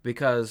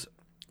 because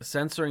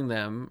censoring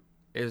them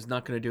is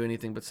not going to do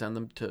anything but send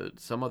them to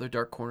some other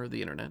dark corner of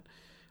the internet,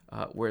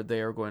 where they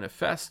are going to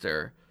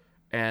fester,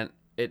 and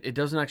it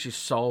doesn't actually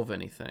solve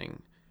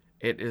anything.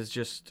 It is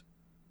just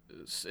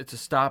it's a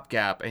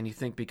stopgap, and you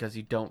think because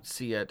you don't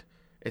see it,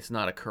 it's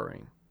not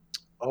occurring.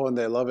 Oh, and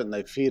they love it and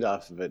they feed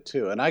off of it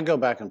too. And I go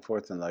back and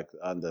forth and like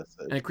on this.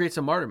 And it creates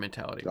a martyr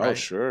mentality, Oh, right?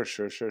 sure,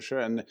 sure, sure, sure.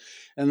 And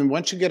then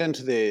once you get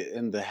into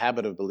the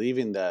habit of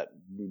believing that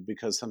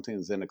because something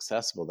is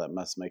inaccessible, that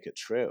must make it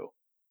true.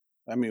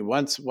 I mean,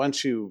 once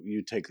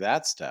you take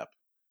that step,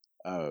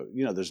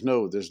 there's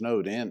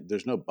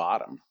no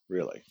bottom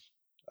really.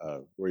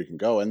 Where you can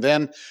go, and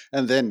then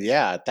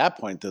yeah, at that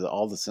point,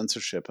 all the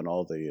censorship and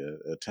all the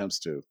attempts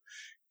to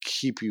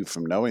keep you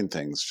from knowing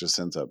things just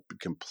ends up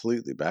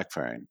completely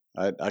backfiring.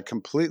 I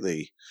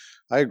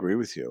agree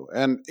with you,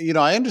 and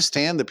I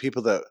understand the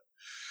people that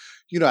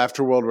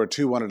after World War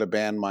II wanted to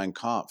ban Mein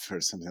Kampf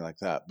or something like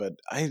that, but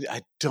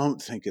I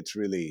don't think it's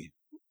really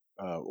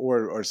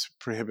or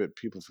prohibit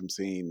people from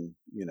seeing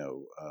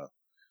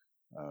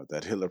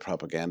that Hitler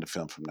propaganda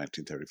film from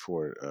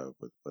 1934,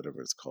 whatever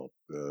it's called,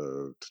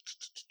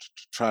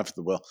 Triumph of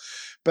the Will.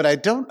 But I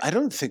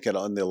don't think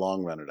in the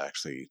long run it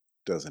actually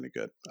does any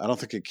good. I don't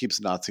think it keeps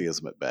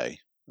Nazism at bay.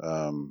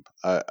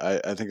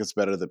 I think it's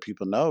better that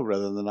people know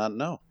rather than not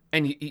know.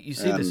 And you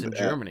see this in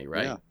Germany,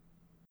 right? Yeah,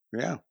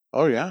 yeah,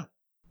 oh yeah.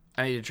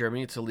 In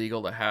Germany, it's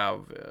illegal to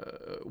have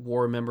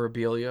war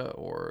memorabilia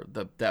or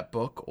that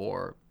book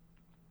or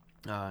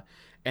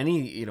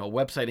any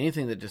website,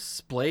 anything that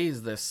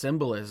displays the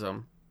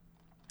symbolism,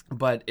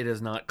 but it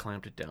has not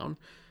clamped it down.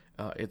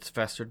 It's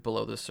festered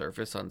below the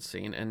surface,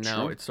 unseen, and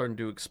now it's starting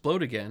to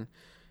explode again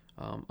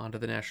onto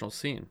the national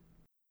scene.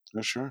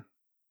 Oh, sure.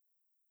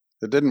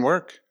 It didn't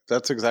work.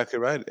 That's exactly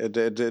right. It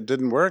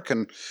didn't work,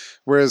 and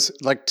whereas,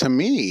 like to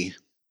me,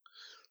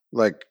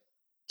 like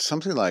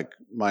something like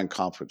Mein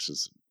Kampf, which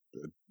is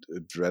a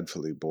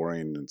dreadfully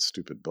boring and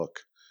stupid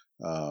book,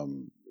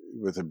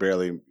 with a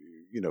barely,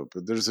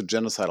 but there's a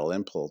genocidal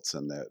impulse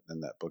in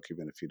that book,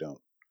 even if you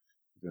don't,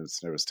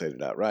 it's never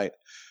stated outright.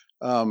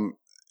 Um,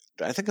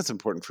 I think it's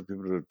important for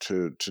people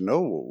to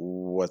know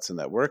what's in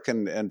that work,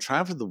 and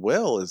Triumph of the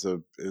Will is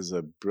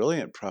a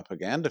brilliant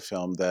propaganda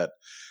film that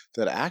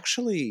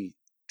actually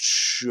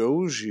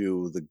shows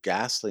you the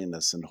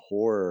ghastliness and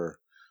horror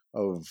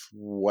of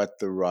what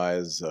the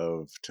rise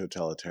of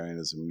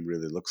totalitarianism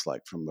really looks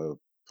like from a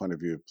point of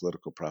view of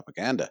political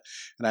propaganda.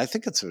 And I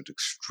think it's an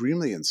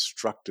extremely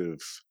instructive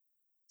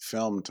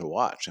film to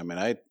watch. I mean,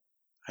 I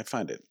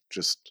find it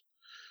just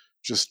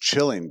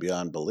chilling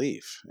beyond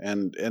belief,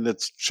 and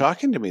it's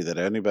shocking to me that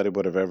anybody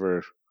would have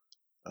ever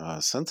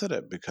censored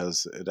it,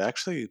 because it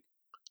actually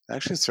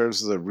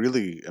serves as a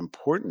really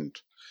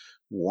important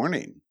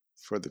warning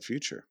for the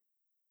future.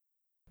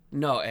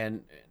 No,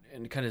 and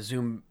kind of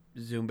zoom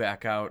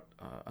back out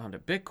onto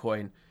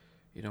Bitcoin.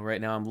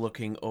 Right now I'm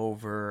looking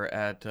over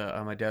at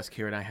on my desk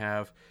here, and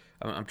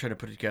I'm trying to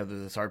put together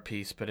this art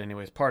piece. But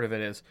anyways, part of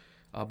it is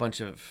a bunch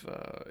of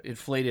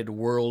inflated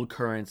world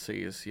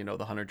currencies. The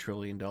 $100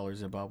 trillion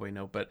Zimbabwe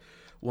note. But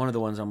one of the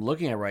ones I'm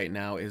looking at right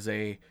now is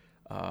a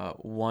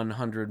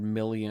 100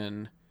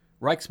 million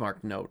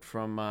Reichsmark note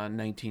from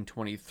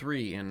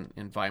 1923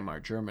 in Weimar,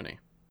 Germany.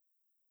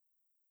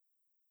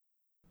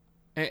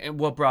 And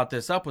what brought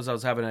this up was I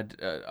was having an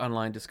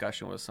online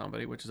discussion with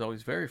somebody, which is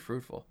always very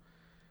fruitful.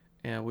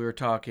 And we were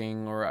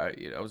talking, or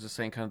I was just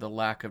saying, kind of the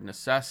lack of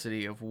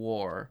necessity of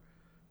war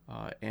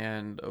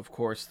And of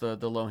course, the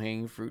low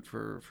hanging fruit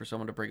for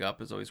someone to bring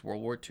up is always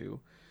World War II,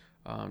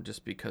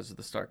 just because of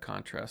the stark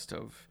contrast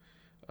of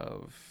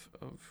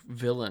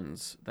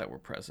villains that were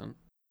present.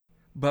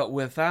 But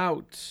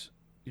without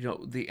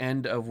the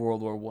end of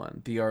World War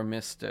One, the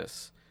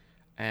armistice,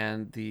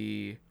 and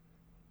the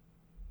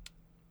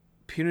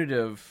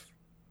punitive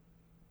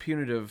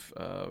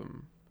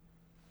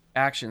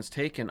actions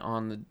taken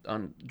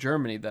on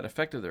Germany that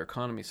affected their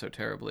economy so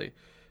terribly,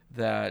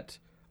 that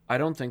I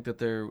don't think that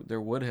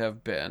there would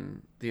have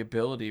been the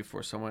ability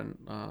for someone,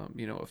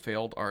 a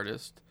failed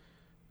artist,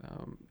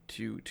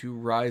 to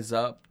rise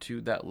up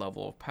to that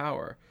level of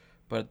power,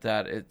 but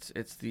that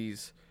it's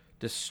these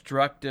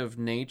destructive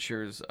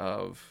natures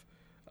of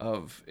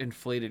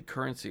inflated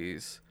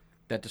currencies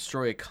that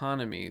destroy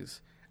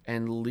economies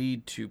and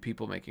lead to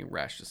people making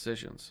rash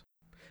decisions.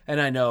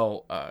 And I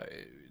know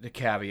the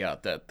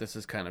caveat that this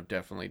is kind of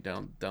definitely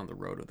down the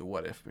road of the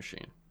what if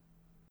machine.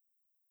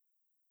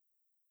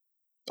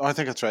 Oh, I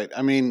think that's right.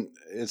 I mean,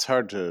 it's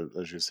hard to,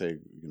 as you say,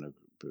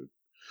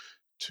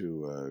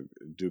 to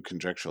do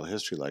conjectural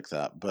history like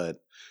that,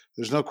 but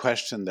there's no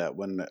question that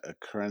when a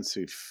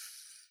currency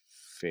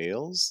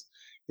fails,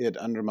 it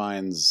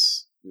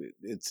undermines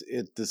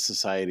the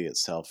society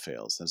itself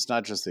fails. And it's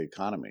not just the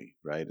economy,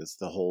 right? It's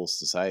the whole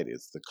society.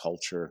 It's the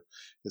culture.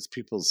 It's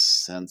people's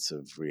sense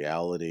of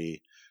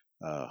reality,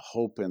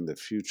 hope in the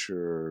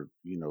future.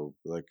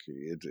 Like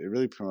it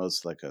really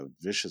promotes like a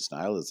vicious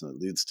nihilism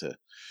that leads to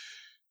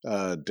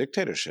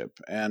dictatorship.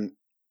 And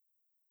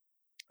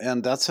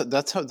that's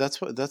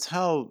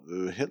how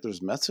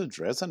Hitler's message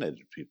resonated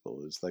with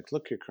people. It's like,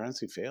 look, your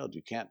currency failed.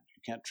 You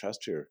can't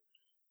trust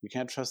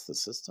the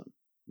system.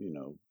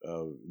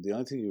 The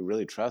only thing you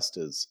really trust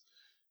is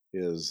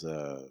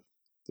the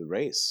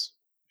race,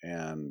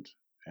 and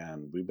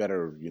we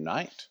better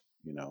unite.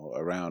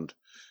 Around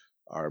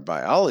our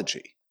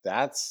biology.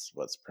 That's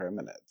what's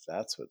permanent.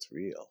 That's what's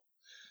real.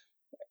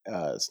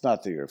 It's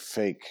not that you're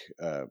fake,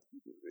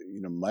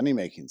 money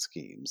making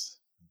schemes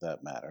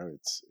that matter.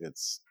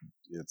 It's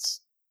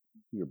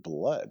your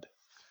blood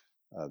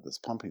that's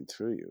pumping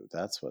through you.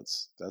 That's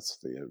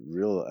the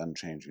real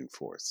unchanging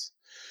force.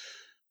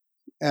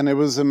 And it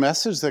was a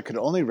message that could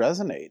only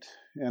resonate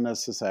in a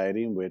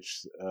society in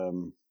which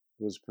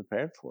was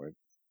prepared for it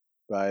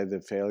by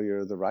the failure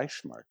of the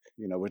Reichsmark,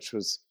 which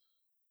was,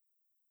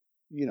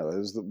 it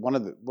was one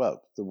of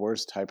the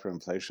worst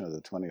hyperinflation of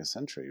the 20th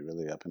century,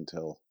 really, up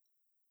until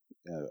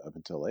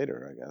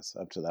later, I guess,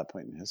 up to that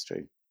point in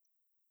history.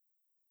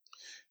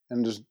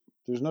 And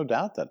there's no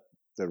doubt that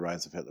the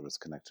rise of Hitler was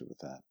connected with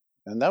that.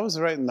 And that was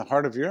right in the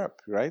heart of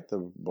Europe, right?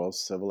 The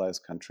most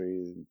civilized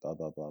country, blah,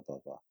 blah, blah, blah,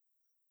 blah.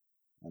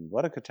 And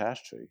what a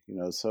catastrophe,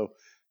 So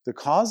the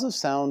cause of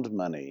sound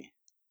money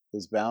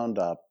is bound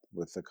up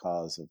with the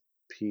cause of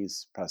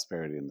peace,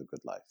 prosperity, and the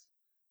good life.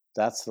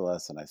 That's the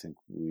lesson I think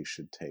we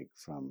should take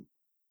from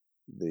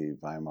the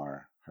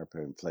Weimar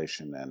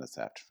hyperinflation and its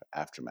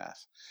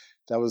aftermath.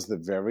 That was the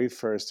very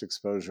first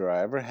exposure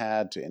I ever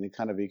had to any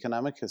kind of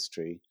economic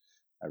history.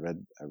 I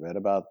read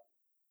about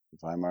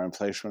Weimar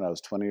inflation when I was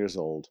 20 years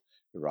old.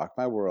 It rocked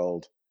my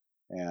world,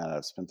 and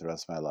I've spent the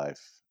rest of my life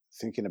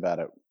thinking about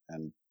it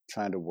and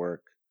trying to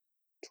work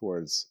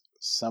towards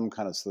some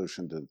kind of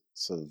solution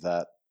so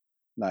that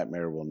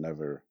nightmare will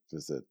never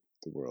visit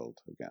the world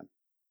again.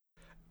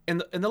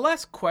 And the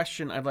last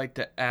question I'd like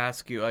to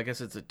ask you, I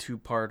guess it's a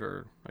two-part,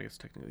 or I guess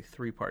technically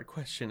three-part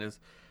question, is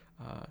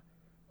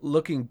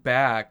looking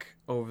back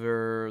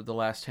over the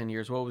last 10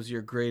 years, what was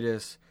your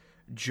greatest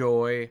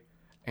joy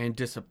and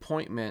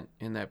disappointment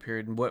in that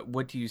period? And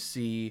what do you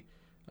see,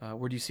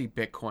 where do you see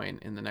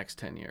Bitcoin in the next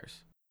 10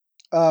 years?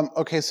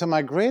 Okay, so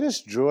my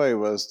greatest joy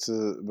was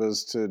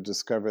to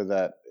discover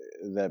that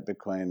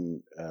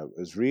Bitcoin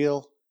is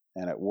real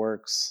and it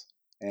works,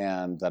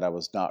 and that I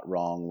was not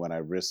wrong when I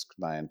risked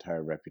my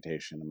entire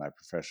reputation and my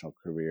professional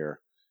career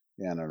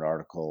in an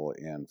article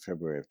in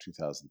February of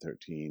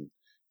 2013,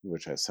 in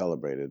which I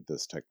celebrated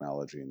this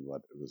technology and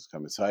what it was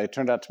coming. So I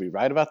turned out to be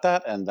right about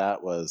that, and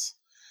that was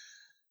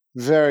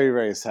very,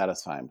 very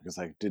satisfying because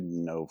I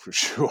didn't know for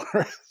sure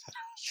that I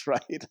was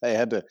right.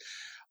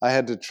 I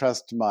had to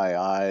trust my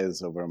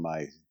eyes over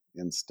my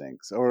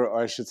instincts, or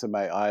I should say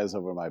my eyes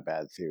over my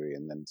bad theory,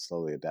 and then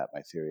slowly adapt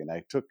my theory. And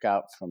I took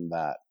out from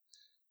that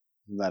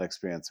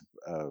experience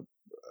a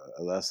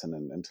lesson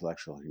in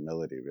intellectual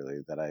humility, really,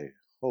 that I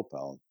hope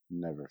I'll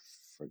never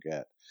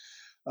forget.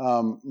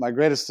 My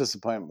greatest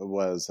disappointment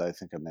was, I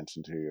think I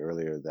mentioned to you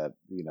earlier, that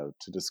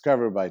to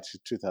discover by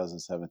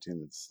 2017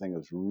 that this thing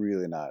was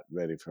really not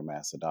ready for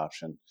mass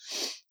adoption,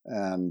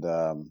 and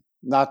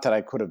not that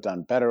I could have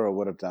done better or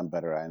would have done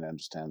better. I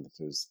understand that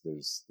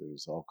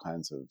there's all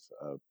kinds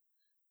of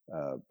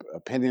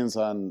opinions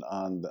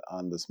on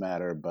this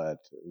matter, but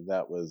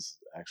that was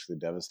actually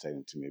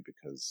devastating to me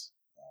because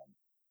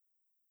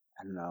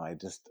I don't know. I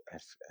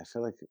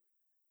feel like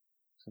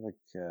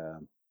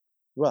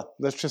well,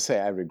 let's just say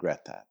I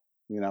regret that.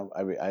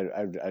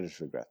 I just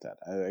regret that.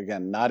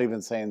 Again, not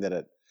even saying that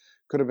it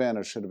could have been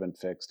or should have been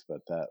fixed,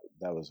 but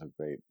that was a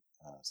great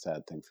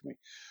sad thing for me.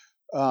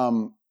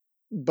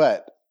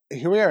 But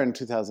here we are in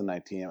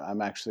 2019.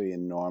 I'm actually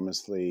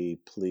enormously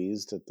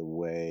pleased at the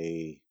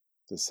way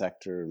the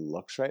sector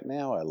looks right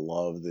now. I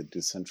love the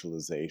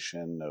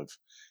decentralization of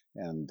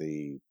and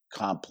the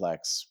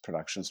complex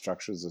production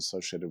structures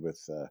associated with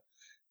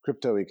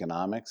crypto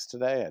economics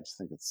today. I just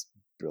think it's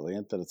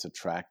brilliant that it's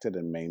attracted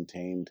and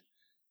maintained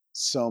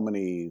so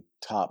many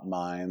top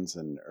minds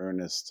and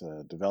earnest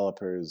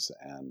developers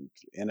and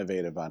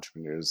innovative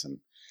entrepreneurs, and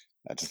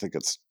I just think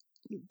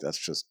that's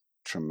just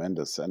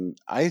tremendous. And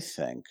I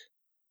think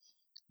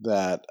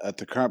that at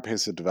the current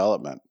pace of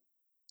development,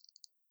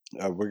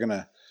 we're going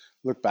to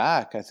look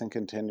back, I think,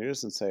 in 10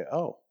 years and say,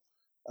 oh,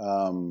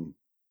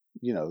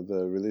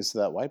 the release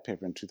of that white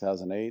paper in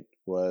 2008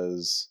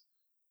 was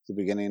the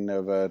beginning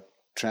of a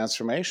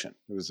transformation.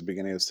 It was the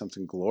beginning of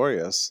something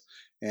glorious,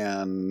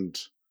 and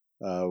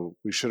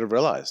we should have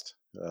realized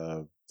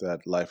that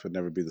life would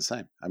never be the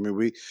same. I mean,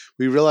 we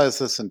realized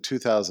this in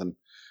 2000.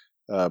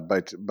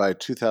 By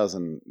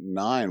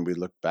 2009, we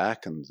looked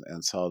back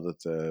and saw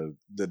that the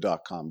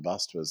dot-com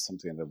bust was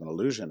something of an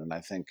illusion, and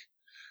I think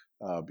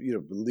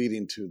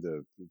leading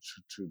to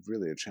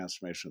really a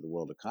transformation of the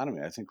world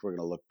economy. I think we're going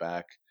to look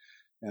back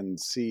and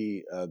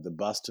see the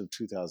bust of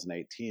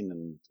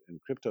 2018 in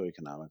crypto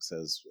economics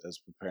as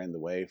preparing the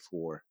way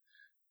for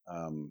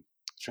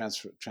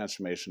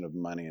transformation of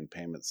money and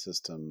payment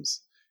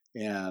systems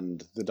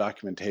and the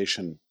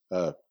documentation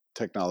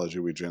technology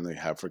we generally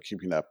have for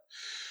keeping up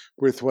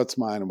with what's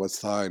mine and what's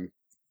thine.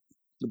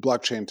 The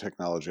blockchain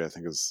technology, I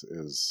think,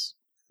 is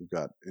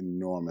got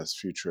enormous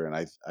future, and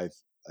I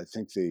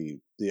think the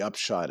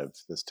upshot of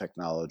this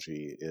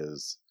technology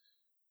is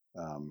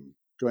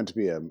going to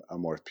be a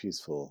more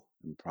peaceful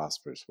and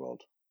prosperous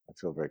world. I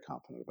feel very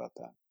confident about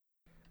that.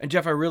 And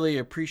Jeff, I really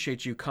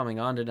appreciate you coming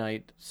on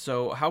tonight.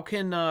 So how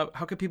can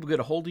people get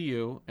a hold of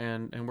you,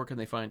 and where can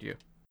they find you?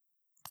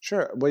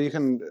 Sure. Well, you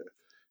can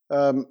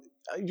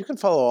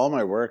follow all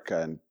my work,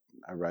 and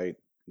I write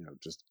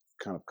just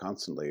kind of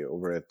constantly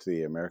over at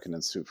the American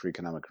Institute for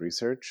Economic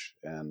Research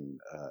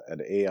and at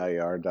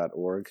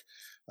AIR.org.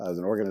 As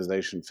an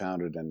organization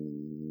founded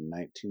in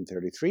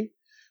 1933.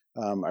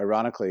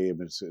 Ironically,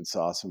 it's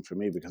awesome for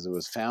me because it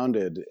was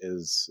founded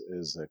as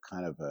a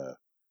kind of a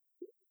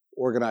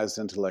organized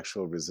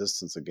intellectual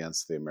resistance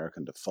against the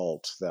American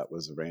default that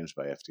was arranged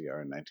by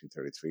FDR in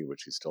 1933,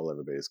 which he stole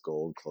everybody's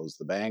gold, closed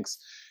the banks,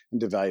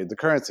 and devalued the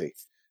currency.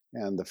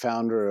 And the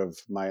founder of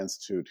my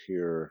institute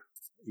here,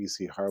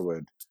 E.C.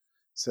 Harwood,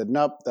 said,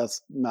 nope,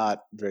 that's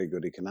not very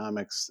good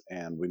economics,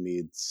 and we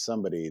need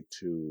somebody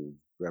to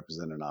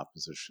represent an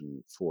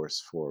opposition force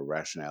for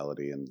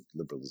rationality and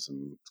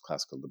liberalism,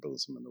 classical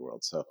liberalism in the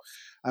world. So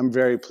I'm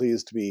very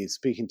pleased to be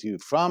speaking to you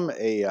from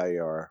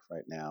AIR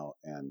right now,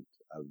 and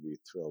I would be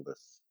thrilled if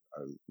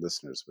our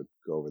listeners would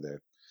go over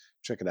there,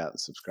 check it out, and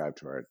subscribe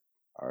to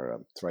our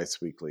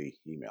thrice weekly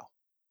email.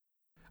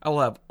 I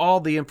will have all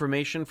the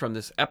information from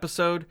this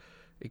episode,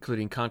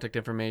 including contact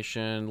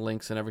information,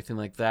 links, and everything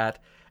like that,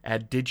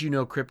 at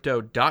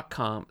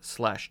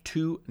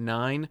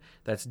didyouknowcrypto.com/29.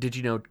 That's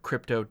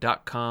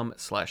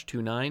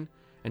didyouknowcrypto.com/29.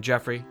 And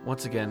Jeffrey,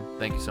 once again,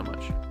 thank you so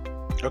much.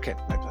 Okay,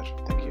 my pleasure.